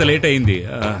కట్టేసరికి ఇంత లేట్ అయింది.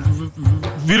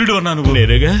 వీరుడు అన్నాను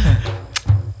నేరుగా.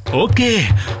 ఓకే,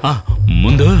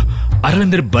 ముందు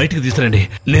అరవింద్ బయటకు తీసుకురండి.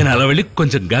 నేను అలా వెళ్ళి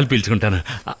కొంచెం గాలి పీల్చుకుంటాను.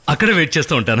 అక్కడే వెయిట్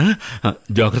చేస్తూ ఉంటాను.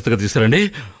 జాగ్రత్తగా తీసుకురండి.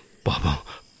 పాపం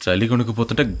చలి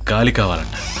కొనుక్కుపోతుంటే గాలి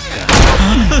కావాలంట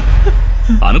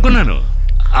అనుకున్నాను.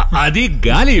 అది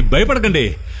గాలి, భయపడకండి.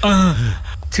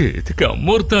 చేతికి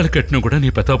అమ్మూర్తాడు కట్టినా కూడా నీ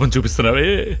ప్రతాపం చూపిస్తున్నావే.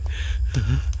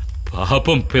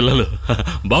 పాపం పిల్లలు.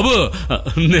 బాబు,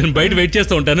 నేను బయట వెయిట్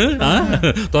చేస్తూ ఉంటాను,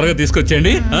 త్వరగా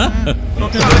తీసుకొచ్చేయండి.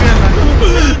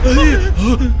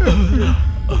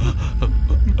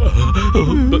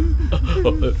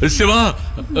 శివ,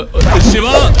 శివ,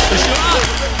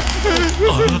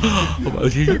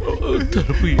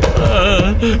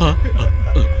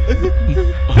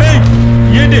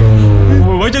 ఏంటి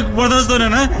వైజాగ్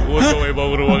వరదరాజుతోనేనా?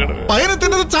 పైన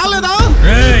తిన్నది చాలేదా?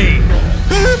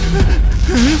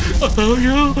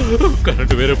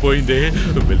 కరెంటు వేరే పోయింది.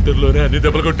 వెళ్తుర్లోనే అన్ని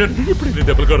దెబ్బలు కొట్టాడు, ఇప్పుడు ఇన్ని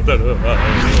దెబ్బలు కొడతాడు.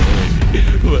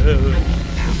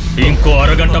 ఇంకో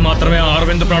అరగంట మాత్రమే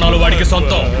అరవింద్ ప్రాణాలు వాడికి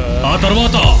సొంతం. ఆ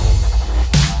తర్వాత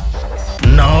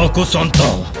నాకు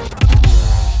సొంతం.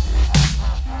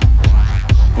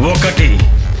 1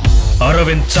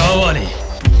 అరవింద్ చావాలి.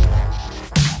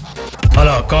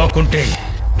 అలా కాకుంటే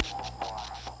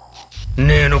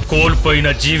నేను కోల్పోయిన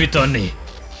జీవితాన్ని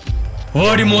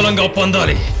వాడి మూలంగా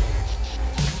పొందాలి.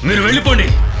 మీరు వెళ్ళిపోండి.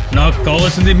 నాకు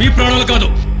కావాల్సింది మీ ప్రాణాలు కాదు.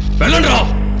 వెళ్ళండి రా.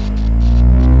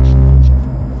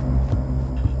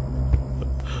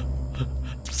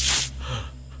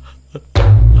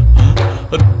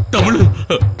 తమ్ముడు,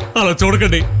 అలా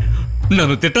చూడకండి.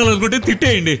 నన్ను తిట్టాలనుకుంటే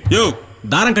తిట్టేయండి. యో,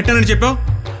 దారం కట్టానని చెప్పావు.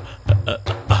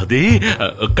 అది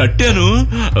కట్టాను,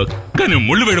 కానీ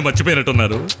ముళ్ళు వేయడం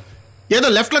మర్చిపోయినట్టున్నారు. ఏదో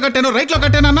లెఫ్ట్ లో కట్టాను రైట్ లో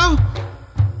కట్టానన్నా.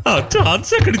 ఆ ఛాన్స్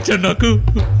ఎక్కడిచ్చాడు నాకు?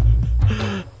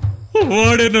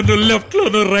 వాడే నన్ను లెఫ్ట్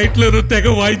లోను రైట్ లోను తెగ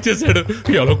వాయించేశాడు.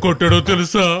 ఎలా కొట్టాడో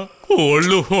తెలుసా?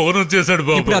 ఒళ్ళు హోనం చేశాడు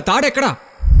బాబు. తాడెక్కడా?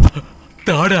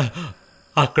 తాడా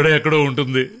అక్కడ ఎక్కడో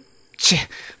ఉంటుంది.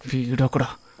 వీడొకడా.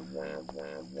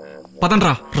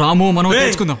 పదండ్రా రాము, మనం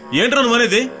తెలుసుకుందాం. ఏంట్రా నువ్వు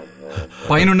అనేది?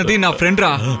 పైనున్నది నా ఫ్రెండ్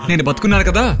రా. నేను బతుకున్నాను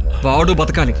కదా, వాడు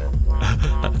బతకాలి.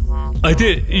 అయితే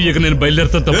ఇక నేను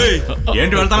బయలుదేరుతాను.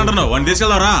 ఏంటి వెళ్తానంటున్నావు? వాడిని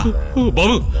తీసుకెళ్దారా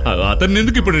బాబు? అతన్ని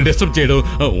ఎందుకు ఇప్పుడు డిస్టర్బ్ చేయడం?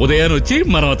 ఉదయాన్ని వచ్చి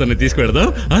మనం అతన్ని తీసుకువెడదాం.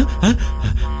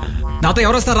 నాతో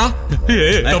ఎవరు వస్తారా?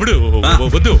 తమ్ముడు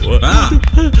వద్దు.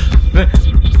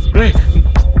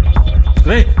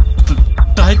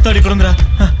 తాడు ఇక్కడ ఉందిరా.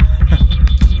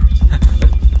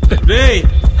 రే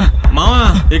మావా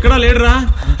ఇక్కడ లేడురా.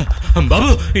 బాబు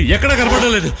ఎక్కడా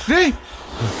కనపడలేదు. రే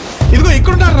ఇదిగో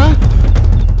ఇక్కడున్నారా?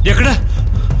 ఎక్కడ?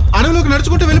 అడవిలోకి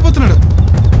నడుచుకుంటూ వెళ్ళిపోతున్నాడు.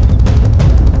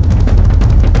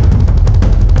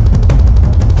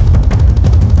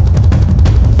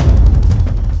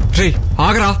 రే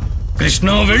ఆగరా.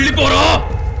 కృష్ణ వెళ్ళిపోరా.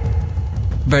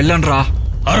 వెళ్ళండ్రా.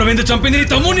 అరవింద్ చంపింది నీ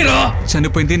తమ్ముడిని రా.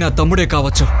 చనిపోయింది నా తమ్ముడే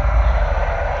కావచ్చు,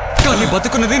 కానీ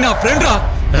బతుకున్నది నా ఫ్రెండ్ రా.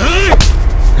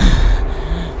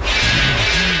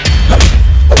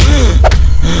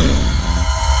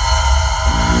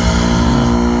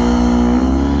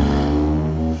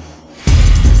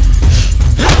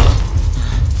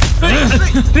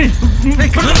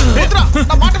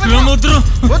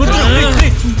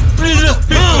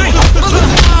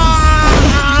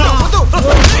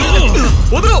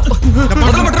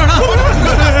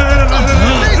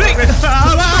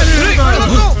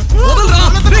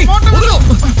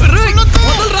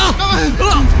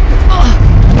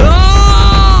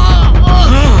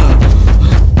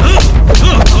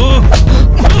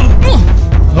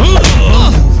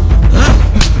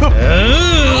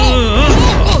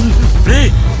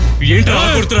 ఏంట్రా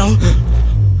కొడుతున్నావు?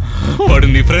 వాడు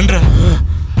నీ ఫ్రెండ్ రా.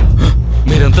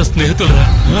 మీరంతా స్నేహితులరా.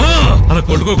 అలా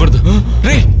కొట్టుకోకూడదు.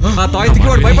 రే ఆ తాయితికి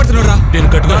వాడు భయపడుతున్నాడు రా. నేను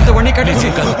కట్టుకో వన్నీ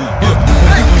కట్టేసి కాదు.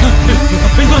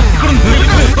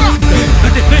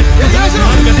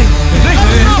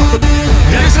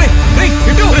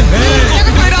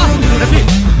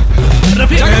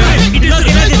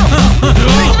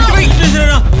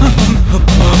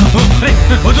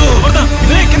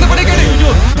 కింద పడేకండి.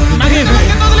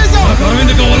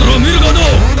 అరవింద్ కావాలరా, మీరు కాదు.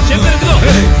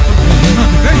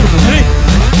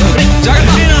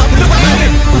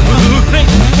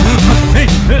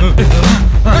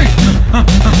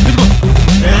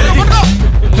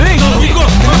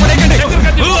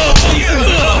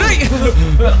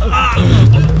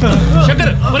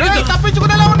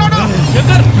 తప్పించుకునేలా ఉన్నాడు.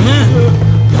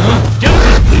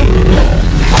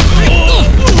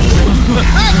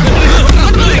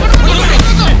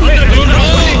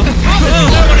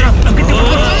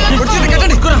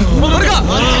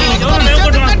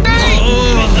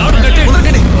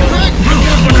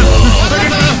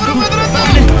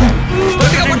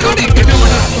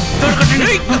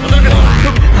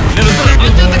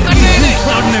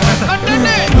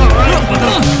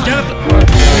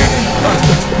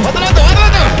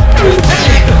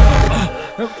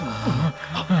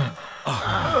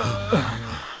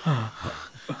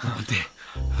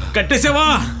 కట్టేసావా?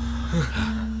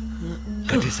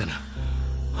 కట్టేశానా?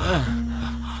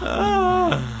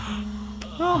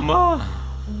 అమ్మా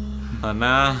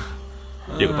అన్నా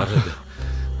ఇక పర్లేదు.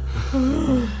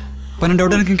 12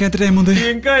 అవడానికి ఇంకెంత టైం ఉంది?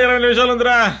 ఇంకా 20 నిమిషాలు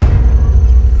ఉందిరా.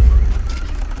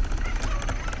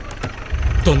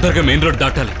 తొందరగా మెయిన్ రోడ్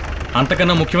దాటాలి.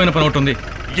 అంతకన్నా ముఖ్యమైన పని ఒకటి ఉంది.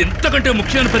 ఎంతకంటే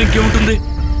ముఖ్యమైన పని ఇంకేముంటుంది?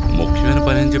 ముఖ్యమైన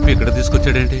పని అని చెప్పి ఇక్కడ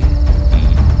తీసుకొచ్చాడేంటి?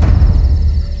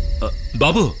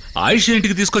 బాబు ఆయుష్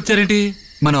ఇంటికి తీసుకొచ్చారేంటి?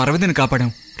 మనం అరవింద్ని కాపాడాం.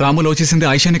 రాము లవ్ చేసింది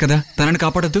ఆయుషాని కదా, తనని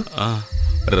కాపాడద్దు.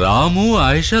 రాము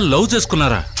ఆయుష లవ్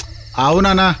చేసుకున్నారా?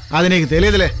 అవునా, అది నీకు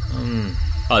తెలియదులే.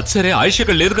 అది సరే, ఆయుష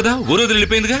ఇక్కడ లేదు కదా, ఊరు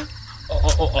వెళ్ళిపోయిందిగా.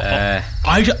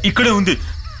 ఆయుష ఇక్కడే ఉంది.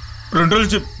 2 రోజుల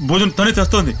నుంచి భోజనం తనే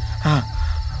చేస్తోంది.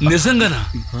 నిజంగానా?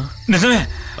 నిజమే.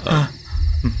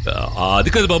 అది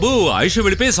కాదు బాబు, ఆయుష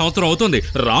వెళ్ళిపోయి సంవత్సరం అవుతుంది.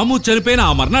 రాము చనిపోయిన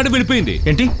ఆ మర్నాడు వెళ్ళిపోయింది.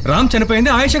 ఏంటి? రామ్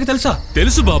చనిపోయింది ఆయుషకి తెలుసా?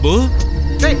 తెలుసు బాబు.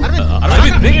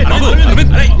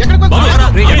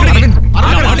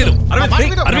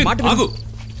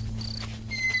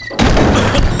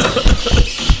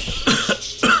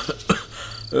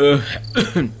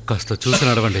 కాస్త చూసి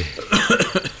నడవండి.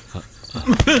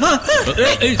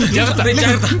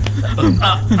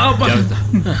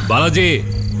 బాలాజీ,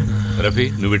 రఫీ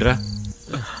నువ్వు విడరా.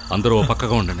 అందరూ ఓ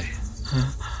పక్కగా ఉండండి.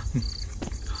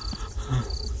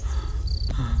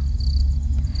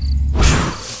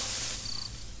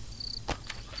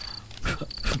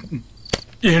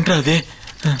 ఏంట్రా అదే?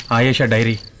 ఆయేషా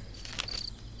డైరీ.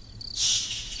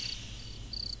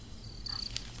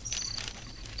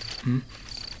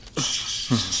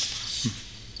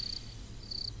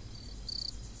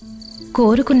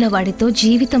 కోరుకున్న వాడితో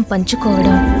జీవితం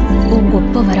పంచుకోవడం ఓ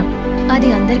గొప్ప వరం. అది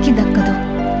అందరికీ దక్కదు,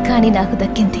 కానీ నాకు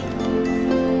దక్కింది.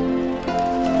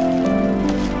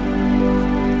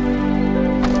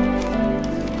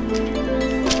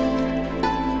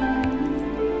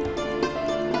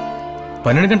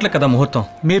 పన్నెండు గంటలకు కదా ముహూర్తం.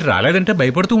 మీరు రాలేదంటే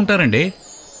భయపడుతూ ఉంటారండి.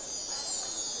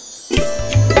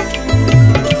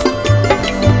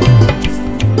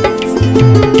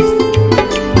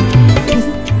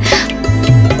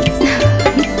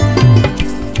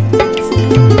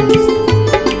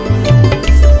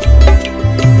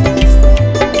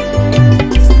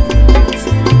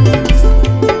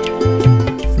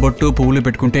 బొట్టు పువ్వులు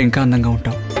పెట్టుకుంటే ఇంకా అందంగా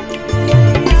ఉంటాం.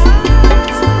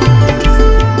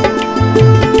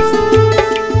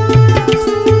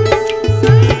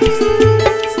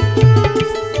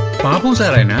 పాపం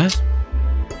సార్ ఆయన.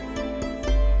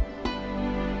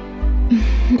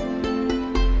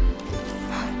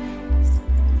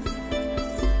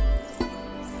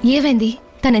 ఏమైంది?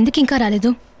 తనెందుకు ఇంకా రాలేదు?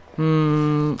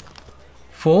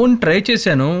 ఫోన్ ట్రై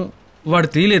చేశాను, వాడు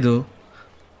తీయలేదు.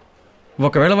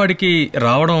 ఒకవేళ వాడికి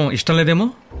రావడం ఇష్టం లేదేమో.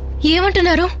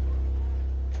 ఏమంటున్నారు?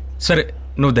 సరే,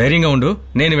 నువ్వు ధైర్యంగా ఉండు,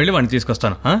 నేను వెళ్ళి వాడిని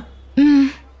తీసుకొస్తాను.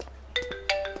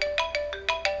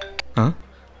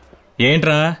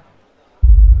 ఏంట్రా?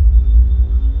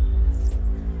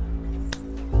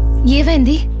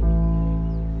 ఏమైంది?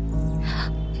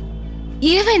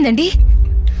 ఏమైందండి?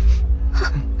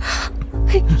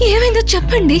 ఏమైందో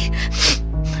చెప్పండి.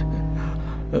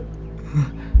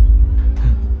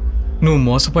 నువ్వు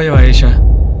మోసపోయావు ఆయేషా.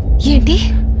 ఏంటి?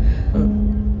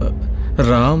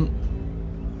 రామ్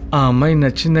ఆ అమ్మాయి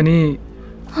నచ్చిందని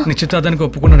నిశ్చితార్థానికి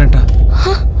ఒప్పుకున్నాడంట.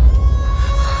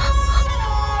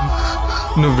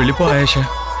 నువ్వు వెళ్ళిపో ఆయేషా,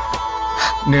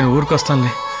 నేను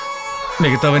ఊరికొస్తానులే.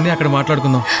 మిగతావన్నీ అక్కడ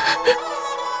మాట్లాడుకుందాం.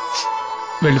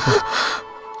 వెళ్ళిపో.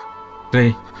 రే,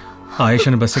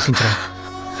 ఆయేషాని బస్ ఎక్కించరా.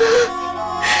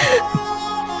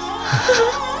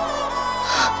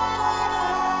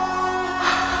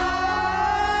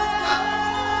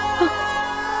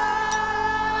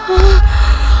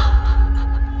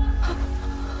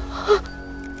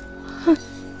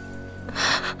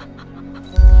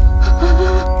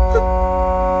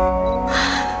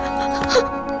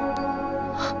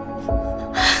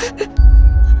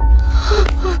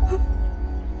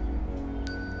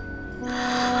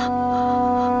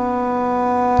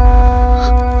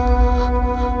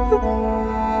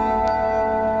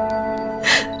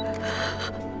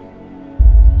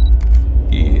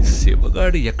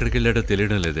 ఎక్కడికి వెళ్ళాడో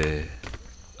తెలియడం లేదే.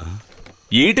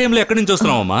 ఏ టైంలో ఎక్కడి నుంచి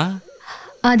వస్తున్నావమ్మా?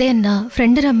 అదే అన్నా,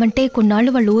 ఫ్రెండ్ రమ్మంటే కొన్నాళ్ళు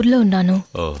వాళ్ళ ఊర్లో ఉన్నాను.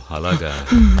 ఓ అలాగా.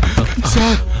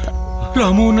 సార్,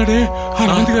 రాము ఉన్నాడే,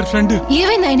 అనంత్ గారి ఫ్రెండ్.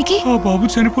 ఏమైంది ఆయనకి? ఆ బాబు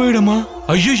చనిపోయాడమ్మా.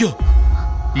 అయ్యో,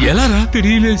 ఎలారా?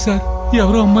 తెలియలేదు సార్,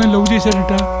 ఎవరో అమ్మాయిని లవ్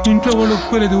చేశాడట. ఇంట్లో వాళ్ళు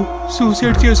ఒప్పుకోలేదు,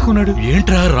 సూసైడ్ చేసుకున్నాడు.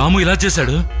 ఏంట్రా రాము ఇలా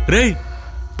చేశాడు? రే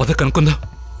పద కనుక్కుందా.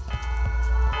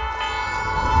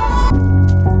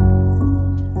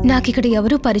 నాకిక్కడ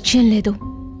ఎవరూ పరిచయం లేదు.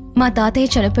 మా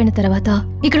తాతయ్య చనిపోయిన తర్వాత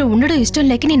ఇక్కడ ఉండడం ఇష్టం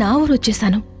లేక నేను ఆ ఊరు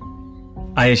వచ్చేసాను.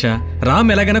 ఆయేషా, రామ్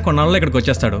ఎలాగైనా కొన్నాళ్ళలో ఇక్కడికి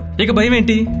వచ్చేస్తాడు, ఇక భయం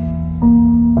ఏంటి?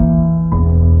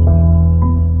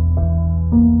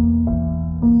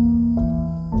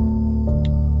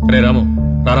 రే రాము,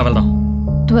 రారా వెళ్దాం.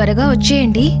 త్వరగా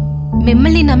వచ్చేయండి,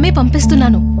 మిమ్మల్ని నమ్మే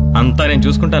పంపిస్తున్నాను. అంతా నేను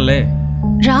చూసుకుంటానులే.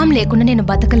 రామ్ లేకుండా నేను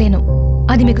బతకలేను,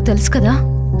 అది మీకు తెలుసు కదా.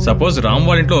 సపోజ్ రామ్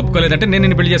వాళ్ళ ఇంట్లో ఒప్పుకోలేదంటే నేను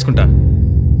నిన్ను పెళ్లి చేసుకుంటా.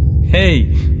 హే,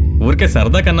 ఊరికే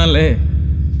సరదా కన్నాలే.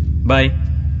 బాయ్.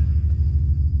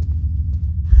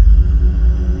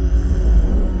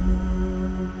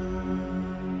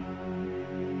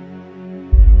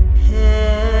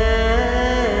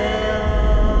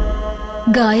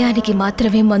 గాయానికి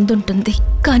మాత్రమే మందుంటుంది,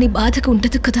 కానీ బాధకు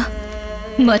ఉండదు కదా.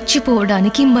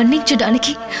 మర్చిపోవడానికి,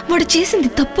 మన్నించడానికి వాడు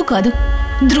చేసింది తప్పు కాదు,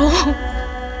 ద్రోహం.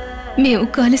 మేము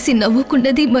కలిసి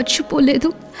నవ్వుకున్నది మర్చిపోలేదు,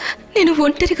 నేను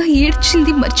ఒంటరిగా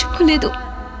ఏడ్చింది మర్చిపోలేదు.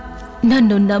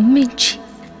 నన్ను నమ్మించి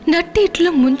నట్టేట్లో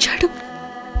ముంచాడు.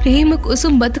 ప్రేమ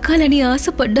కోసం బతకాలని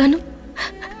ఆశపడ్డాను,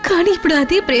 కానీ ఇప్పుడు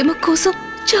అదే ప్రేమ కోసం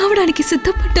చావడానికి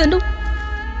సిద్ధపడ్డాను.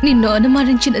 నిన్ను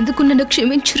అనుమానించినందుకు నన్ను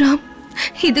క్షమించు రామ్.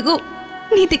 ఇదిగో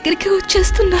నీ దగ్గరికి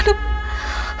వచ్చేస్తున్నాను.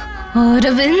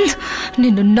 అరవింద్,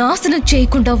 నిన్ను నాశనం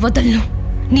చేయకుండా వదలను.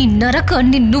 నీ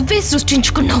నరకాన్ని నువ్వే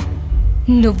సృష్టించుకున్నావు.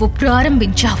 నువ్వు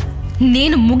ప్రారంభించావు,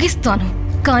 నేను ముగిస్తాను.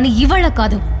 కానీ ఇవాళ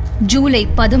కాదు, జూలై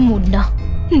 13న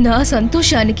నా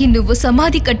సంతోషానికి నువ్వు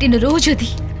సమాధి కట్టిన రోజు అది.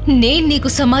 నేను నీకు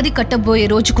సమాధి కట్టబోయే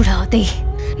రోజు కూడా అదే.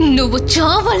 నువ్వు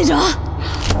చావాలిరా.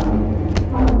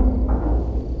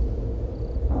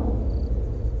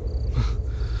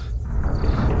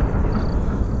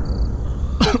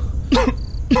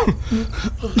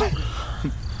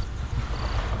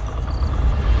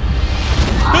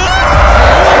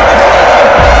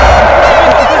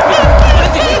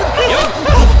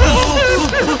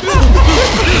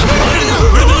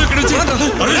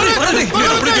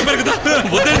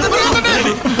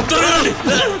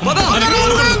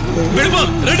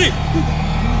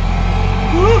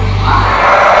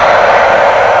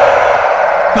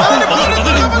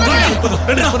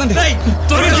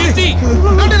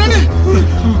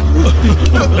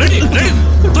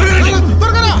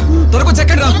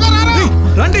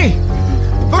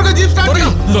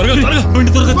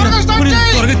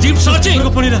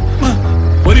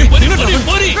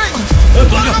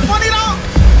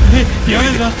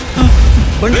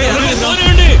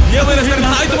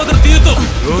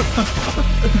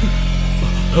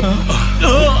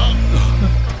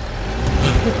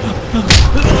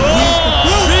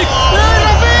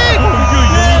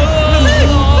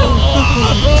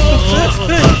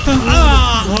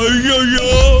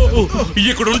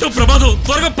 ఇక్కడ ఉంటే ప్రమాదం,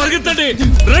 త్వరగా పరిగెత్తండి,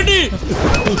 రండి.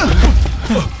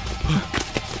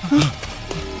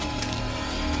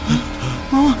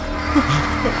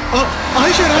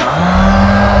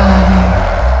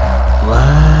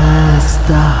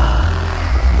 వస్తా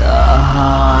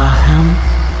దాహం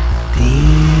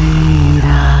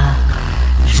తీరా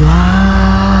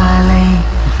జ్వాలై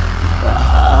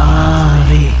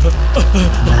ఆవి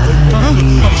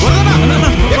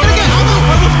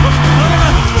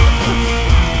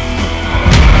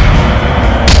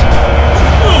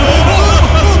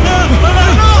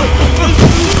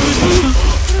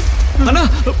అన్నా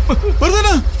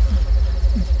వరదనా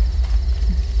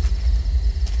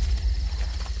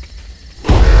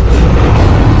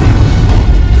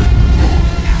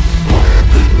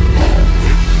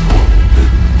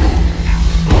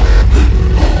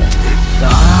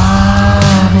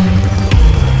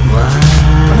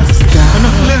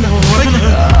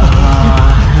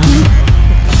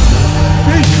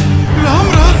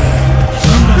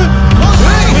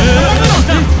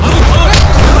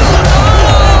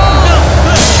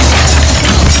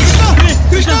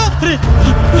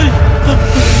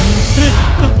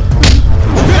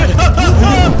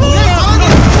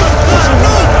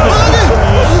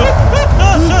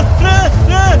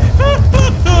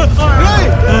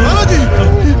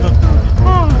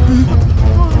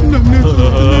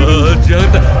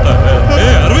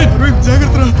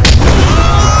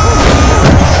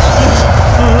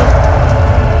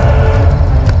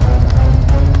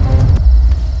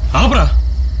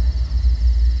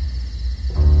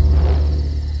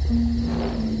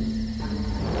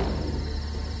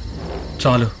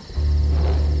చాలు.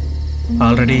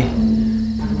 ఆల్రెడీ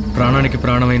ప్రాణానికి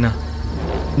ప్రాణమైన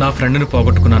నా ఫ్రెండ్ని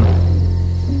పోగొట్టుకున్నాను.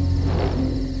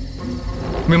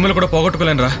 మిమ్మల్ని కూడా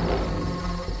పోగొట్టుకోలేనురా.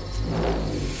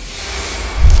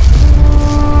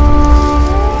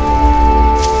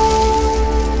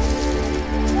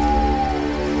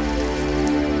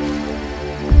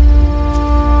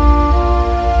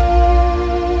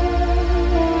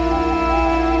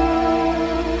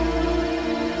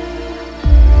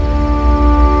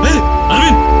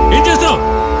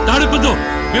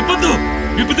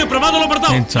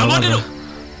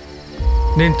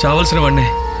 నేను చావాల్సిన వాడినే.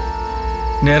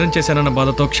 నేరం చేశానన్న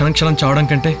బాధతో క్షణం క్షణం చావడం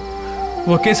కంటే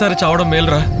ఒకేసారి చావడం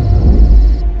మేలురా.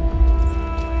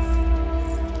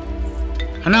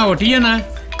 అన్నా ఒకటి అన్నా.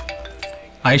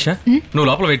 ఆయిషా, నువ్వు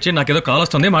లోపల వెయిట్ చేయి, నాకేదో కాల్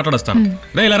వస్తుంది, మాట్లాడొస్తాను.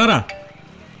 రే ఇలా రా.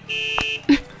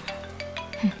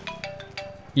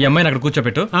 ఈ అమ్మాయిని అక్కడ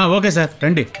కూర్చోపెట్టు. ఓకే సార్,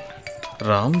 రండి.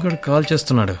 రామ్ గడ్ కాల్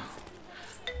చేస్తున్నాడు,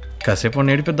 కాసేపు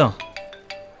నేడిపిద్దాం.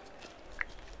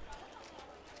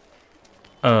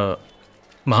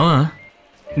 మామా,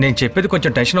 నేను చెప్పేది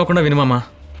కొంచెం టెన్షన్ అవ్వకుండా విను మామా.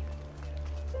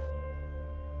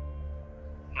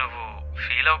 నువ్వు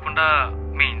ఫీల్ అవ్వకుండా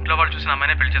మీ ఇంట్లో వాళ్ళు చూసిన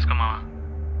అమ్మాయినే పెళ్లి చేసుకో మామా.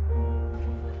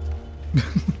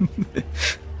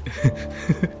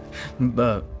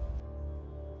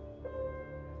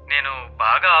 నేను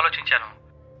బాగా ఆలోచించాను.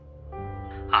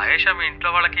 ఆయేషా మీ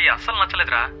ఇంట్లో వాళ్ళకి అస్సలు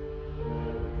నచ్చలేదురా.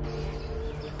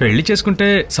 పెళ్లి చేసుకుంటే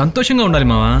సంతోషంగా ఉండాలి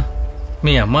మావా.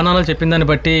 మీ అమ్మా నాన్నలు చెప్పిన దాన్ని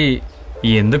బట్టి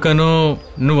ఎందుకనో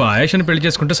నువ్వు ఆయేషాని పెళ్లి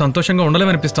చేసుకుంటే సంతోషంగా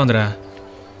ఉండలేమనిపిస్తోందిరా.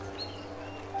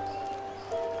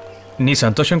 నీ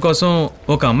సంతోషం కోసం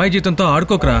ఒక అమ్మాయి జీవితంతో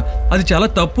ఆడుకోకరా, అది చాలా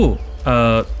తప్పు.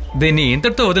 దీన్ని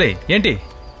ఇంతటితో వదిలే ఏంటి?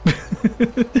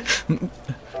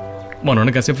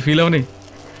 మనోని కాసేపు ఫీల్ అవని.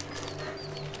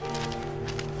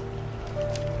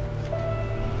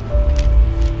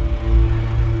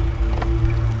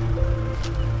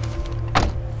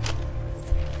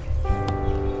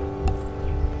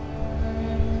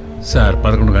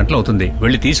 గంటలు అవుతుంది,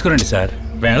 వెళ్ళి తీసుకురండి సార్.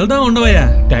 వెళ్దాం ఉండవయ్యా,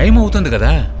 టైం అవుతుంది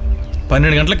కదా.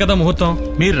 12 గంటలకు కదా ముహూర్తం.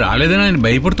 మీరు రాలేదని ఆయన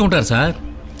భయపడుతూ ఉంటారు సార్.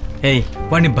 ఏయ్,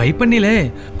 వాడిని భయపడిలే,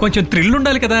 కొంచెం థ్రిల్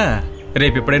ఉండాలి కదా.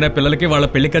 రేపు ఎప్పుడైనా పిల్లలకి వాళ్ళ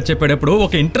పెళ్లి ఖర్చు చెప్పేటప్పుడు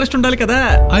ఒక ఇంట్రెస్ట్ ఉండాలి కదా.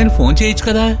 ఆయన ఫోన్ చేయొచ్చు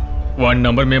కదా. వాడి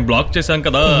నంబర్ మేము బ్లాక్ చేశాం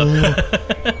కదా.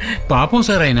 పాపం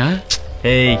సార్ ఆయన.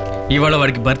 ఏయ్, ఇవాళ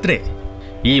వాడికి బర్త్డే.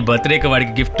 ఈ బర్త్డేకి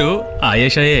వాడికి గిఫ్ట్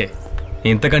ఆయేషాయే.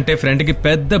 ఇంతకంటే ఫ్రెండ్కి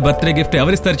పెద్ద బర్త్డే గిఫ్ట్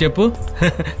ఎవరిస్తారు చెప్పు?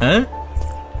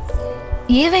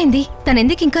 ఏమైంది?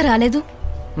 తనెందుకు ఇంకా రాలేదు?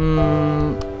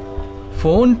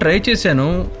 ఫోన్ ట్రై చేశాను,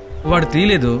 వాడు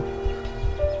తీయలేదు.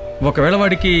 ఒకవేళ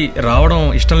వాడికి రావడం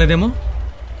ఇష్టం లేదేమో.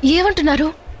 ఏమంటున్నారు?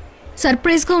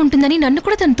 సర్ప్రైజ్గా ఉంటుందని నన్ను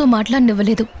కూడా తనతో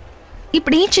మాట్లాడనివ్వలేదు.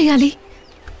 ఇప్పుడేం చెయ్యాలి?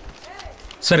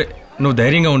 సరే, నువ్వు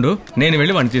ధైర్యంగా ఉండు, నేను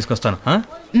వెళ్ళి వాడిని తీసుకొస్తాను.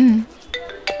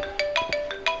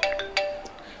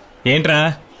 ఏంట్రా?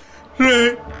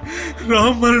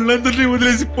 రామ్ మనల్ని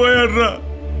వదిలేసి పోయాడు రా.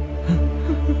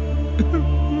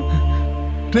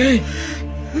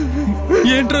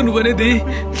 ఏంట్రా నువ్వనేది?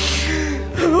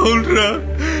 అవునరా,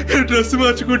 డ్రెస్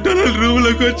మార్చుకుంటాను రూమ్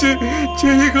లోకి వచ్చి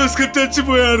చెయ్యి కోసుకొని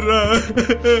చచ్చిపోయాడు రా.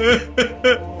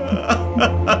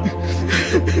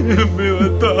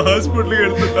 మేమంతా హాస్పిటల్కి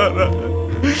వెళ్తున్నారా.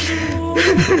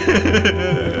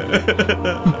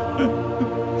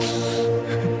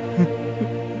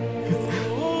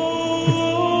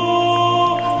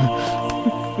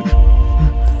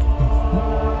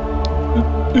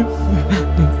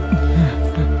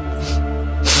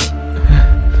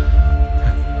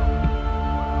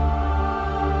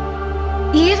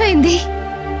 ఏమైంది?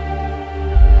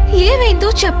 ఏమైందో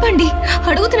చెప్పండి,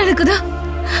 అడుగుతున్నాను కదా.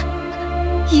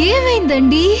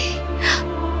 ఏమైందండి?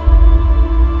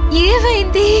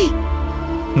 ఏమైంది?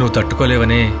 నువ్వు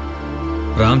తట్టుకోలేవనే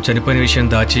రామ్ చనిపోయిన విషయం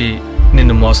దాచి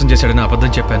నిన్ను మోసం చేశాడని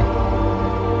అబద్ధం చెప్పాను.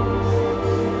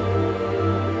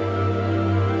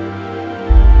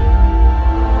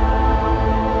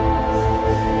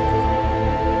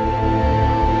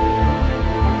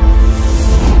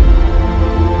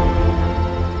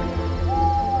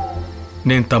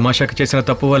 నేను తమాషాకి చేసిన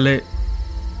తప్పు వల్లే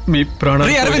మీ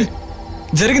ప్రాణాలు. అరవింద్,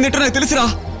 జరిగిందేంటో నాకు తెలుసురా.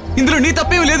 ఇందులో నీ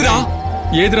తప్పేం లేదురా.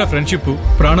 ఏదిరా ఫ్రెండ్షిప్?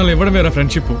 ప్రాణాలు ఇవ్వడమేరా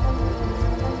ఫ్రెండ్షిప్.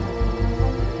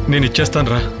 నేను ఇచ్చేస్తాను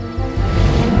రా.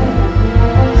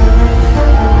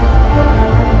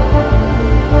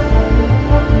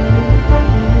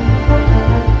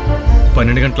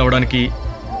 పన్నెండు గంటలు అవడానికి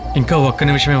ఇంకా ఒక్క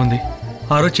నిమిషమే ఉంది.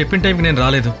 ఆ రోజు చెప్పిన టైంకి నేను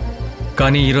రాలేదు,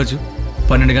 కానీ ఈరోజు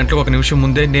 12 గంటలకు 1 నిమిషం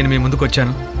ముందే నేను మీ ముందుకు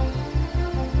వచ్చాను.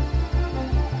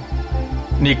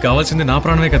 నీకు కావాల్సింది నా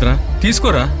ప్రాణమే కదరా,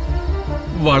 తీసుకోరా.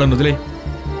 వాళ్ళను వదిలే.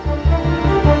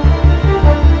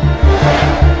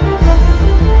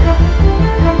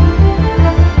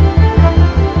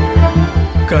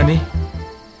 కానీ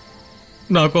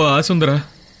నాకు ఆశ ఉందిరా.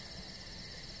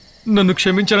 నన్ను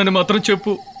క్షమించానని మాత్రం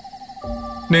చెప్పు.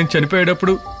 నేను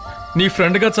చనిపోయేటప్పుడు నీ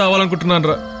ఫ్రెండ్గా చావాలనుకుంటున్నాను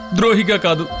రా, ద్రోహిగా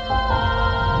కాదు.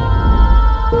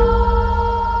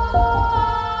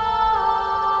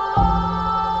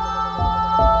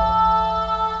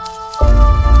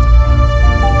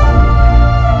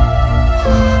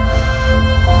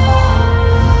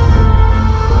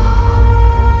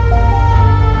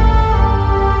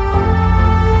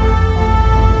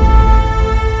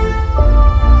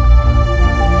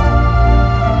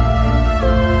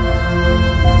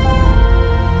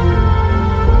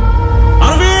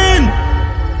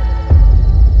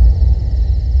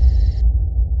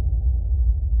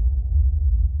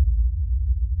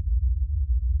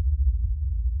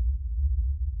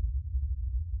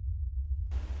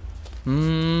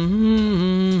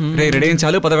 రెడీ అయిన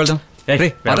చాలు, పద వెళ్దాం.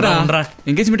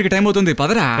 ఎంగేజ్మెంట్ కి టైం అవుతుంది,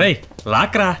 పదరా.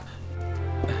 లాక్రా.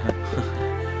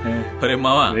 అరే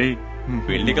మావా,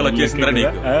 పెళ్లి కల వచ్చేసిందిరా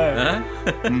నీకు.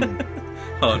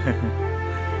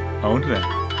 అవునరా.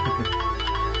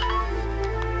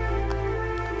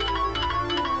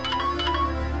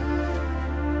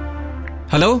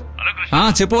 హలో,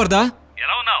 చెప్పు వరదా.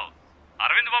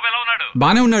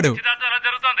 బానే ఉన్నాడు,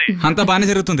 అంతా బానే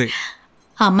జరుగుతుంది.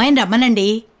 అమ్మాయిని రమ్మనండి.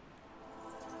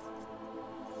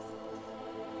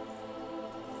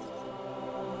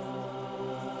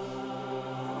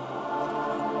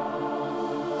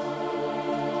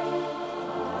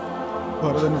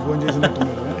 వరదని ఫోన్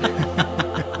చేసినట్టున్నాడు.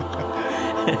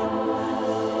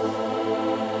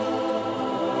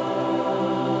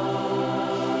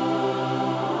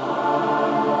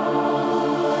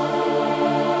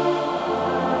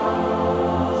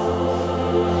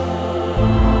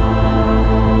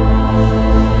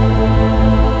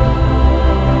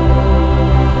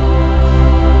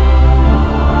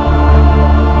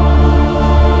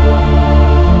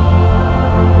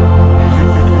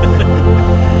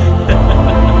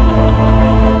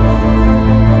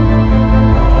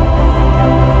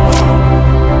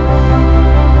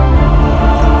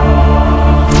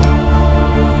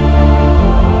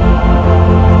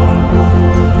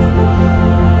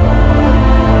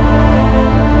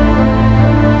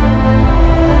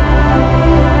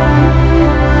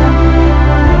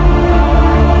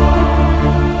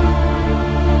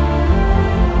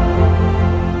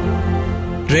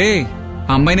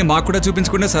 అమ్మాయిని మాకు కూడా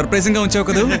చూపించకుండా సర్ప్రైజింగ్ గా ఉంచావు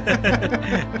కదా.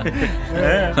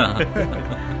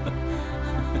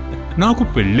 నాకు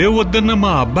పెళ్ళే వద్దన్న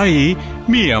మా అబ్బాయి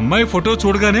మీ అమ్మాయి ఫోటో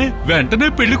చూడగానే వెంటనే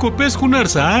పెళ్లి కొప్పేసుకున్నాడు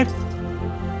సార్.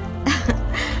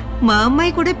 మా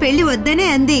అమ్మాయి కూడా పెళ్లి వద్దనే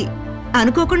అంది.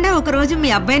 అనుకోకుండా ఒకరోజు మీ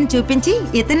అబ్బాయిని చూపించి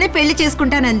ఇతన్నే పెళ్లి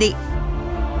చేసుకుంటానంది.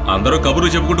 అందరూ కబుర్లు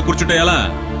చెప్పుకుంటూ కూర్చుంటే ఎలా?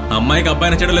 అమ్మాయికి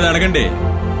అబ్బాయి నచ్చడం లేదా అడగండి.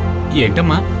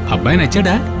 ఏంటమ్మా అబ్బాయి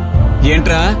నచ్చాడా?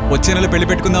 ఏంట్రా వచ్చే నెల పెళ్లి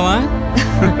పెట్టుకుందామా?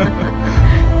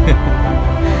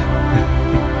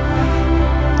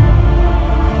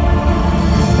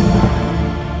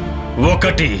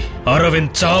 ఒకటి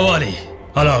అరవింద్ చావాలి.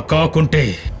 అలా కాకుంటే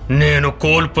నేను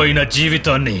కోల్పోయిన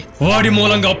జీవితాన్ని వాడి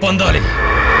మూలంగా పొందాలి.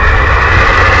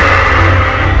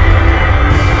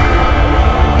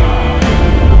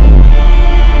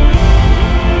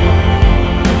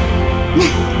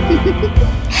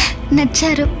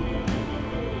 నచ్చారు.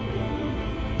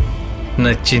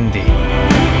 నచ్చింది.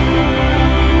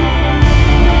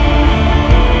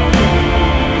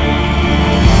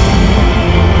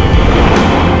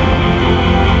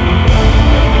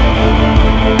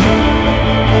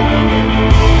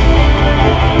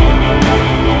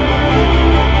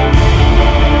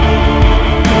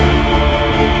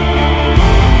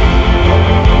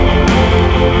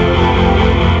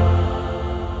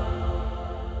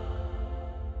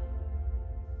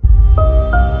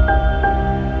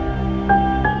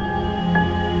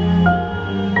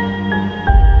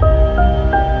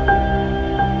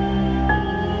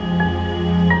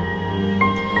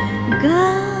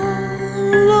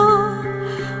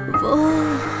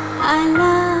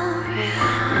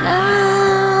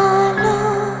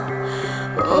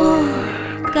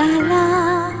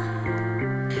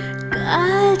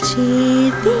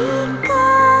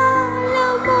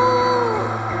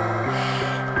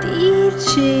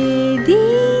 తీర్చే